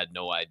boat, and you had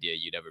no idea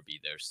you'd ever be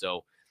there.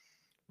 So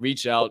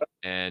reach out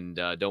and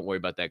don't worry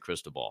about that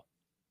crystal ball.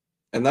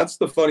 And that's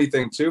the funny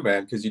thing too,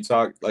 man, because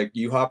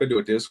you hop into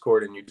a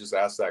Discord and you just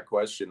ask that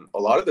question. A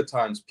lot of the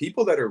times,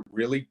 people that are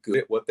really good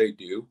at what they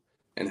do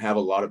and have a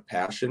lot of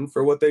passion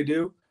for what they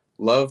do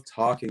love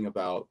talking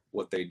about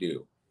what they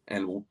do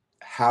and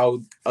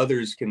how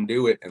others can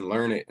do it and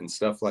learn it and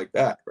stuff like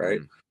that,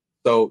 right?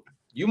 So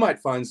you might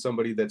find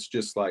somebody that's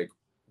just like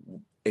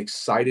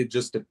excited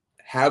just to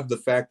have the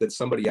fact that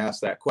somebody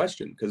asked that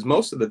question, because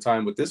most of the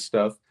time with this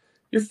stuff,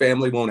 your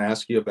family won't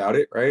ask you about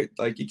it, right?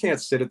 Like, you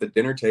can't sit at the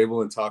dinner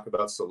table and talk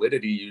about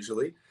Solidity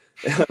usually,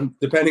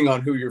 depending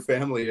on who your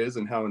family is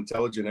and how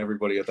intelligent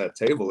everybody at that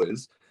table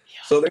is. Yeah.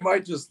 So they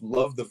might just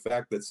love the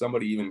fact that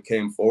somebody even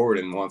came forward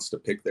and wants to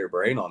pick their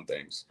brain on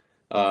things.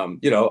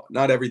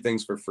 Not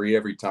everything's for free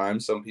every time.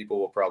 Some people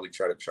will probably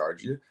try to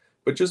charge you,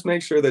 but just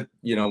make sure that,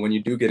 when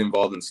you do get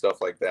involved in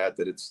stuff like that,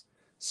 that it's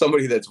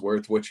somebody that's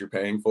worth what you're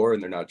paying for,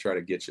 and they're not trying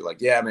to get you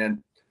like, yeah,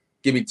 man,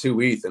 give me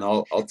 2 ETH and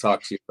I'll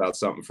talk to you about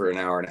something for an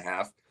hour and a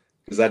half,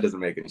 because that doesn't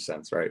make any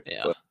sense, right?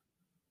 Yeah.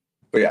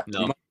 But yeah, no.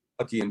 You might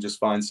be lucky and just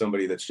find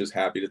somebody that's just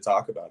happy to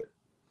talk about it.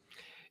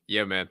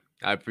 Yeah, man.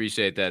 I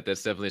appreciate that.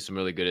 That's definitely some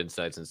really good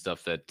insights and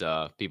stuff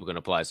that people can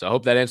apply. So I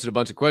hope that answered a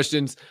bunch of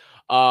questions.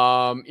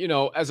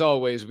 As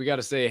always, we got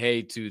to say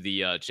hey to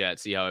the chat,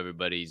 see how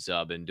everybody's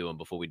been doing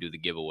before we do the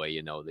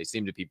giveaway. They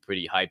seem to be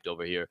pretty hyped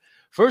over here.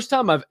 First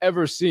time I've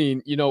ever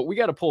seen, we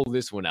got to pull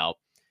this one out.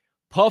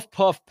 Puff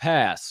Puff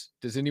Pass.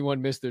 Does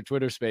anyone miss their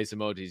Twitter space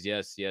emojis?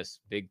 Yes,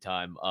 big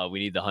time. We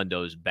need the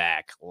hundos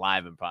back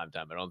live in prime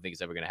time. I don't think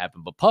it's ever going to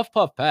happen. But Puff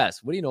Puff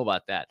Pass, what do you know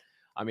about that?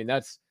 I mean,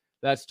 that's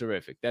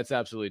terrific. That's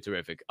absolutely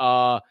terrific.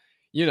 How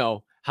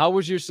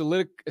was your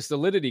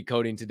solidity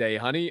coding today,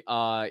 honey?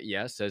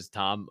 Yes, says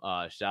Tom.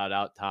 Shout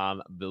out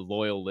Tom, the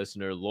loyal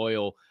listener,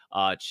 loyal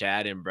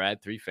Chad and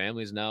Brad, 3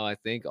 families now, I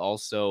think.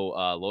 Also,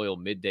 loyal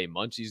midday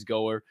munchies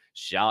goer.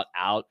 Shout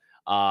out.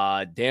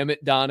 Damn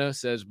it, Donna,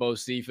 says Bo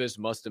Cephas.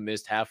 Must have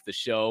missed half the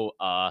show.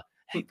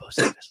 Hey, Bo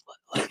Cephas,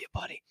 love you,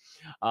 buddy.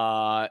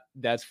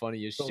 That's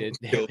funny as shit.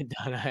 Damn it,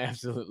 Donna, I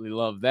absolutely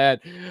love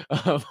that.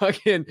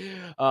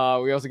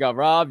 We also got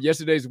Rob,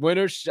 yesterday's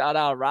winner. Shout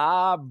out,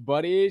 Rob,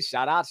 buddy.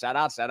 Shout out.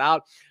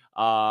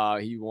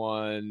 He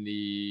won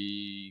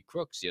the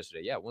Crooks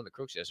yesterday. Yeah, won the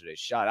Crooks yesterday.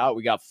 Shout out.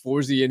 We got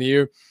Forzy in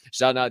here.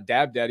 Shout out,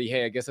 Dab Daddy.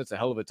 Hey, I guess that's a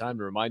hell of a time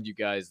to remind you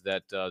guys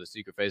that the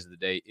secret phrase of the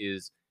day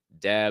is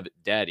Dab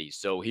Daddy.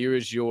 So here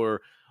is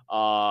your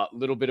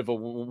little bit of a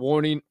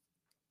warning.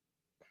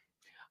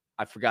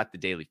 I forgot the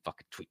daily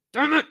fucking tweet.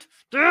 Damn it.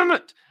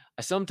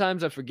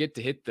 Sometimes I forget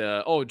to hit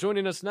the,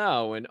 joining us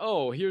now. And,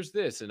 here's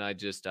this. And I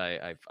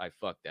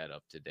fucked that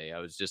up today. I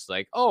was just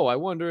like, I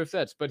wonder if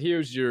that's, but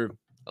here's your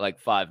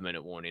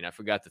 5-minute warning. I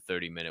forgot the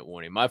 30-minute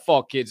warning. My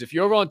fault, kids. If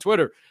you're on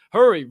Twitter,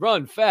 hurry,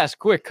 run fast,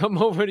 quick, come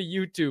over to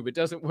YouTube. It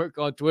doesn't work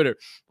on Twitter.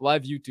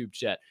 Live YouTube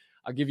chat.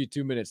 I'll give you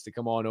 2 minutes to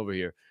come on over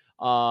here.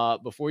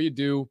 Before you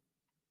do,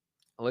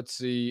 let's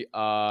see.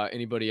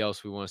 Anybody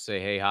else we want to say,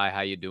 hey, hi,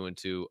 how you doing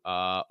too?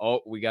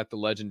 We got the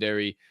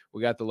legendary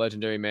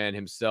man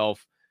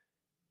himself.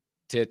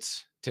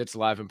 Tits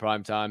live in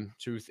prime time.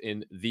 Truth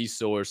in the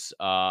source.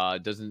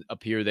 Doesn't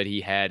appear that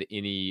he had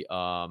any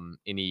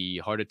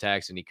heart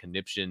attacks, any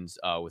conniptions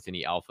with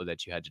any alpha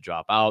that you had to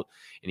drop out,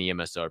 any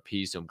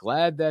MSRP. So I'm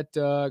glad that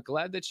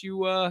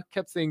you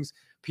kept things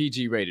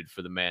PG rated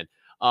for the man.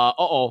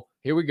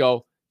 Here we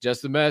go.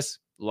 Just a mess.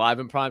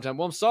 Live in prime time.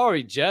 Well, I'm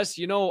sorry, Jess.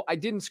 I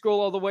didn't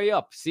scroll all the way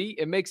up. See,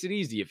 it makes it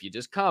easy. If you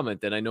just comment,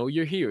 then I know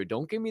you're here.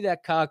 Don't give me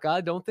that cock eye.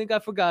 Don't think I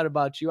forgot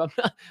about you. I'm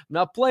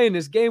not playing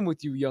this game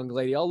with you, young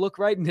lady. I'll look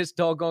right in this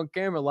doggone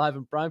camera live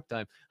in prime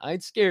time. I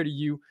ain't scared of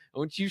you.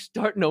 Once you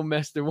start no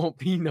mess, there won't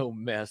be no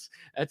mess.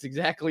 That's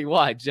exactly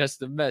why.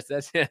 Just a mess.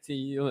 That's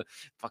you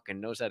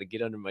fucking knows how to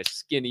get under my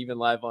skin, even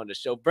live on the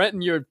show.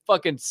 Brenton, you're a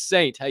fucking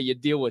saint. How you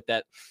deal with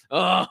that?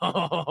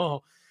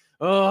 Oh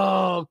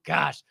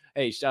gosh.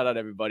 Hey, shout out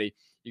everybody.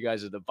 You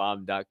guys are the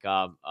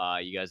bomb.com.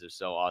 You guys are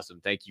so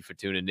awesome. Thank you for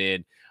tuning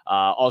in.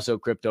 Also,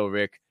 Crypto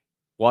Rick,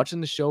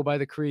 watching the show by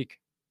the creek.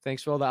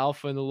 Thanks for all the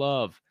alpha and the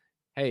love.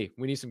 Hey,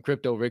 we need some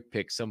Crypto Rick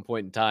pics some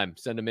point in time.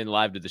 Send them in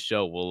live to the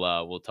show.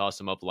 We'll toss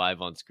them up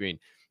live on screen.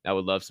 I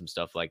would love some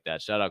stuff like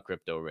that. Shout out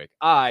Crypto Rick.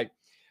 I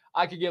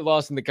could get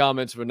lost in the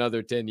comments for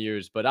another 10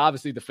 years, but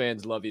obviously the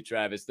fans love you,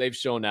 Travis. They've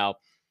shown out.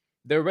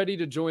 They're ready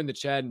to join the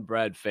Chad and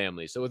Brad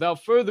family. So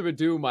without further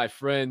ado, my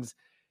friends,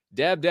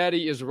 Dab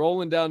Daddy is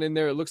rolling down in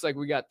there. It looks like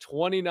we got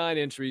 29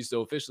 entries,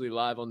 so officially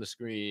live on the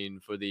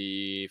screen for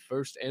the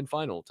first and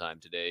final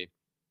time today.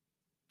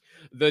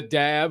 The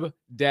Dab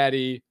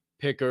Daddy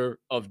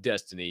Picker of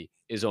Destiny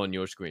is on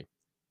your screen.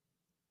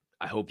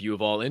 I hope you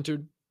have all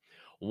entered.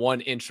 1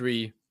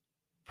 entry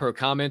per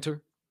commenter.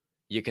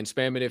 You can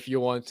spam it if you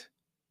want,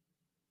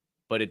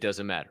 but it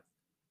doesn't matter.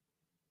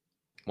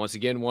 Once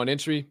again, 1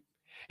 entry.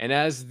 And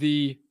as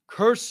the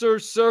cursor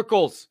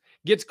circles,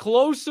 gets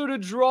closer to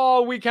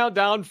draw, we count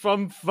down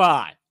from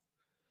 5,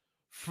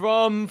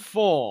 from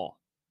 4,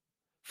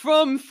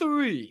 from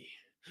 3,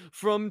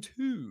 from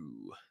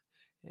 2,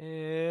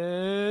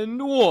 and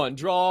 1.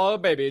 Draw,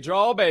 baby.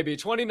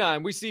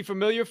 29. We see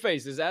familiar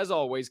faces, as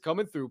always,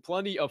 coming through.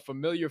 Plenty of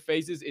familiar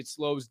faces. It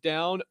slows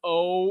down.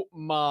 Oh,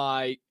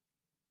 my.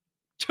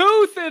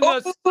 Tooth in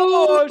the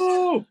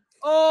source.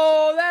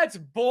 Oh, that's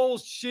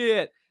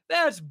bullshit.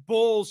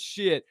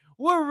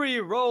 We're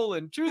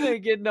re-rolling. Truth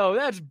ain't getting no.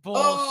 That's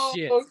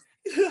bullshit.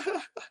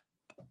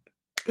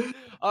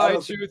 All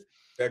right, Truth.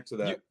 Back to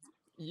that.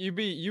 You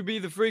be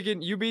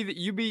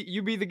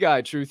the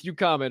guy, Truth. You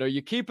comment. Are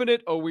you keeping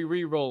it or are we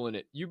re-rolling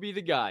it? You be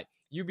the guy.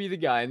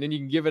 And then you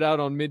can give it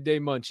out on midday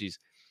munchies.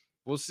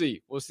 We'll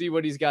see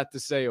what he's got to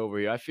say over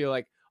here. I feel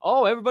like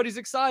Oh, everybody's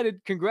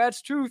excited.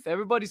 Congrats, Truth.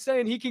 Everybody's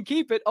saying he can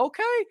keep it.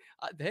 Okay.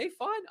 Hey,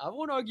 fine. I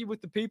won't argue with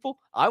the people.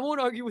 I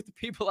won't argue with the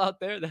people out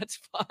there. That's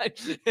fine.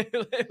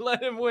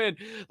 Let him win.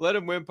 Let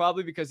him win,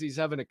 probably because he's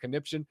having a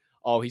conniption.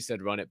 Oh, he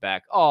said run it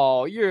back.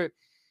 Oh, you're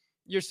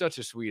such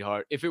a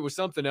sweetheart. If it was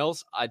something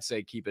else, I'd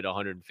say keep it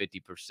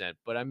 150%.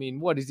 But I mean,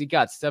 what has he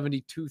got?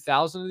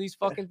 72,000 of these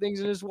fucking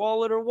things in his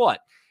wallet or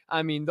what?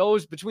 I mean,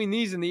 those between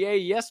these and the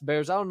AES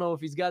Bears, I don't know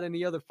if he's got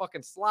any other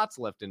fucking slots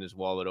left in his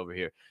wallet over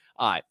here.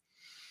 All right.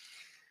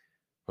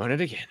 Run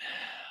it again.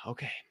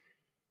 Okay.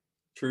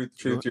 Truth.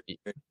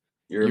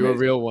 You're a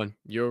real one.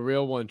 You're a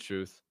real one,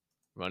 Truth.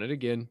 Run it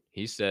again.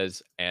 He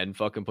says, and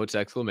fucking puts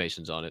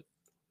exclamations on it.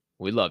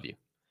 We love you.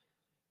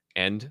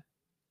 And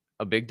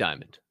a big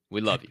diamond.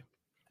 We love you.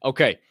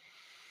 Okay.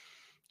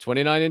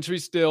 29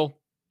 entries still.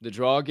 The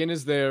draw again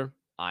is there.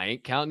 I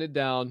ain't counting it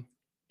down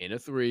in a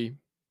 3,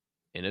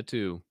 in a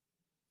 2.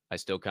 I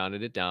still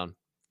counted it down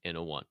in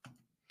a 1.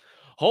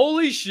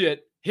 Holy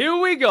shit. Here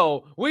we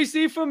go. We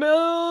see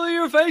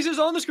familiar faces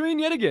on the screen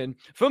yet again.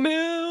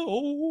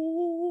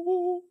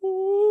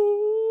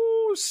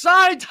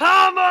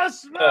 Saitama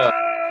Smash!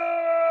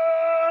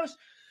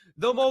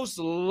 The most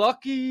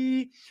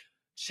lucky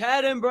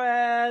Chad and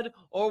Brad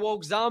or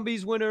Woke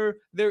Zombies winner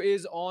there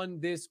is on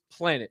this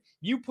planet.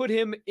 You put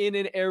him in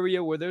an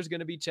area where there's going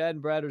to be Chad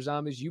and Brad or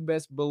zombies, you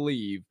best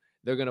believe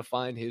they're going to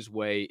find his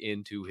way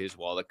into his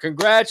wallet.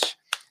 Congrats,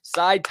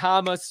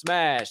 Saitama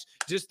Smash.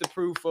 Just the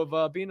proof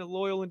of being a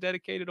loyal and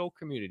dedicated old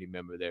community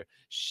member there.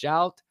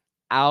 Shout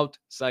out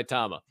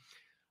Saitama.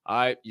 All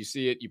right, you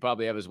see it. You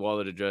probably have his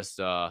wallet address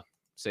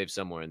saved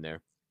somewhere in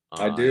there.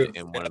 I do.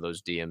 In one of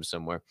those DMs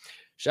somewhere.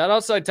 Shout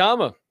out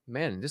Saitama.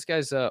 Man, this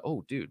guy's,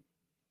 oh, dude.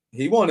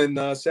 He won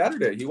in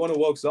Saturday. He won a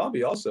Woke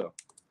Zombie also.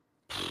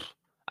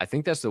 I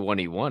think that's the one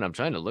he won. I'm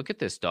trying to look at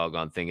this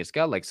doggone thing. It's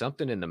got like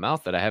something in the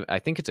mouth that I have. I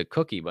think it's a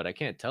cookie, but I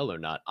can't tell or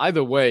not.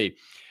 Either way,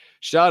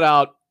 shout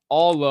out,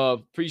 all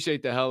love.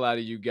 Appreciate the hell out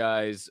of you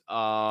guys.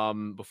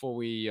 Before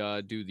we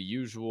do the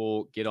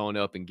usual, get on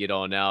up and get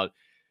on out.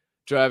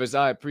 Travis,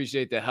 I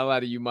appreciate the hell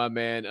out of you, my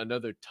man.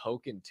 Another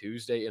Token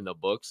Tuesday in the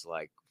books.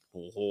 Like,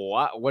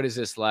 what is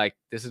this like?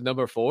 This is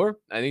number 4.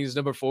 I think it's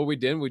number 4 we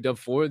did. We've done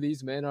 4 of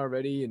these, man,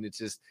 already. And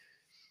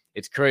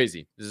it's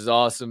crazy. This is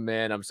awesome,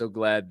 man. I'm so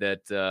glad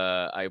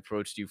that I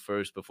approached you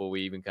first before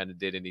we even kind of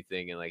did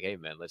anything. And like, hey,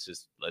 man, let's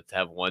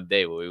have one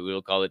day.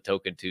 We'll call it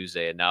Token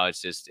Tuesday. And now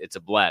it's a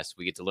blast.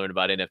 We get to learn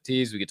about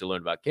NFTs. We get to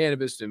learn about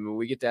cannabis. And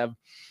we get to have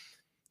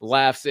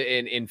laughs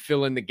and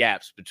fill in the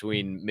gaps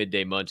between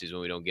midday munchies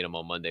when we don't get them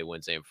on Monday,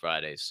 Wednesday, and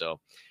Friday. So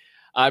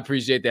I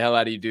appreciate the hell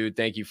out of you, dude.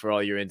 Thank you for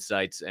all your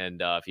insights.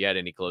 And if you had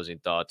any closing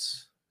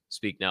thoughts,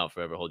 speak now,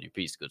 forever hold your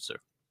peace, good sir.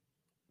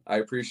 I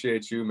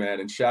appreciate you, man.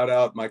 And shout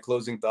out, my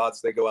closing thoughts,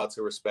 they go out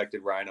to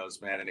Respected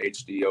Rhinos, man, and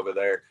HD over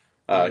there.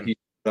 He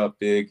showed up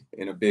big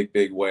in a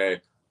big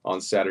way on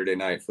Saturday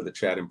night for the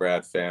Chad and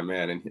Brad fam,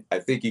 man. And I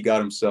think he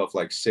got himself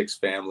like 6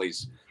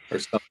 families or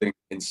something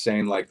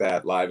insane like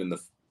that live in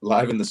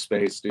the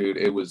space, dude.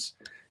 It was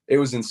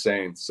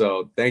insane.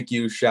 So thank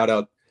you. Shout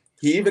out.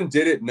 He even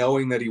did it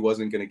knowing that he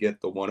wasn't going to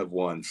get the 1 of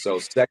 1. So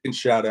second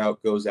shout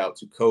out goes out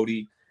to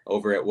Cody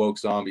over at Woke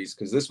Zombies,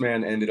 because this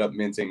man ended up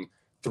minting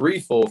 3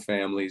 full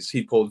families.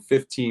 He pulled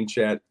 15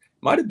 Chad.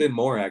 Might have been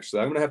more,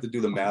 actually. I'm going to have to do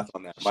the math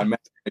on that. My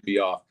math might be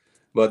off.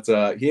 But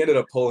he ended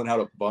up pulling out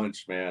a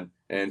bunch, man.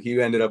 And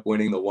he ended up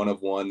winning the 1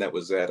 of 1 that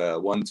was at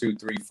 1, 2,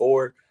 3,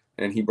 4.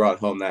 And he brought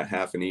home that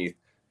half an ETH.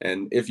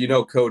 And if you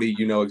know Cody,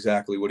 you know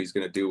exactly what he's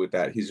going to do with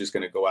that. He's just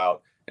going to go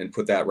out and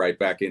put that right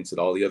back into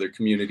all the other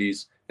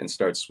communities and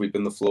start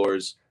sweeping the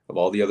floors of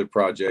all the other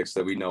projects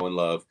that we know and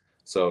love.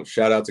 So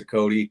shout out to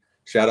Cody.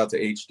 Shout out to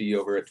HD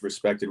over at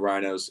Respected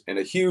Rhinos. And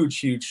a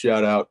huge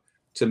shout out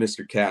to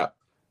Mr. Cap,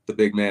 the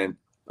big man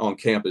on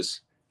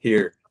campus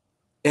here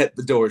at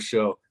the Door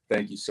Show.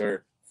 Thank you,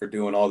 sir, for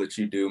doing all that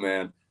you do,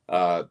 man.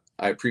 I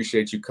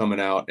appreciate you coming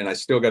out. And I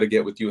still got to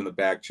get with you in the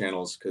back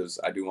channels, because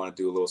I do want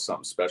to do a little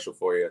something special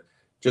for you,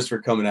 just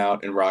for coming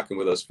out and rocking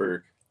with us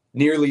for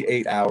nearly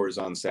 8 hours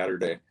on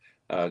Saturday,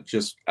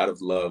 just out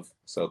of love.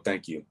 So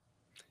thank you.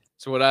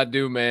 So what I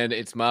do, man,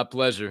 it's my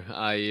pleasure.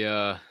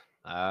 I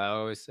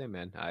always say,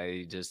 man,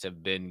 I just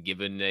have been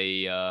given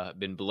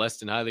been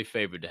blessed and highly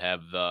favored to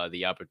have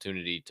the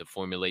opportunity to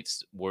formulate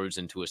words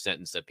into a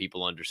sentence that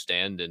people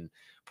understand and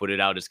put it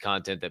out as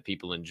content that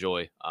people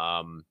enjoy.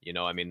 I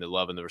mean, the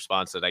love and the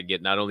response that I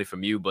get, not only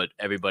from you, but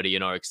everybody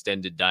in our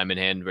extended Diamond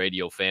Hand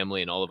Radio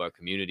family and all of our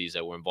communities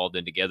that we're involved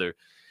in together.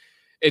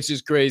 It's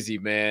just crazy,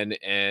 man.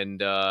 And,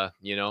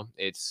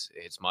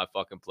 it's my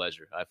fucking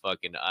pleasure.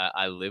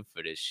 I live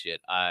for this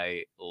shit.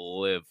 I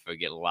live for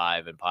getting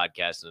live and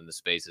podcasting in the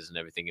spaces and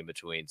everything in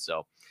between.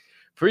 So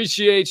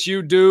appreciate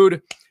you,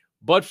 dude.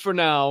 But for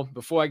now,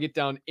 before I get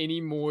down any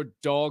more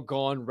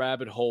doggone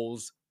rabbit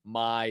holes,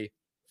 my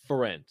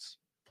friends,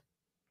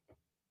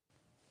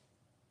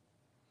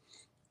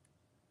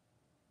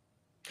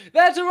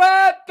 That's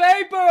right,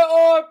 paper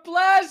or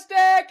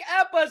plastic,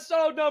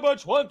 episode number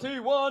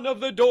 21 of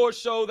The Door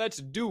Show. That's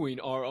doing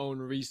our own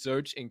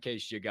research, in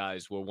case you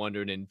guys were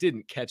wondering and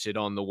didn't catch it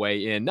on the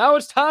way in. Now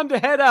it's time to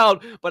head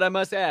out, but I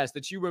must ask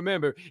that you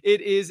remember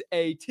it is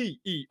a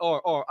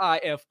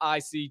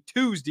TERRIFIC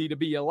Tuesday to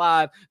be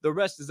alive. The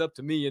rest is up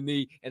to me and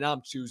thee, and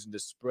I'm choosing to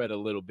spread a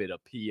little bit of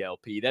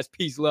PLP. That's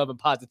peace, love, and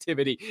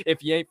positivity.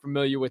 If you ain't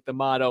familiar with the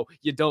motto,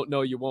 you don't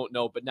know, you won't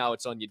know, but now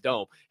it's on your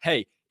dome.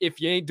 Hey, if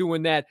you ain't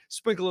doing that,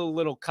 sprinkle a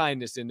little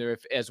kindness in there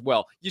as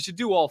well. You should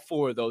do all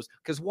four of those,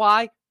 because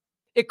why?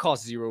 It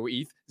costs 0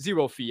 ETH,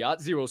 0 fiat,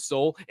 0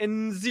 soul,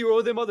 and 0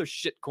 of them other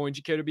shit coins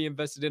you care to be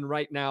invested in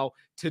right now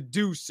to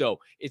do so.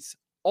 It's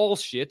all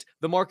shit.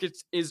 The market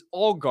is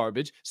all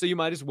garbage, so you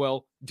might as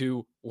well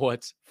do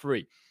what's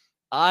free.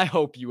 I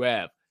hope you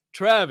have.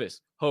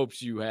 Travis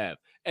hopes you have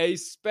a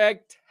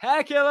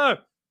spectacular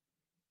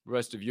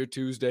rest of your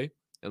Tuesday,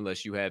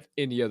 unless you have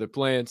any other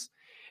plans.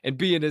 And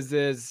being as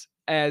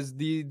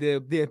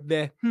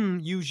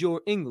use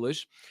your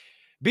English,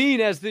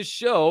 being as this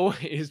show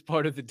is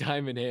part of the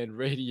Diamond Hand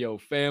Radio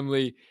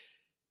family,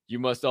 you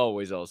must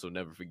always also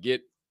never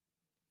forget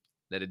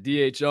that at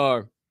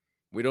DHR,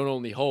 we don't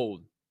only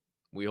hold,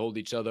 we hold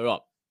each other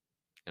up.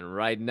 And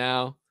right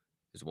now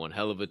is one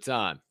hell of a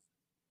time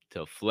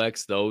to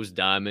flex those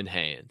diamond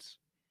hands.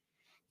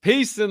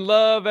 Peace and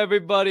love,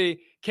 everybody.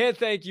 Can't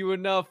thank you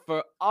enough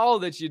for all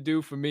that you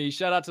do for me.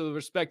 Shout out to the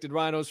respected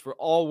rhinos for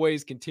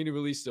always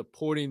continually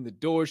supporting the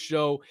Door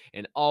Show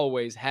and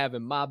always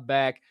having my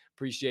back.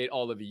 Appreciate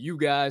all of you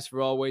guys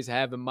for always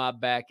having my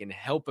back and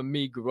helping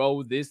me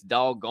grow this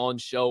doggone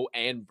show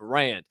and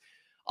brand.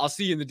 I'll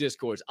see you in the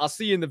Discords. I'll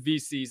see you in the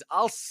VCs.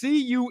 I'll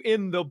see you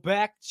in the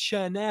back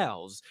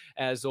channels,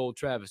 as old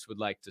Travis would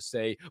like to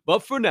say.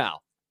 But for now,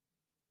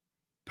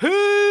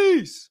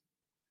 peace!